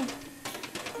 no!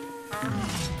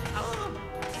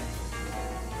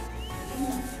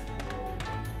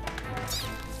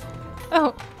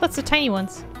 Oh, that's the tiny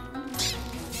ones.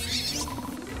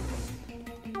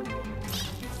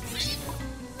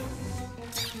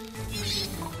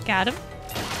 Got him.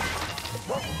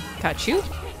 Got you.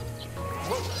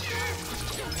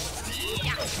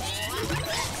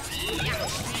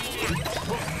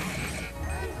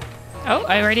 Oh,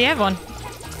 I already have one.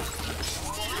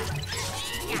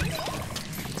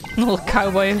 Little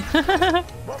cowboy.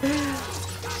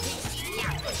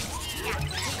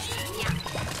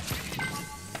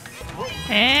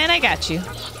 And I got you.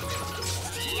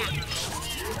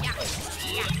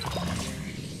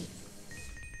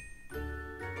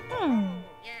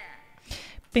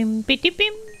 Bim bitty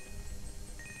bim.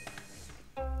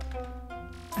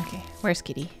 Okay, where's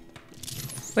Kitty?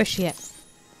 Where's she at?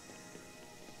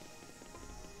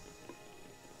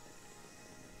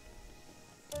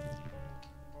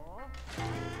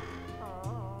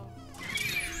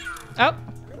 Oh.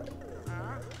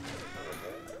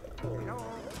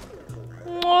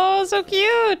 Oh, so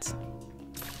cute.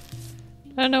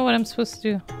 I don't know what I'm supposed to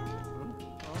do.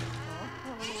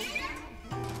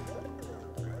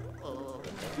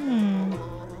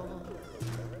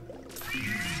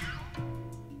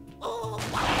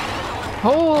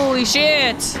 Holy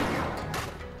shit!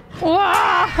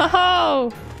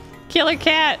 Whoa! Killer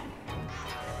cat!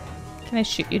 Can I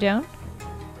shoot you down?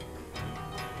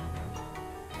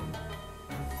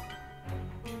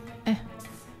 Eh.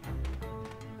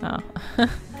 Oh.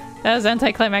 That was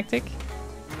anticlimactic.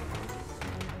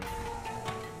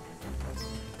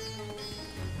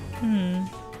 Hmm.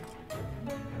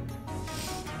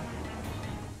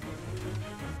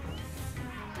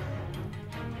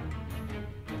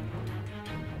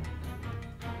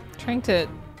 Trying to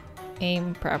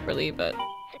aim properly, but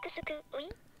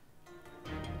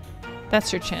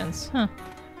that's your chance, huh?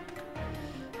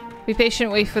 Be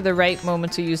patient, wait for the right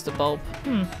moment to use the bulb.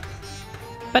 Hmm.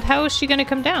 But how is she gonna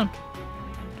come down?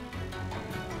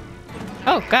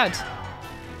 Oh, God.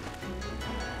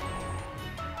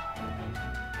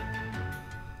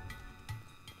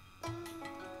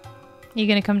 You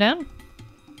gonna come down?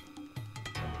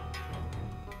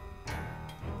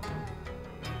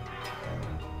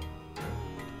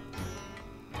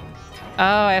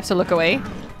 Oh, I have to look away.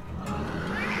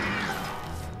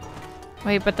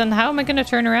 Wait, but then how am I gonna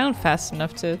turn around fast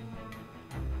enough to...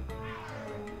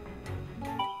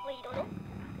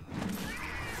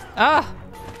 Ah!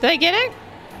 Did I get it?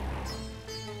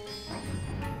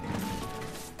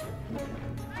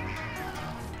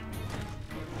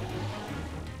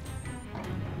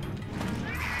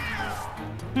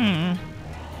 Hmm.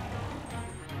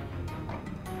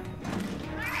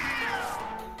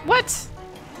 What?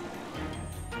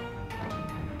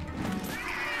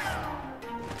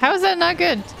 How is that not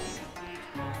good?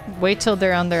 Wait till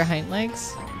they're on their hind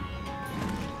legs.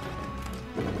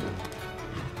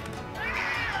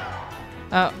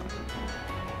 Oh.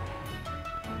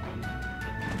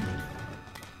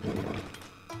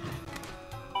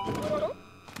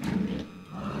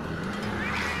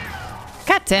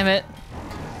 God damn it.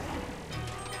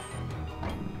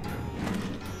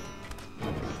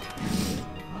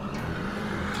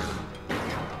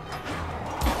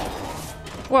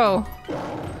 Whoa.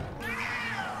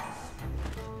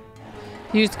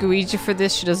 Use Luigi for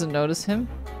this, she doesn't notice him.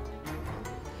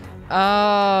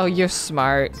 Oh, you're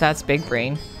smart. That's big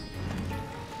brain.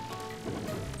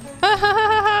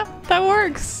 That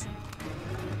works.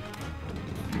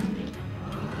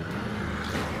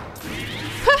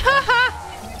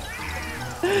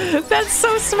 That's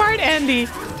so smart, Andy.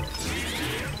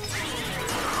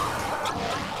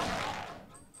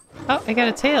 Oh, I got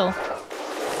a tail.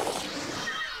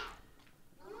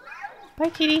 Bye,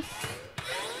 kitty.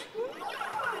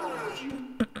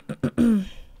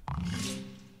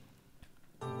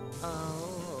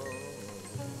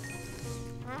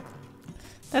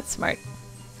 That's smart.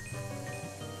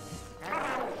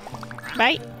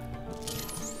 Bye.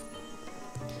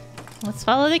 Let's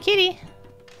follow the kitty.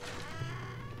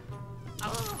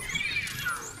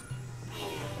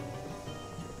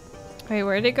 Wait,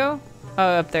 where'd it go? Oh,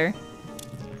 up there.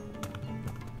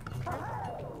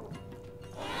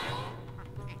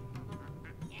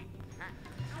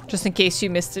 Just in case you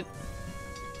missed it.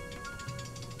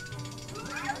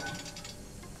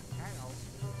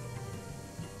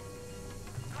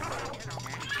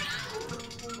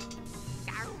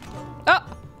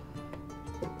 Oh!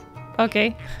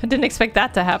 Okay, I didn't expect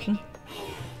that to happen.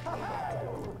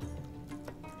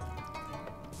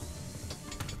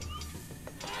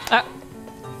 Ah!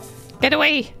 Get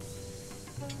away!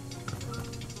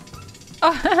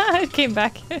 Oh, it came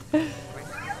back.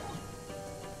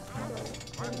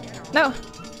 No!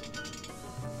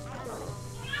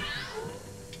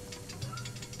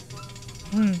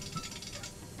 Hmm.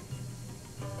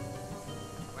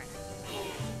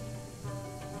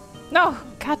 No!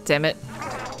 God damn it.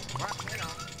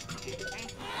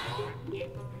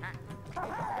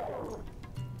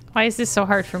 Why is this so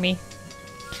hard for me?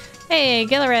 Hey,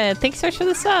 Gillered, thanks so much for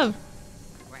the sub!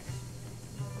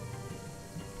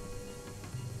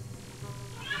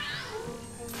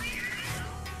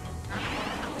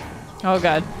 Oh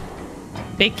god.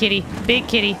 Big kitty. Big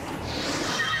kitty.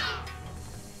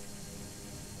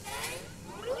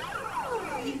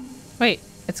 Wait,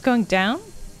 it's going down?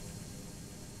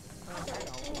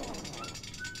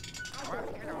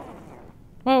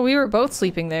 Well, we were both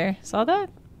sleeping there. Saw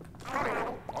that?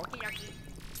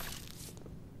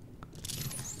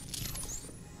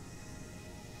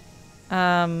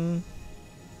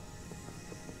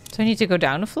 So I need to go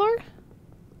down a floor?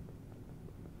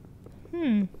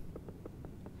 Hmm.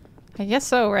 I guess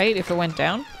so, right? If it went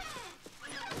down?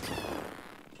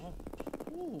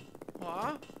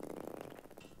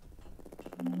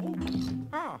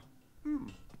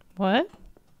 What?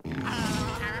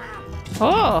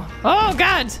 Oh! Oh,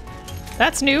 God!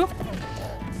 That's new!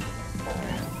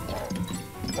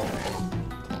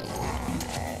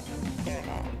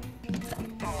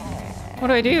 What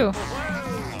do I do?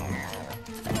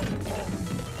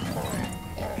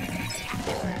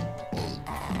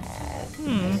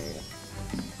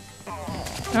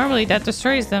 Normally that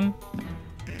destroys them.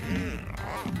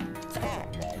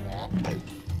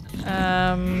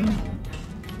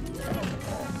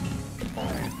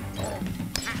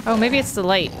 Oh, maybe it's the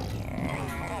light.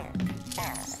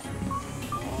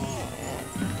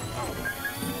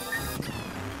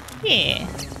 Yeah.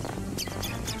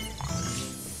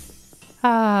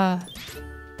 Ah.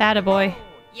 That a boy.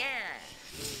 Yeah.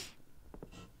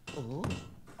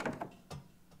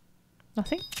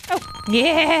 Nothing? Oh.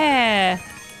 Yeah!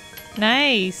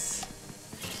 Nice.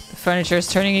 The furniture is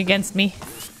turning against me.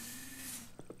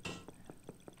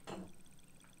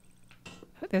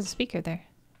 Oh, there's a speaker there.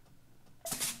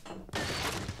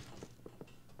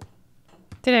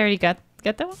 Did I already get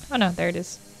that one? Oh no, there it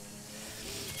is.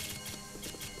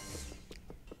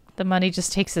 The money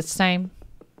just takes its time.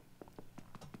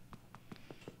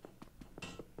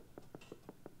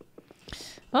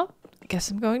 Well, I guess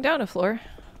I'm going down a floor.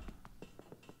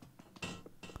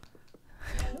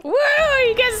 Woo!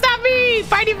 You can't stop me!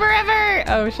 Fighting forever!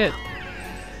 Oh shit.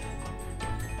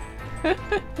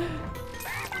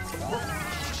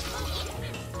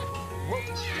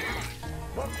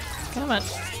 Come on.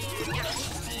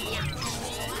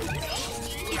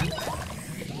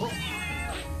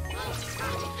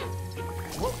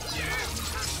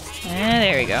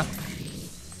 There we go.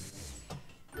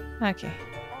 Okay.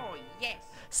 Oh, yes.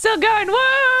 Still going!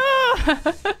 Whoa!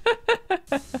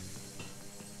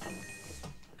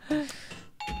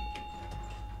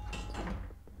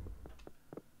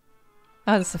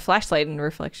 Oh, that's the flashlight and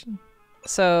reflection.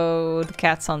 So the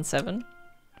cat's on 7.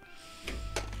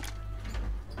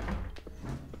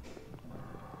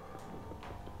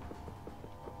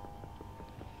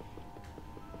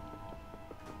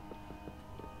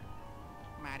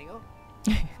 Mario?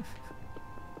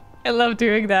 I love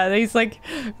doing that. He's like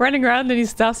running around and he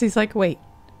stops. He's like, wait,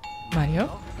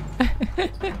 Mario?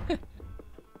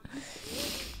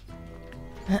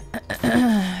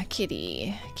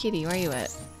 Kitty. Kitty, where are you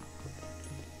at?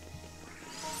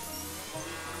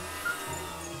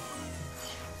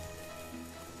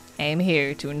 I am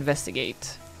here to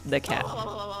investigate the cat.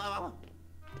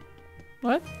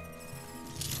 What?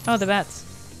 Oh, the bats.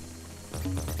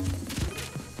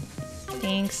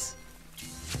 Thanks.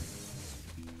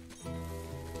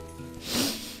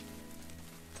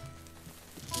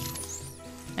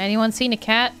 Anyone seen a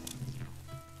cat?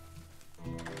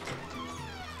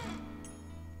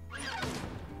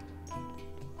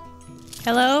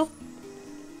 Hello?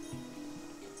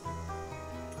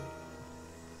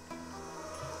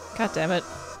 God damn it.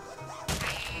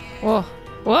 Whoa.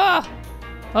 Whoa!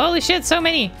 Holy shit, so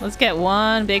many! Let's get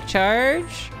one big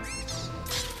charge.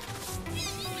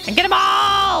 And get them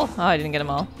all! Oh, I didn't get them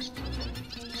all.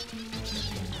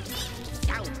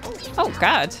 Oh,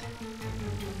 God.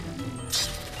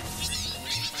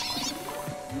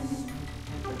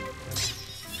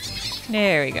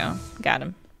 There we go. Got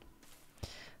him.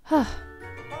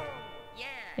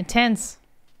 Intense.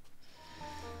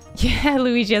 Yeah,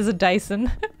 Luigi has a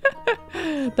Dyson.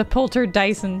 The Polter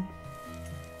Dyson.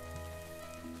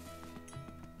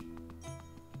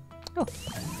 Oh.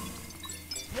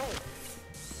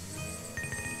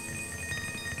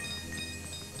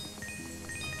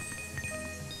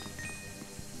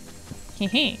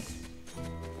 Hehe.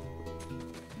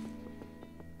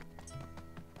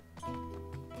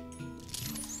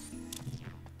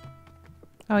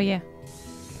 Oh yeah.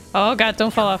 Oh god,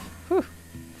 don't fall off. Whew.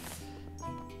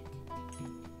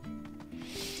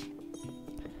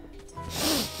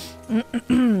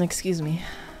 Excuse me.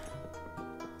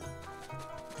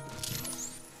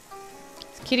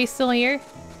 Is Kitty still here?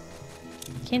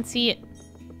 Can't see it.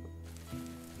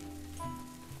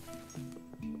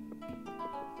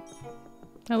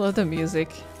 I love the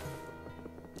music.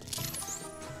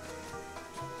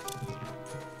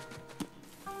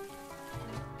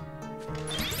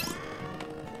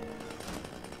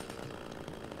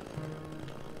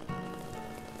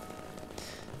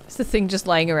 Is the thing just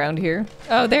lying around here?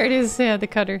 Oh, there it is. Yeah, the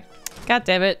cutter. God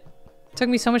damn it. Took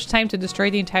me so much time to destroy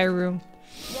the entire room.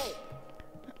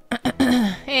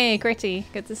 Hey, Gritty.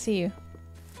 Good to see you.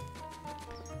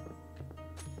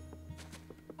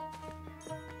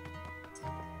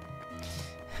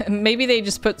 Maybe they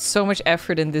just put so much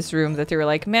effort in this room that they were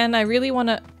like, man, I really want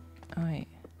to... Oh, wait.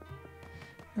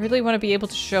 I really want to be able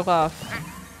to show off.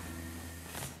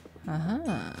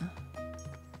 Uh-huh.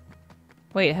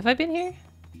 Wait, have I been here?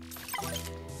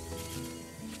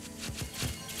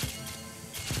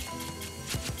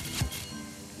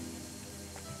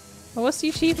 What was the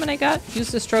achievement I got?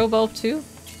 Use the strobe bulb too?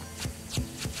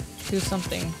 do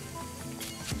something.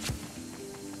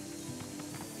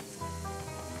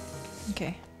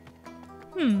 Okay.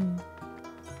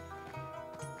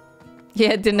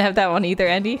 Yeah, didn't have that one either,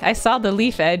 Andy. I saw the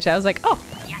leaf edge. I was like, oh!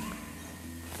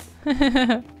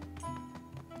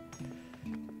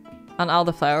 On all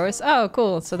the flowers? Oh,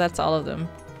 cool. So that's all of them.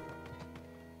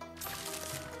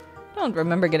 I don't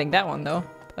remember getting that one, though.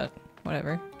 But,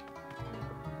 whatever.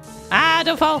 Ah,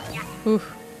 don't fall!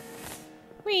 Oof.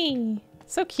 Whee!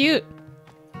 So cute.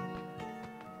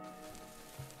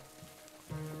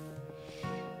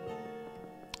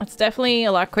 It's definitely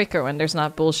a lot quicker when there's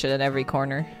not bullshit at every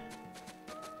corner.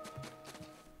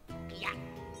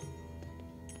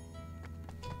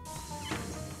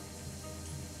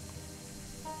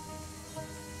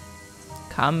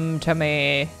 Come to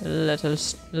me,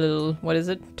 little, what is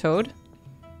it? Toad?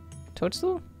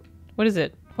 Toadstool? What is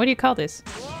it? What do you call this?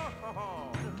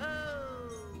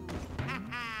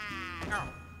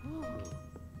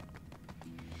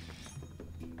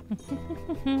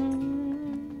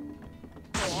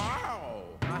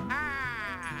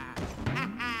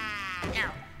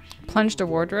 Plunge the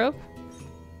wardrobe?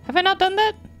 Have I not done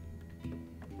that?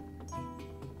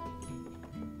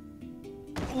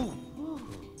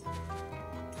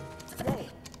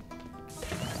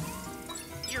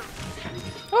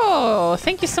 Oh,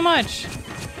 thank you so much.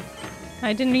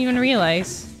 I didn't even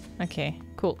realize. Okay,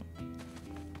 cool.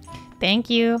 Thank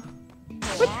you.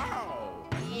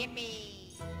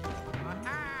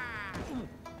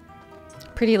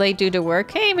 Pretty late due to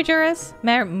work. Hey, Majora's.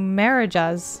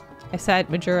 Marriages. I said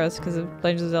Majora's because of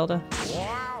Legend of Zelda.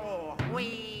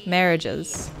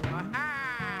 Marriages.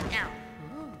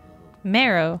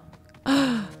 Marrow.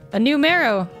 A new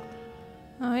marrow.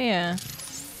 Oh yeah.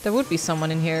 There would be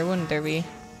someone in here, wouldn't there be?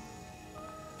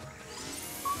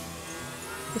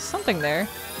 There's something there.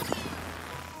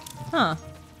 Huh.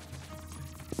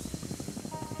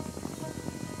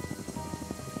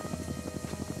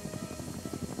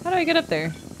 How do I get up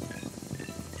there?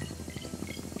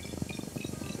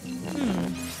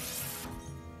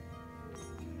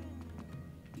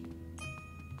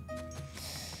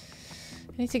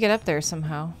 I need to get up there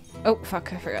somehow. Oh,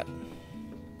 fuck, I forgot.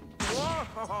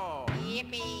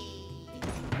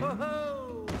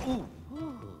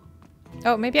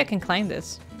 Oh, maybe I can climb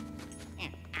this.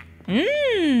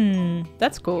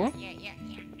 That's cool.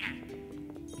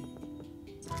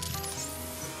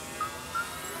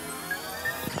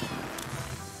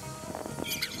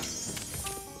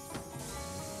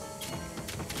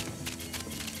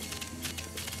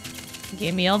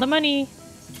 Give me all the money.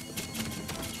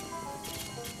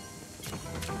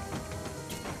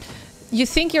 You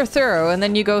think you're thorough, and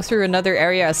then you go through another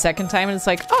area a second time, and it's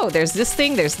like, oh, there's this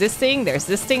thing, there's this thing, there's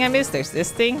this thing I missed, there's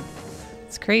this thing.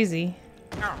 It's crazy.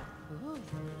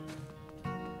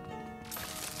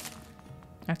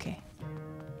 Okay.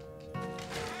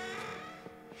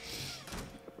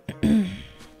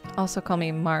 Also call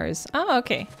me Mars. Oh,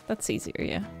 okay. That's easier,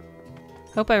 yeah.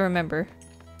 Hope I remember.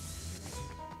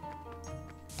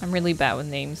 I'm really bad with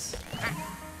names.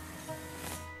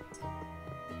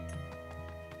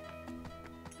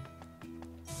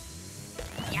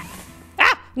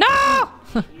 No!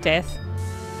 Death.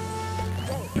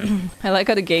 I like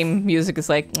how the game music is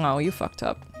like, oh, you fucked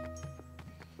up.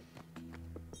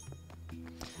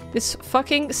 This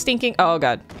fucking stinking... Oh,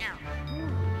 God.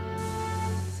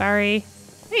 Sorry.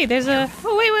 Hey, there's a...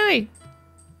 Oh, wait.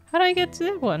 How do I get to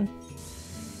that one?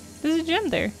 There's a gem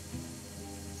there.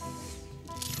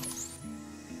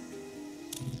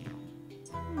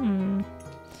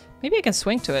 Maybe I can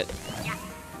swing to it.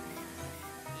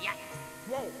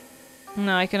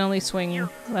 No, I can only swing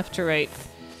left to right.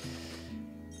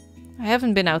 I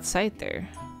haven't been outside there.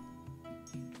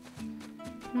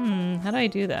 How do I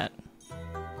do that?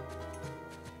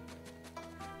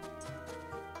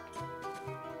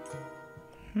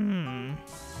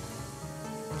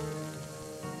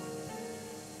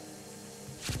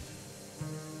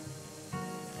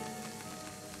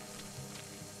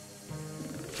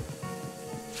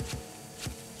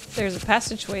 There's a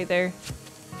passageway there.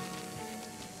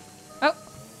 Oh!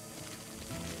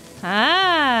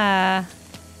 Ah!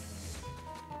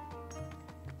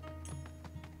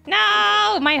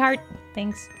 No! My heart!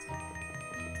 Thanks.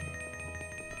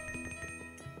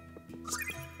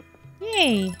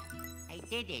 Yay! I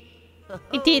did it.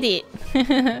 I did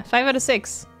it! 5 out of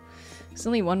 6. There's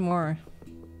only one more.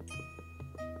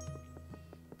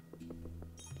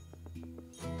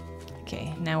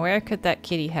 Okay, now where could that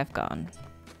kitty have gone?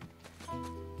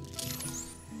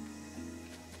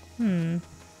 I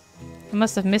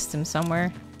must have missed him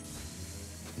somewhere.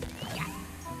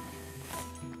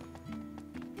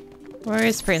 Where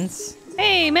is Prince?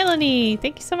 Hey, Melanie!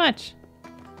 Thank you so much.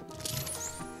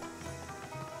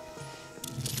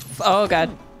 Oh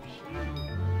god.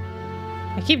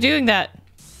 I keep doing that.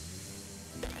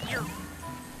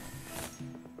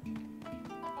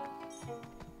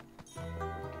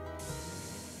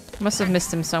 Must have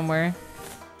missed him somewhere.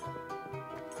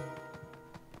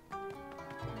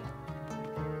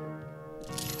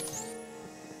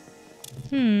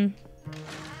 Hmm.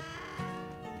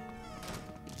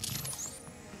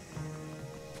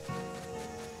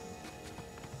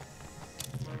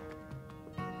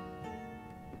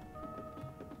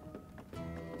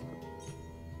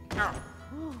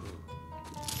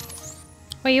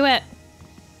 Where you at?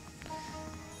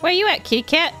 Where you at, kitty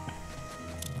cat?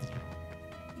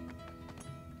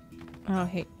 Oh,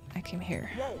 hey, I came here.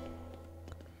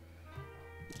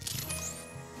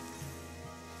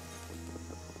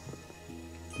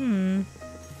 Hmm.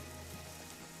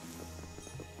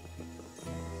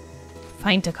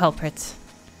 Find the culprits.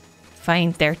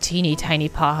 Find their teeny tiny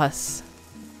paws.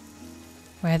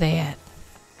 Where are they at?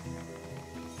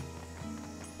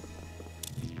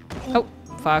 Oh,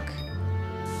 fuck.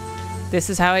 This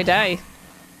is how I die.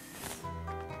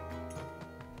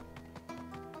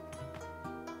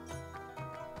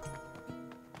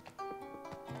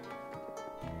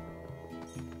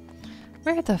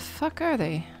 Where the fuck are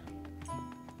they?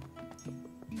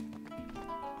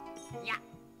 Yeah.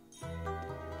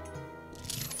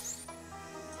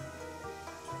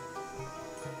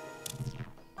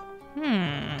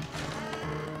 Hmm.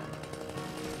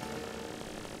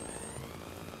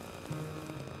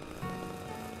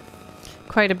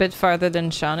 Quite a bit farther than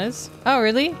Sean is. Oh,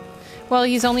 really? Well,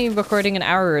 he's only recording an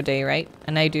hour a day, right?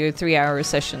 And I do a 3-hour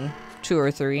session. 2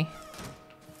 or 3.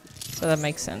 So that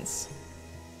makes sense.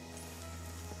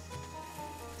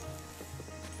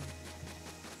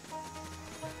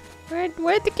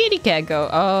 Where'd the kitty cat go?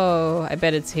 Oh, I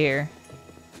bet it's here.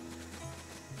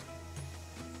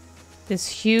 This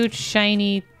huge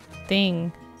shiny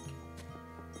thing.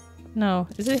 No,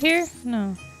 is it here?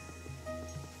 No.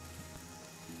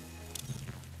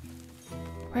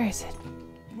 Where is it?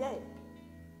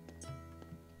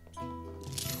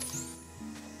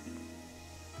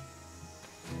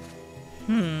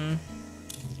 Hmm.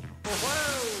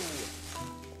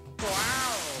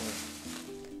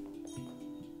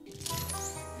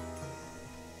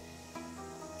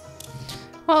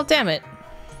 Well, damn it.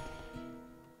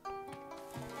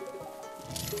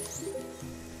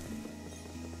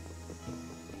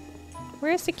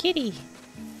 Where's the kitty?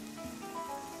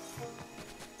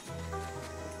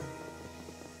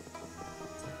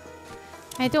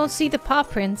 I don't see the paw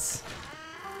prints.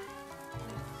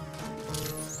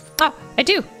 Ah, I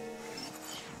do.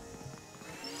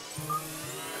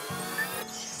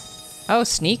 Oh,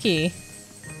 sneaky.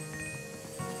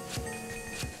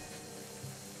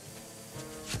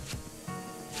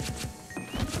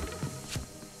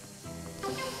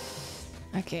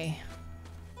 Okay.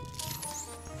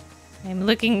 I'm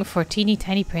looking for teeny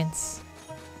tiny prints.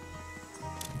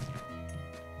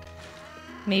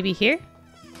 Maybe here?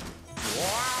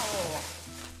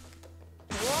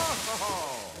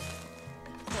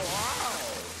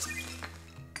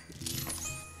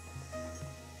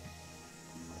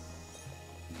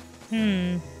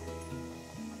 Hmm.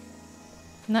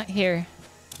 Not here.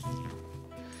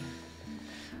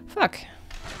 Fuck.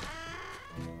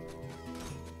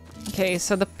 Okay,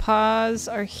 so the paws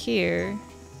are here.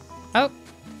 Oh!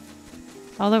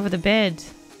 All over the bed.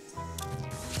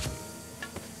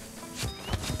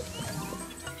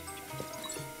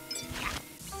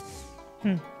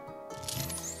 Hmm.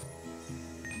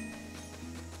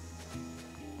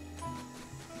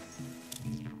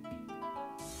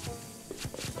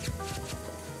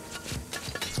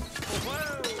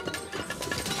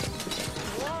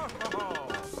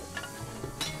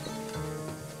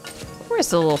 Where's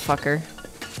the little fucker?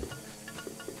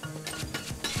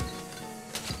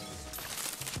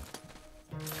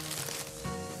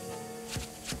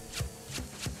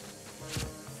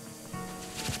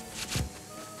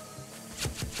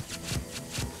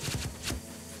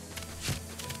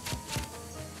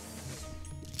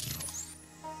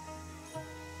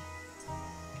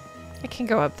 I can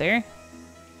go up there.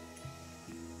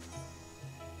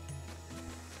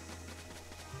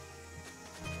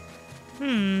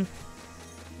 Hmm.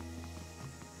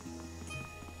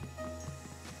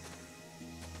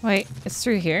 Wait, it's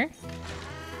through here?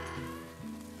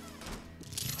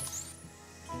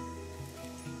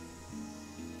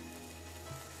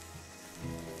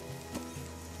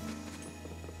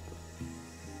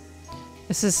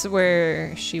 This is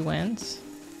where she went.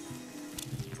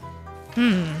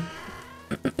 Hmm.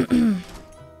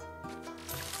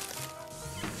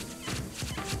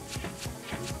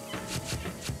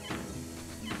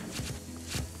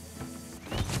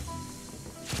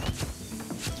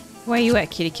 Where you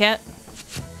at, kitty cat?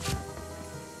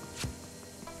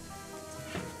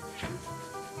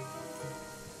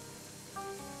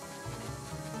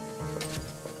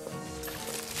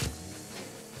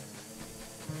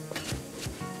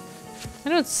 I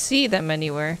don't see them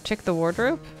anywhere. Check the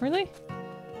wardrobe? Really?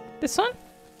 This one?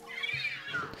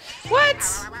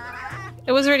 What?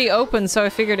 It was already open, so I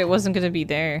figured it wasn't gonna be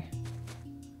there.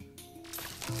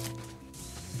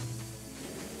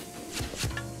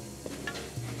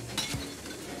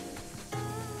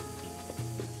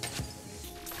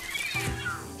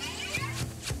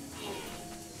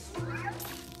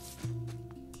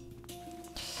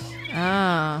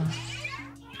 Ah.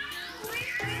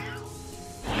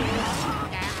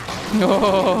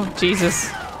 Oh,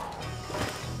 Jesus.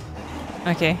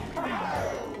 Okay.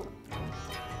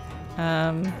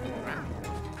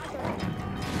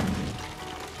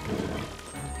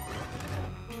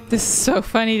 This is so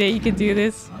funny that you can do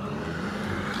this.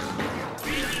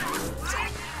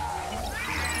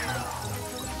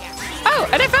 Oh,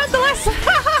 and I found the last...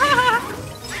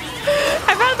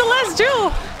 I found the last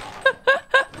jewel!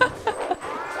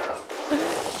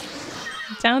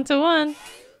 Down to one.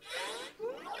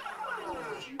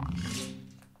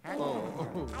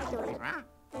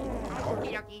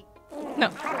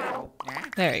 No.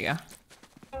 There we go.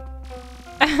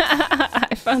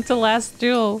 I found the last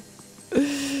jewel.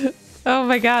 Oh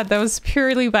my god, that was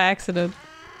purely by accident.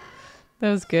 That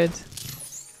was good.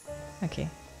 Okay.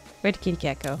 Where'd the kitty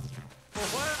cat go?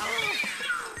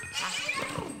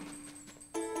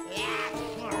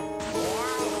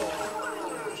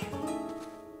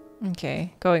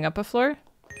 Okay, going up a floor?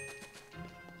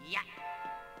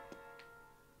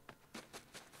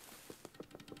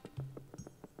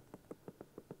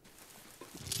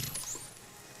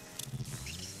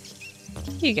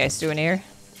 What are you guys doing here?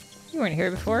 You weren't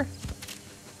here before.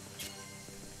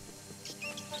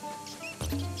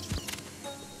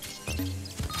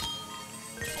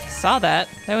 Saw that.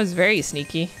 That was very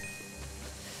sneaky.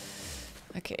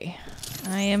 Okay.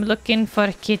 I am looking for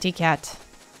a kitty cat.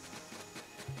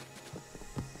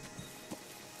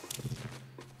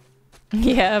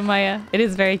 Yeah, Maya. It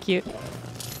is very cute.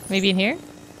 Maybe in here?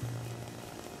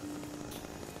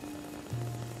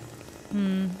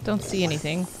 Don't see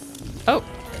anything. Oh,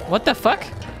 what the fuck?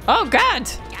 Oh god!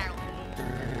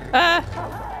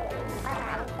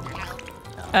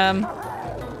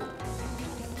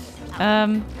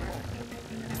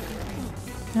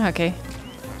 Okay.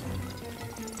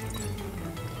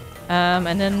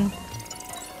 And then...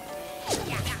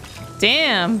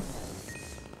 Damn!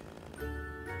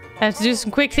 I have to do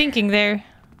some quick thinking there.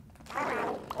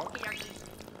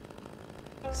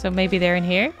 So maybe they're in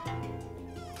here?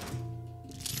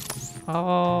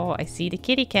 Oh, I see the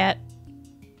kitty cat.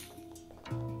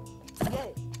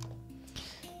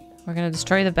 We're gonna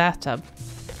destroy the bathtub.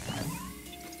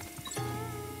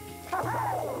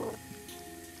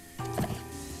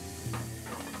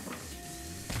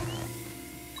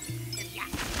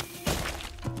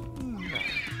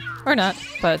 Or not,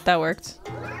 but that worked.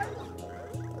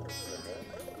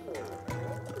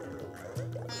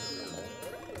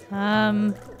 How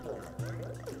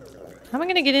am I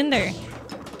gonna get in there?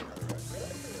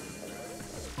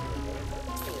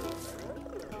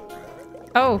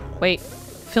 Oh, wait.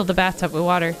 Fill the bathtub with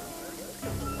water.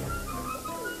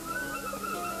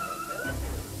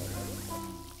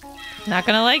 Not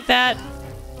gonna like that.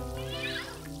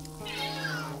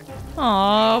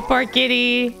 Oh, poor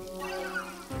kitty.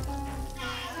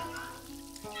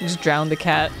 Just drown the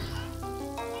cat.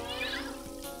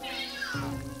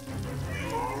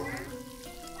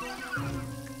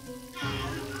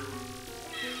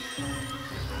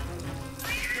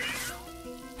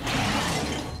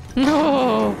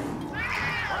 No.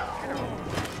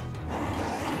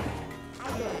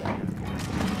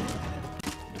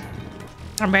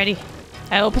 I'm ready.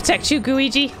 I will protect you,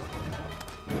 Luigi.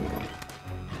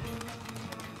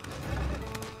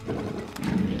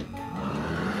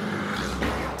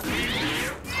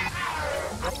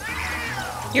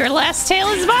 Your last tail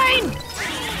is mine!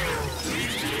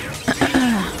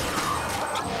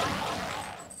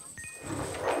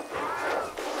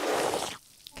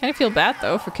 Kind of feel bad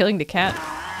though for killing the cat.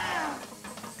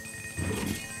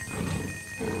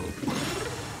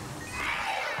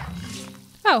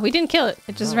 Oh, we didn't kill it.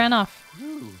 It just ran off.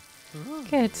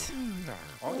 Good.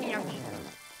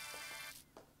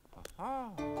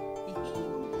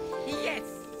 Yes.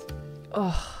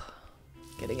 Oh,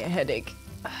 getting a headache.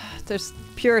 There's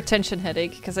pure attention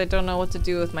headache because I don't know what to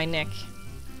do with my neck.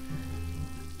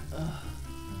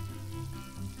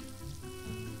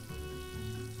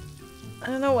 I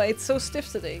don't know why it's so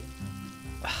stiff today.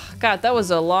 God, that was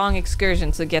a long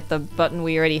excursion to get the button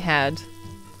we already had.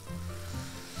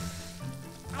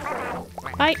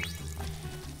 Bye.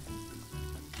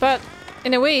 But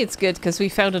in a way it's good because we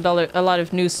found a lot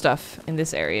of new stuff in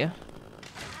this area.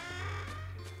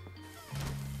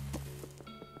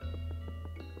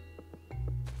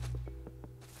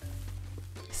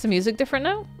 Is the music different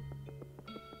now?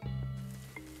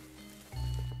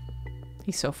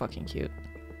 He's so fucking cute.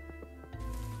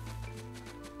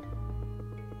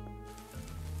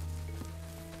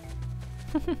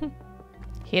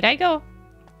 Here I go.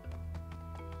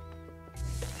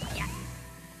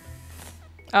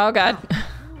 Oh god.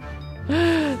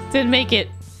 Didn't make it.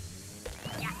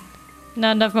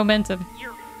 Not enough momentum.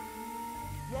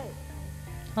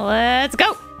 Let's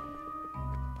go!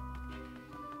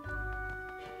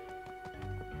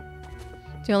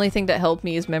 The only thing that helped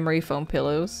me is memory foam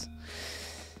pillows.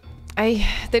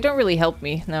 They don't really help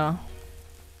me, no.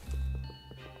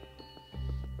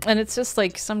 And it's just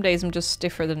like, some days I'm just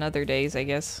stiffer than other days, I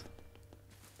guess.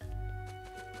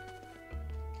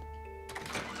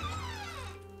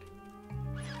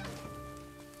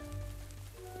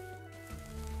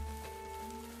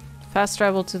 Fast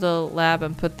travel to the lab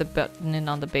and put the button in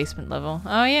on the basement level.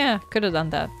 Oh yeah, could have done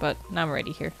that, but now I'm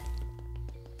already here.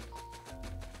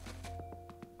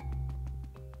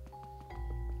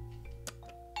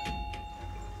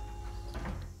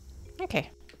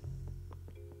 Okay.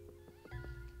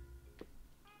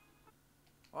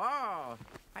 Oh,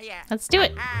 yeah. Let's do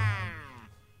it.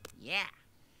 Yeah.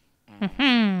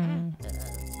 Hmm.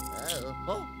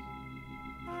 Oh.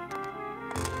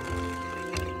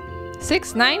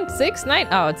 6, 9, 6, 9.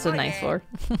 Oh, it's a ninth floor.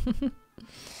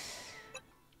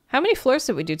 How many floors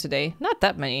did we do today? Not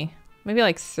that many. Maybe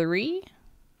like 3?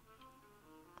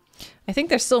 I think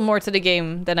there's still more to the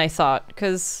game than I thought,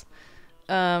 because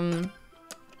I'm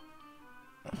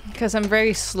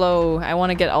very slow. I want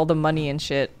to get all the money and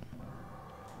shit.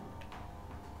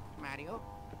 Mario.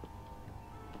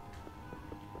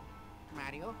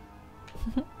 Mario.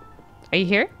 Are you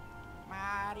here?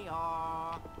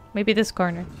 Mario. Maybe this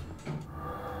corner.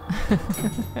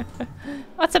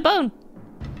 What's a bone?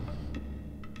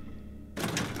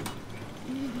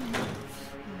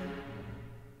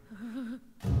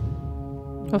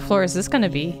 What floor is this gonna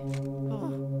be?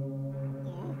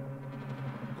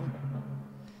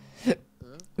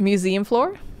 Museum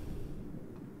floor?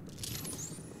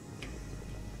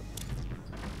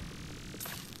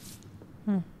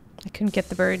 I couldn't get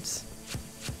the birds.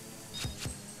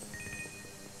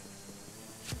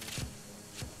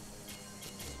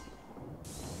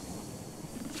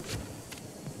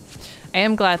 I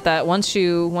am glad that once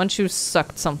you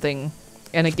sucked something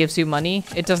and it gives you money,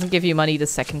 it doesn't give you money the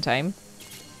second time.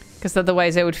 Because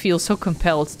otherwise I would feel so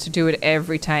compelled to do it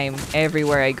every time,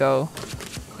 everywhere I go.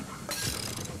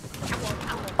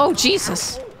 Oh,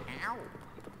 Jesus!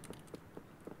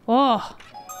 Oh.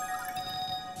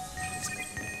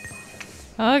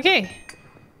 Okay.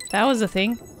 That was a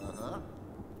thing.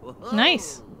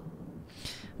 Nice.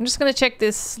 I'm just gonna check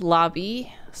this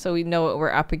lobby so we know what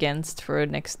we're up against for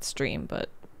next stream, but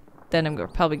then I'm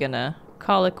probably gonna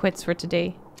call it quits for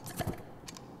today.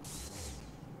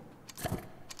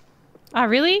 Ah,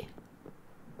 really?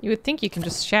 You would think you can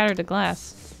just shatter the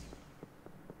glass.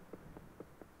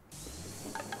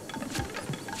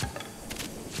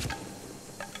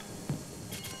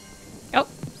 Oh,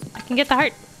 I can get the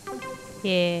heart.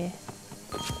 Yeah.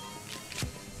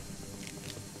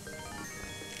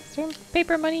 Is there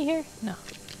paper money here? No.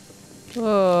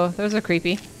 Whoa, those are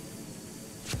creepy.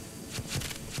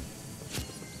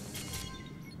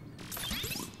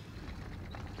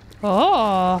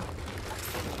 Oh.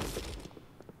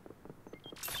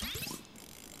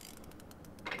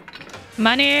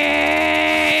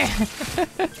 Money!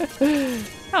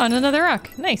 Oh, and another rock.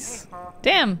 Nice.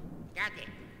 Damn. Got it.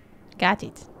 Got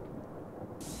it.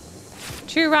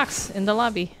 2 rocks in the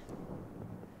lobby.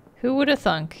 Who would have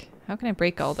thunk? How can I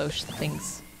break all those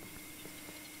things?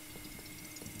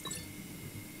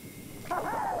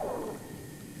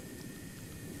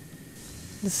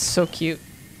 This is so cute.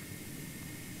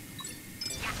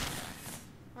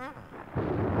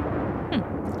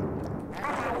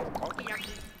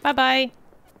 Bye-bye.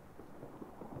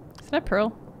 Is that a pearl?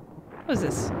 What is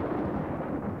this?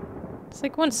 It's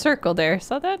like one circle there.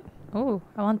 Saw that? Oh,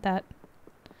 I want that.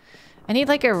 I need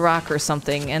like a rock or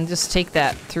something and just take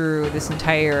that through this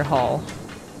entire hall.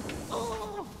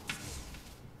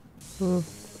 Ooh.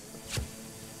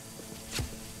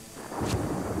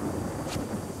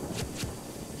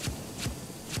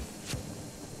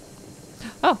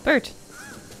 Oh, bird.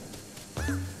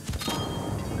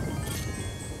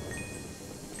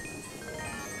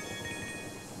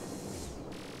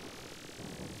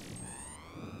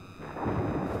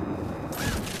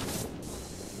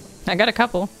 I got a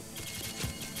couple.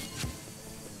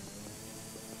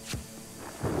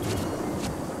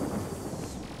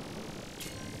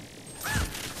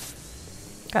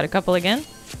 Got a couple again.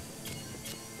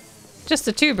 Just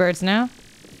the 2 birds now.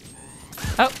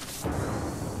 Oh.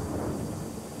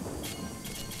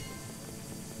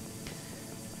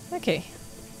 Okay.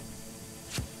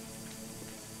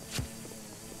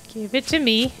 Give it to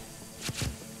me.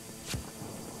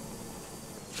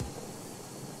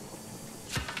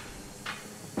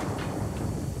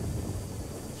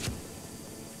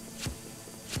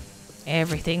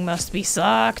 Everything must be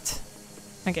sucked.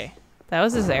 Okay, that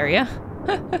was this area.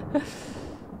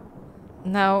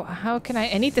 Now, how can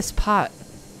I need this pot.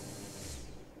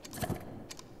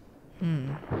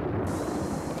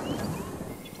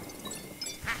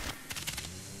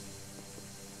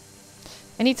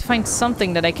 I need to find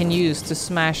something that I can use to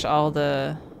smash all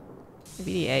the...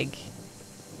 Maybe the egg.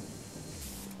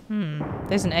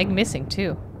 There's an egg missing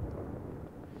too.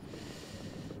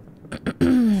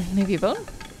 Maybe a bone?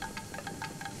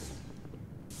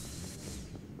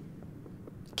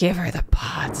 Give her the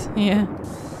pot. Yeah.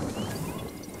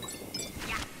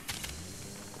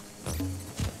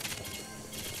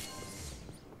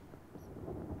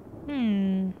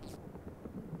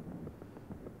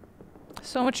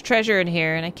 So much treasure in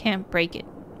here and I can't break it.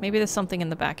 Maybe there's something in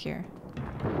the back here.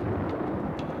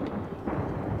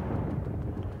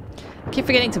 I keep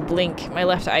forgetting to blink. My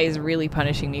left eye is really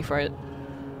punishing me for it.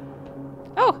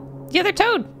 Oh! The other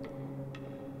toad!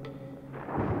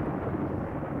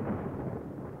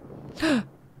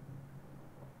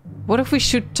 What if we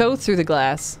shoot Toad through the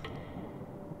glass?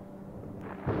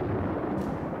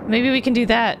 Maybe we can do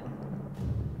that.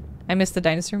 I missed the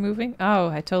dinosaur moving? Oh,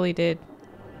 I totally did.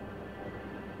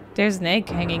 There's an egg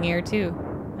hanging here too.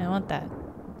 I want that.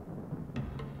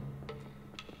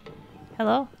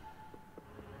 Hello?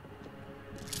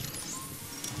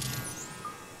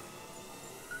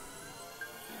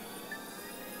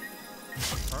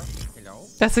 Hello?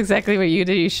 That's exactly what you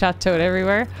did. You shot Toad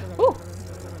everywhere. Ooh!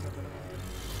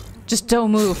 Just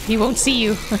don't move. He won't see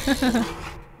you.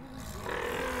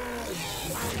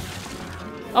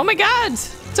 Oh my god!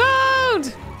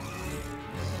 Toad!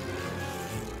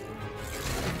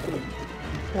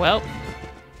 Well.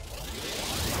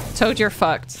 Toad, you're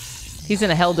fucked. He's in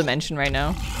a hell dimension right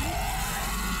now.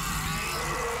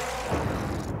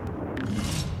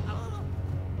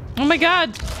 Oh my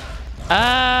god!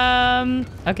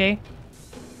 Okay.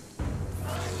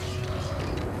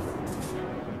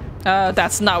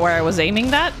 That's not where I was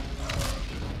aiming that.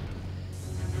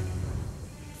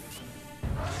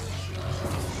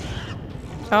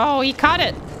 Oh, he caught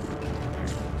it!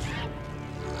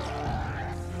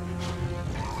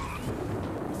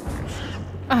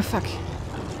 Oh, fuck.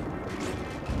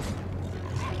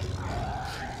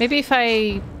 Maybe if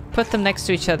I put them next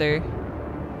to each other.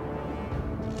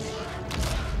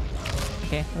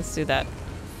 Okay, let's do that.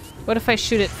 What if I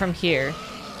shoot it from here?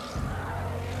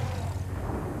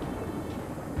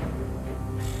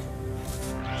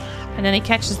 And then he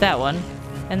catches that one.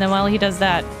 And then while he does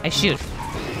that, I shoot.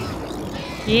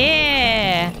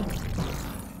 Yeah!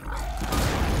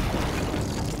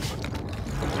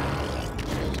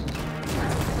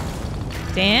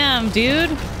 Damn, dude.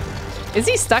 Is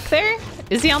he stuck there?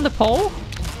 Is he on the pole?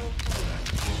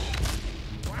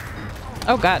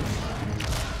 Oh, God.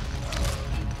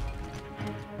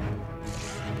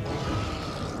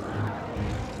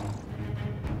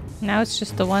 Now it's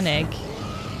just the one egg.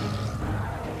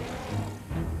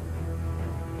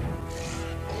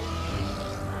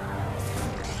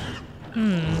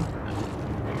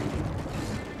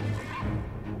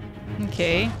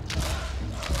 Okay.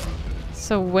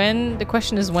 So when... The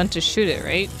question is when to shoot it,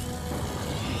 right?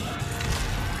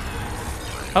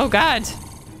 Oh, God!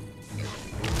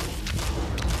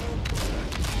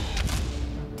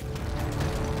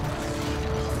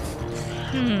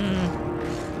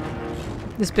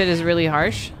 This bit is really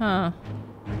harsh, huh?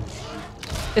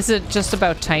 Is it just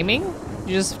about timing?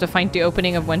 You just have to find the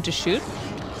opening of when to shoot?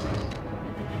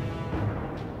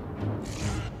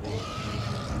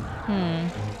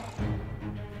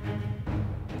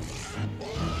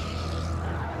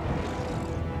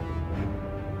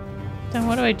 Then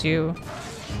what do I do?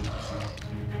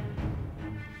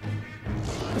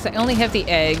 Because I only have the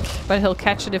egg, but he'll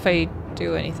catch it if I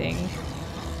do anything.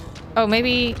 Oh,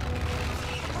 maybe...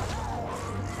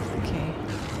 Okay.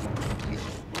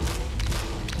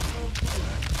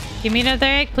 Give me another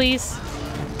egg, please.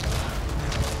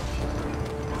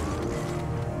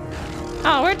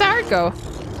 Oh, where'd the heart go?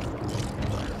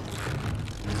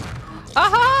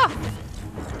 Aha!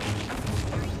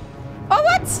 Oh,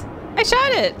 what? I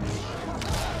shot it!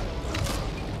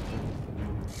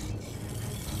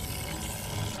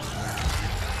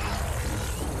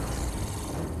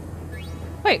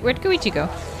 Wait, where'd Luigi go?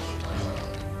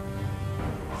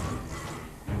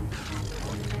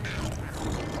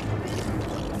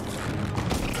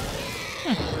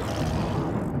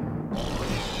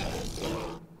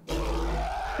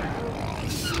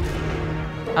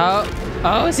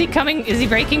 Oh, is he coming? Is he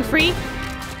breaking free?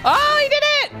 Oh, he did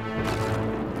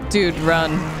it! Dude,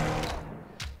 run.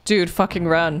 Dude, fucking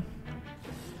run.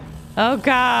 Oh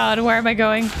god, where am I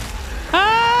going?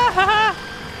 Ah! Ha, ha.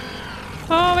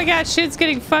 Oh my god, shit's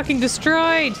getting fucking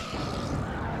destroyed.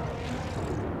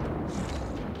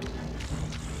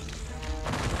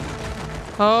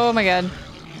 Oh my god.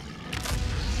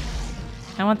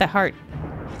 I want that heart.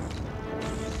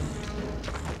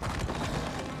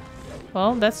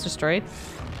 Well, that's destroyed.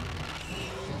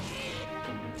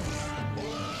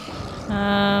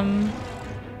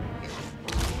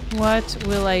 What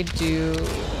will I do?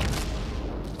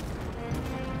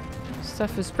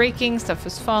 Stuff is breaking, stuff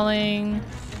is falling.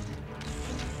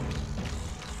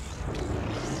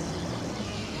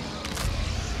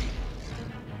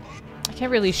 I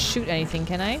can't really shoot anything,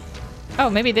 can I? Oh,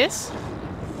 maybe this?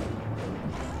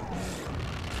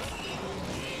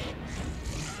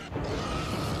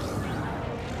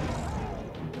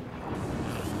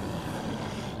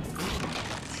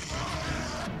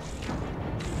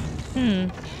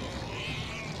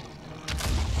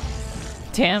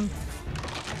 Damn.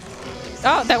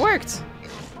 Oh, that worked.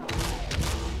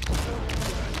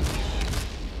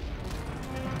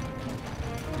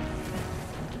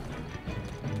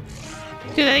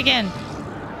 Do that again.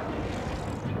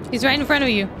 He's right in front of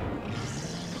you.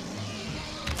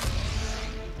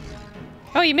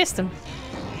 Oh, you missed him.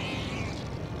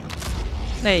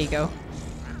 There you go.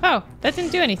 Oh, that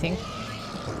didn't do anything.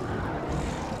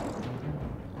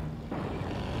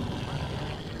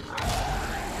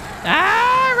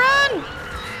 Ah, run!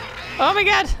 Oh my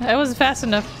god, I wasn't fast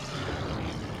enough.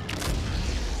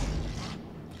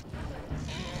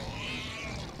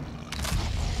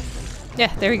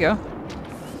 Yeah, there we go.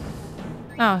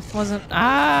 Oh, it wasn't.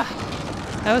 Ah!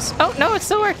 That was. Oh, no, it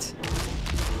still worked.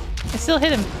 I still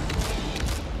hit him.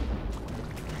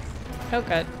 Oh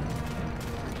god.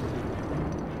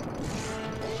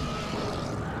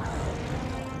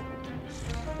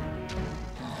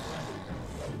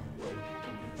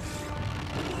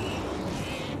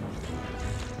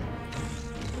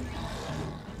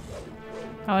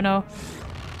 Oh no.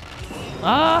 Oh,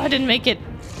 I didn't make it.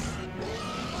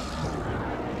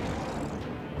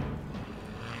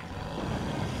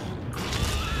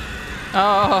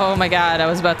 Oh my god, I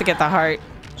was about to get the heart.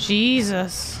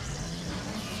 Jesus.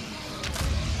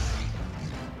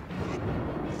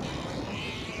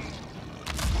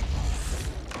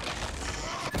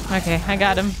 Okay, I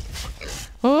got him.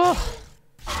 Oh.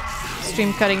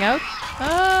 Stream cutting out?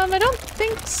 I don't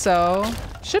think so.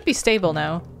 Should be stable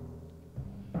now.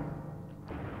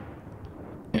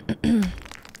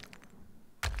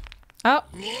 Oh,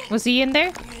 was he in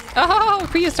there? Oh,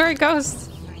 prehistoric ghost.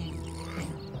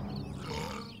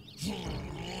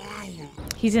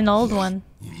 He's an old one.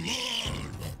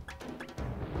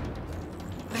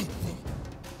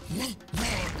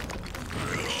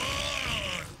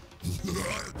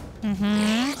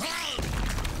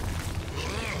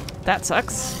 That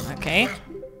sucks. Okay.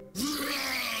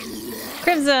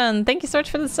 Crimson, thank you so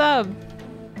much for the sub.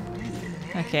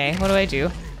 Okay, what do I do?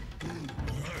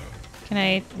 Can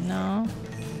I... no.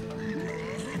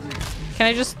 Can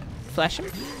I just flash him?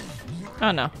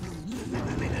 Oh no.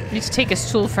 I need to take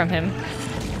his tool from him.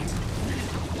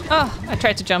 Oh, I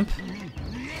tried to jump.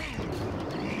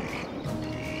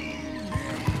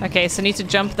 Okay, so I need to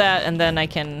jump that and then I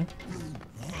can...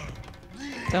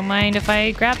 Don't mind if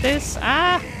I grab this.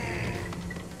 Ah!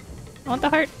 I want the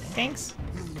heart. Thanks.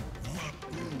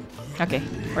 Okay,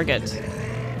 we're good.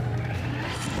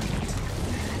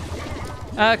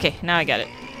 Okay, now I got it.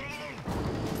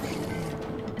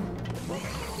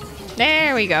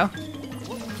 There we go.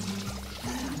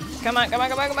 Come on, come on,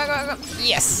 come on, come on, come on.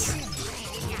 Yes!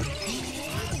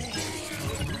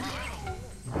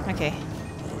 Okay.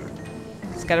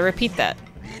 Just gotta repeat that.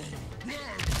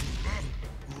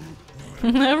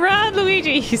 Run,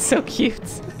 Luigi! He's so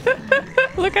cute.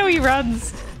 Look how he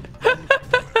runs.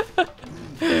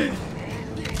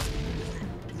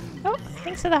 Oh,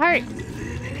 thanks for the heart.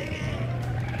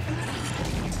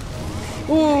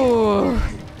 Ooh.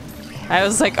 I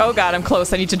was like, oh god, I'm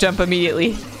close. I need to jump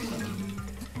immediately.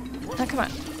 Oh, come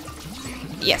on.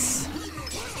 Yes.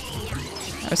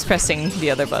 I was pressing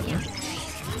the other button.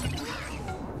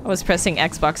 I was pressing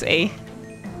Xbox A.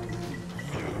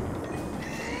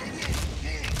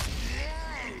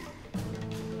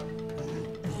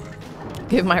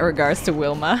 Give my regards to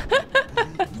Wilma.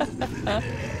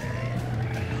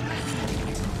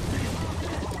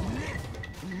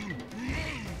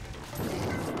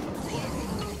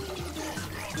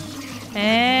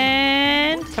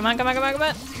 on, come on, come on, come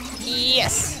on.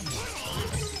 Yes!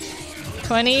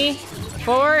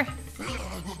 24.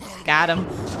 Got him.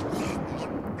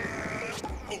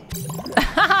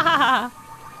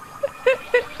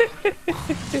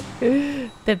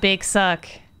 The big suck.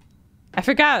 I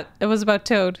forgot it was about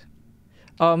Toad.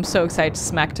 Oh, I'm so excited to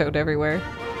smack Toad everywhere.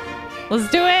 Let's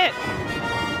do it!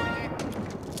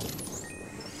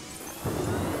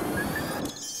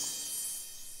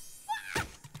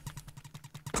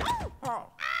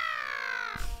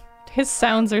 His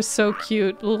sounds are so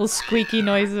cute, little squeaky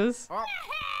noises.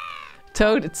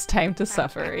 Toad, it's time to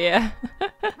suffer, yeah.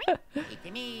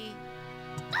 It's me.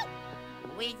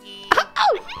 Luigi.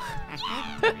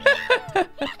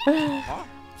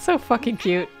 So fucking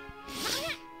cute.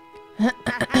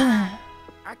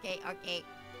 Okay, okay.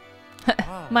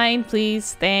 Mine,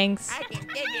 please, thanks. I can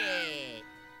dig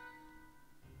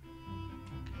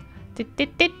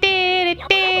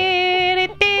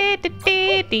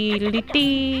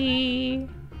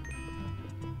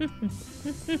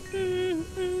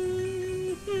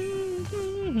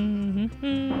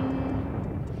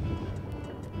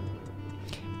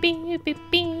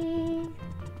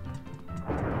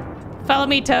Follow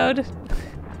me, Toad.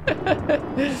 I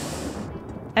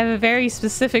have a very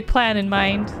specific plan in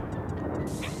mind.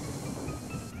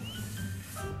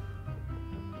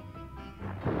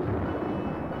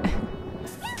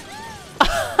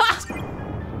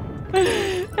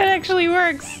 It actually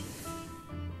works.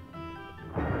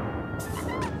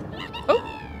 Oh!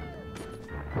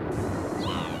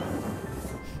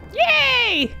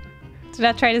 Yay! Do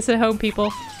not try this at home,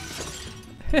 people.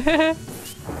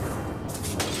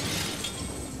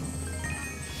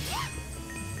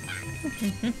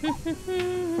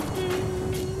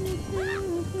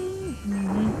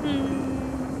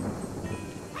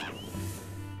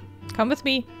 Come with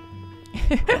me.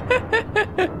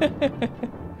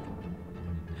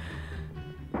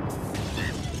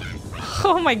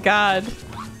 Oh my god.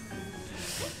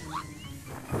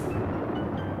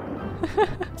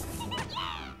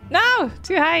 No!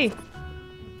 Too high!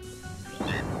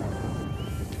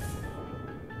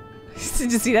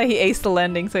 Did you see that? He aced the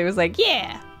landing, so he was like,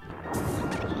 yeah!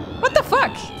 What the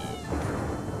fuck?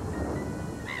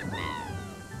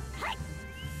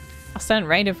 I'll stand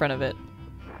right in front of it.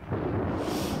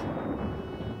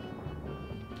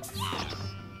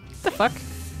 What the fuck?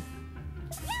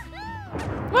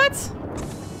 What?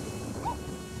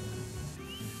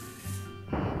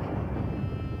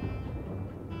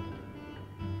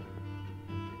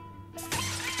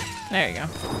 There you go.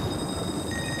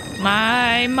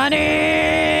 My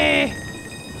money!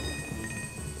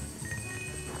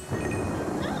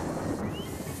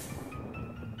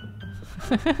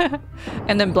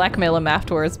 And then blackmail him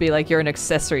afterwards, be like, you're an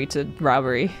accessory to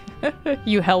robbery.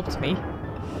 You helped me.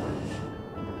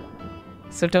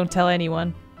 So don't tell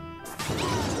anyone.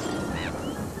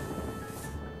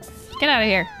 Get out of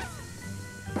here.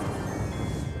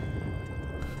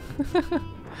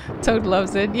 Toad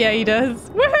loves it. Yeah, he does.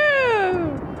 Woohoo!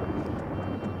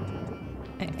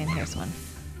 And here's one.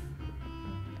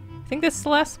 I think this is the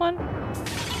last one.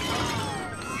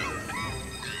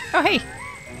 Oh, hey!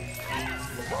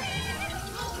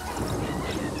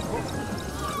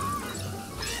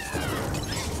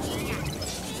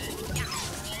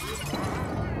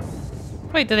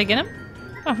 Wait, did I get him?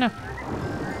 Oh, no.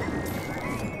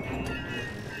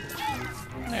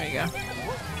 There you go.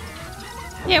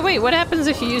 Yeah, wait, what happens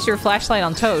if you use your flashlight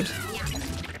on Toad?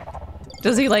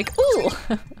 Does he like, ooh!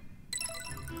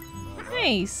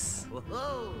 Nice.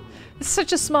 It's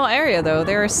such a small area though.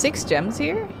 There are 6 gems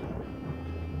here.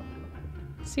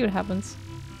 Let's see what happens.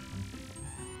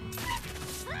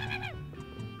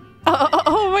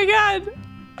 Oh my god!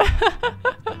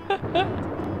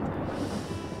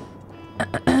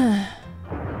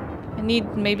 I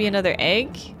need maybe another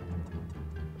egg.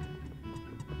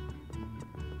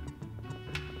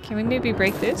 Can we maybe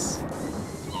break this?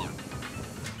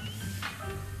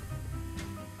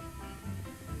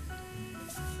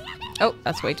 Oh,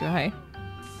 that's way too high.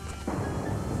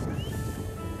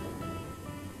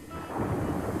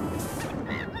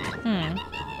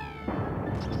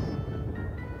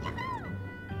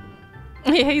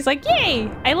 Yeah, he's like, yay!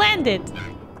 I landed!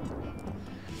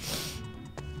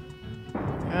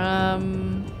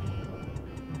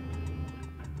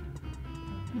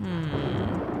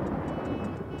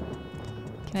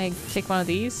 Can I take one of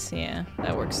these? Yeah,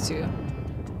 that works too.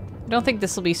 I don't think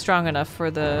this will be strong enough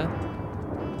for the...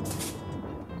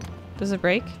 Does it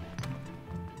break?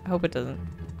 I hope it doesn't.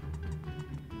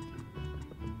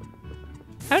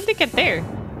 How did it get there?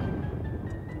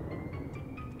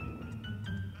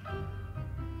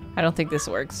 I don't think this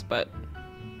works, but...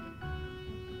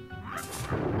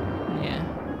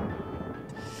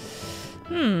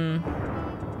 Hmm.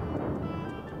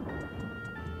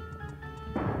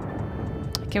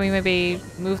 Can we maybe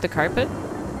move the carpet?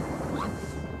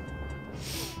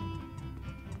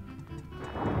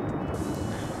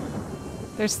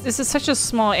 This is such a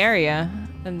small area,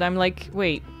 and I'm like,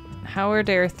 wait, how are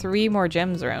there 3 more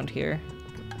gems around here?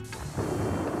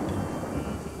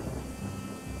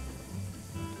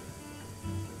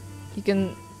 You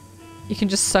can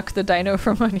just suck the dino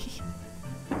for money.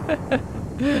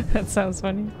 That sounds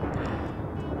funny.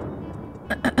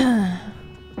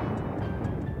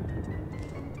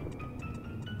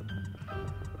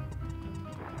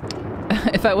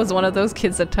 If I was one of those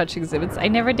kids that touch exhibits, I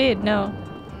never did, no.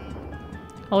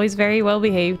 Always very well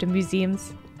behaved in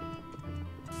museums.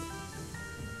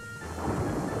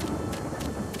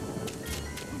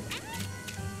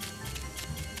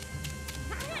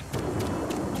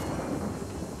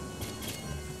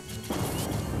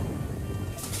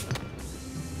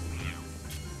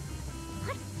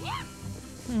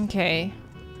 Okay.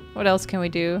 What else can we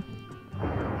do?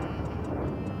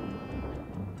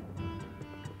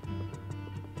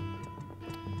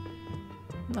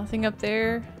 Nothing up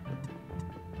there.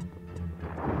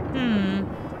 Hmm.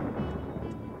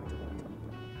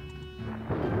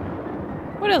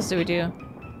 What else do we do?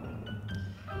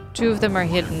 2 of them are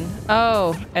hidden.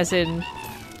 Oh, as in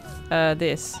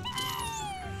this.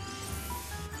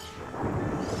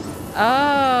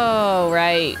 Oh,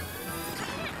 right.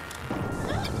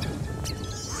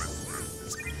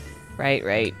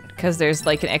 Right. Because there's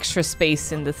like an extra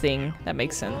space in the thing. That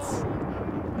makes sense.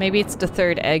 Maybe it's the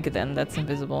 3rd egg then that's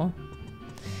invisible.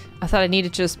 I thought I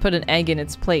needed to just put an egg in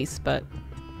its place, but...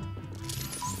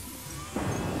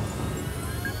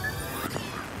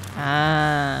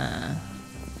 Ah.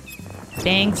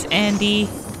 Thanks, Andy.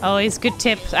 Always good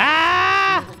tips.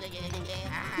 Ah!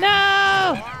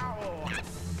 No!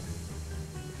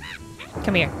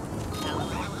 Come here.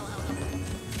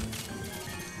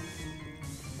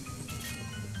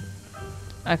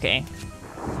 Okay.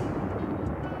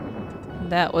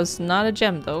 That was not a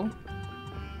gem, though.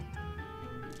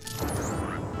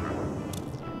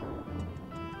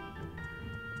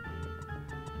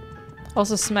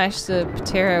 Also smash the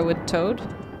Patera with Toad.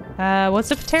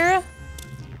 What's a Patera?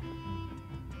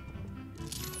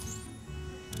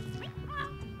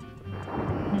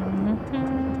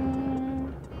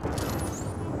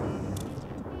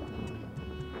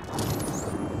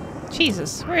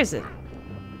 Jesus, where is it?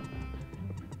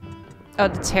 Oh,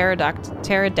 the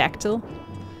pterodactyl.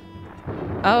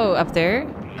 Oh, up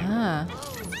there? Ah.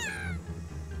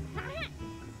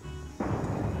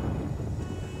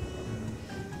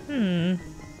 Hmm.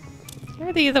 Where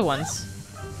are the other ones?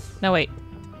 No, wait.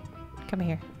 Come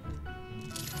here.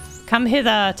 Come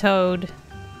hither, Toad.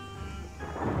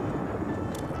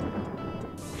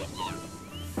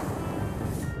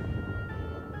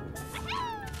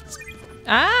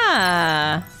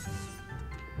 Ah!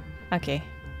 Okay.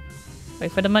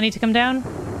 Wait for the money to come down.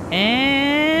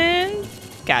 And...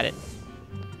 got it.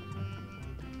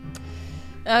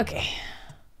 Okay.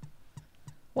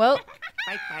 Well...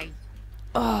 Bye-bye.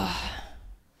 Oh,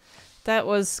 that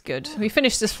was good. We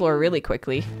finished this floor really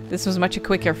quickly. This was much a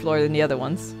quicker floor than the other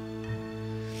ones.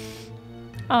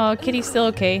 Oh, Kitty's still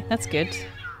okay. That's good.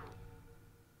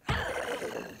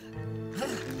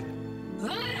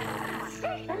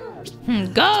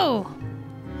 Go!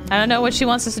 I don't know what she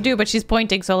wants us to do, but she's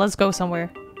pointing, so let's go somewhere.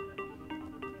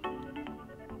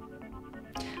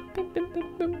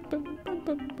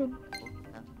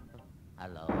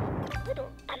 Hello.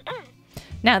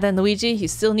 Now then, Luigi, you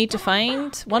still need to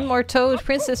find 1 more Toad,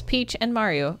 Princess Peach, and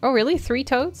Mario. Oh, really? 3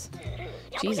 Toads?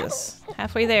 Jesus.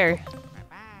 Halfway there.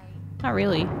 Bye-bye. Not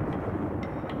really.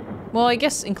 Well, I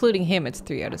guess including him, it's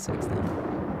 3 out of 6 then.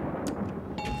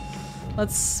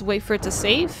 Let's wait for it to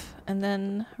save, and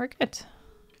then we're good.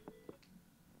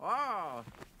 Oh,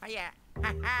 yeah.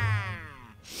 Ha-ha.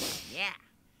 Yeah.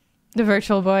 The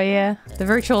virtual boy, yeah. The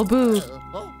virtual boo.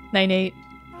 Oh. 9-8.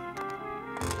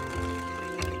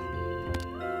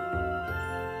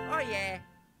 Oh, yeah.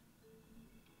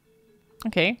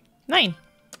 Okay. 9.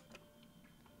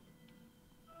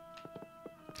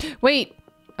 Wait!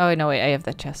 Oh, no, wait, I have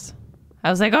that chest. I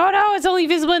was like, oh no, it's only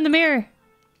visible in the mirror!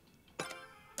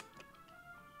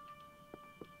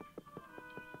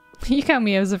 You count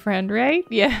me as a friend, right?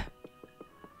 Yeah.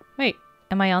 Wait,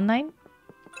 am I on 9?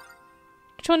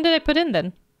 Which one did I put in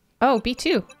then? Oh,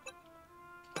 B2.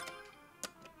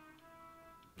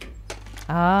 Oh,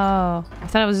 I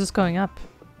thought I was just going up.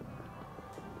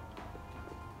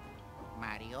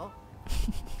 Mario.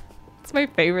 It's my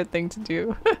favorite thing to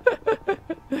do.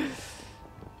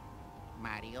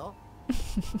 Mario.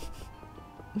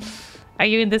 Are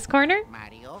you in this corner?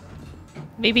 Mario.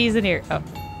 Maybe he's in here. Oh.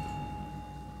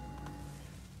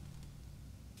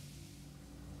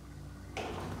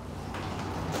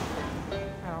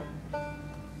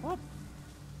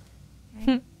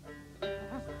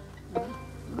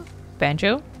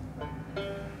 Banjo?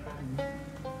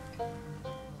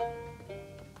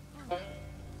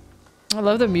 I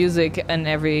love the music and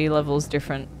every level is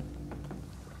different. Do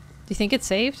you think it's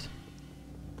saved?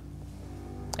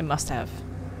 It must have.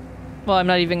 Well, I'm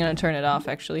not even gonna turn it off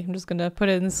actually. I'm just gonna put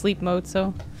it in sleep mode,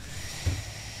 so.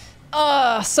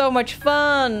 Oh, so much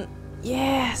fun!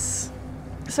 Yes!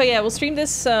 So yeah, we'll stream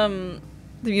this, the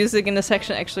music in this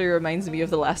section actually reminds me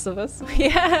of The Last of Us.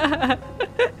 Yeah!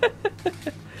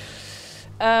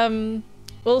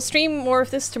 We'll stream more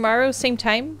of this tomorrow, same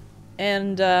time.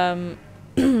 And, and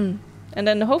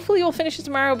then hopefully we'll finish it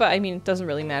tomorrow, but I mean, it doesn't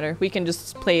really matter. We can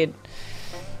just play it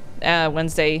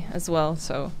Wednesday as well,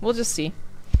 so we'll just see.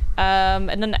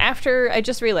 And then after, I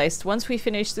just realized, once we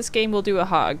finish this game, we'll do a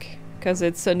hog. Because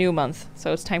it's a new month,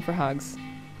 so it's time for hogs.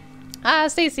 Ah,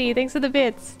 Stacy, thanks for the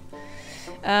bits.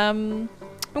 I'm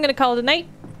gonna call it a night.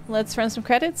 Let's run some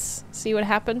credits, see what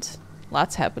happened.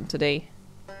 Lots happened today.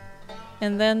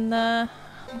 And then, I'm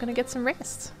gonna get some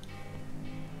rest.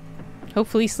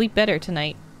 Hopefully sleep better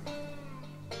tonight.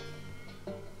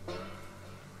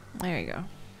 There you go.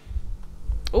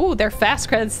 Ooh, they're fast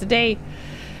credits today.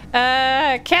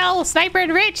 Cal, Sniper,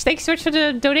 and Rich, thanks so much for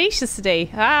the donations today.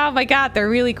 Oh my god, they're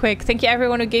really quick. Thank you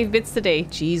everyone who gave bits today.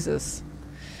 Jesus.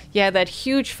 Yeah, that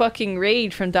huge fucking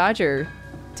raid from Dodger.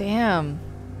 Damn.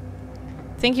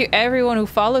 Thank you everyone who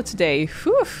followed today.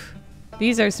 Whew.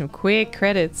 These are some quick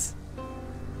credits.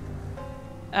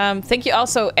 Thank you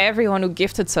also everyone who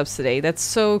gifted subs today. That's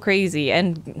so crazy.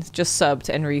 And just subbed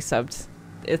and resubbed.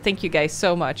 Thank you guys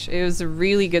so much. It was a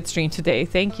really good stream today.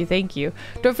 Thank you, thank you.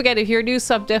 Don't forget, if you're a new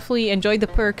sub, definitely enjoy the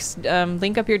perks.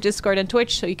 Link up your Discord and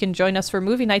Twitch so you can join us for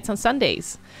movie nights on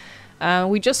Sundays.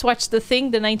 We just watched The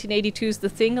Thing, the 1982's The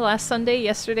Thing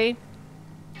yesterday.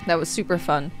 That was super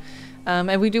fun.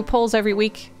 And we do polls every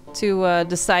week to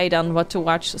decide on what to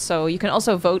watch. So you can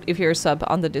also vote if you're a sub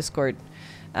on the Discord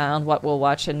on what we'll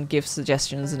watch and give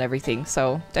suggestions and everything.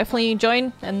 So definitely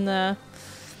join and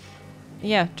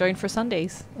yeah, join for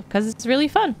Sundays because it's really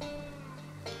fun.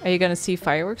 Are you gonna see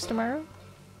fireworks tomorrow?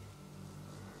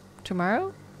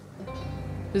 Tomorrow?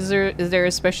 Is there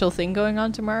a special thing going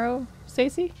on tomorrow,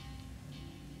 Stacy?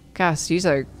 Gosh, these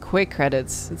are quick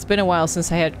credits. It's been a while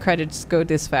since I had credits go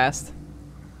this fast.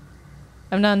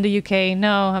 I'm not in the UK.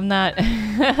 No, I'm not.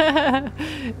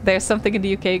 There's something in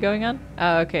the UK going on?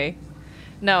 Oh, okay.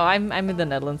 No, I'm in the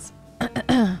Netherlands.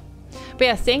 But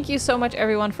yeah, thank you so much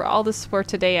everyone for all the support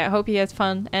today. I hope you had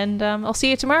fun. And I'll see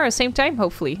you tomorrow, same time,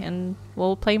 hopefully. And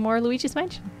we'll play more Luigi's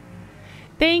Mansion.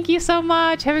 Thank you so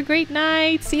much. Have a great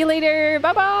night. See you later.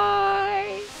 Bye-bye.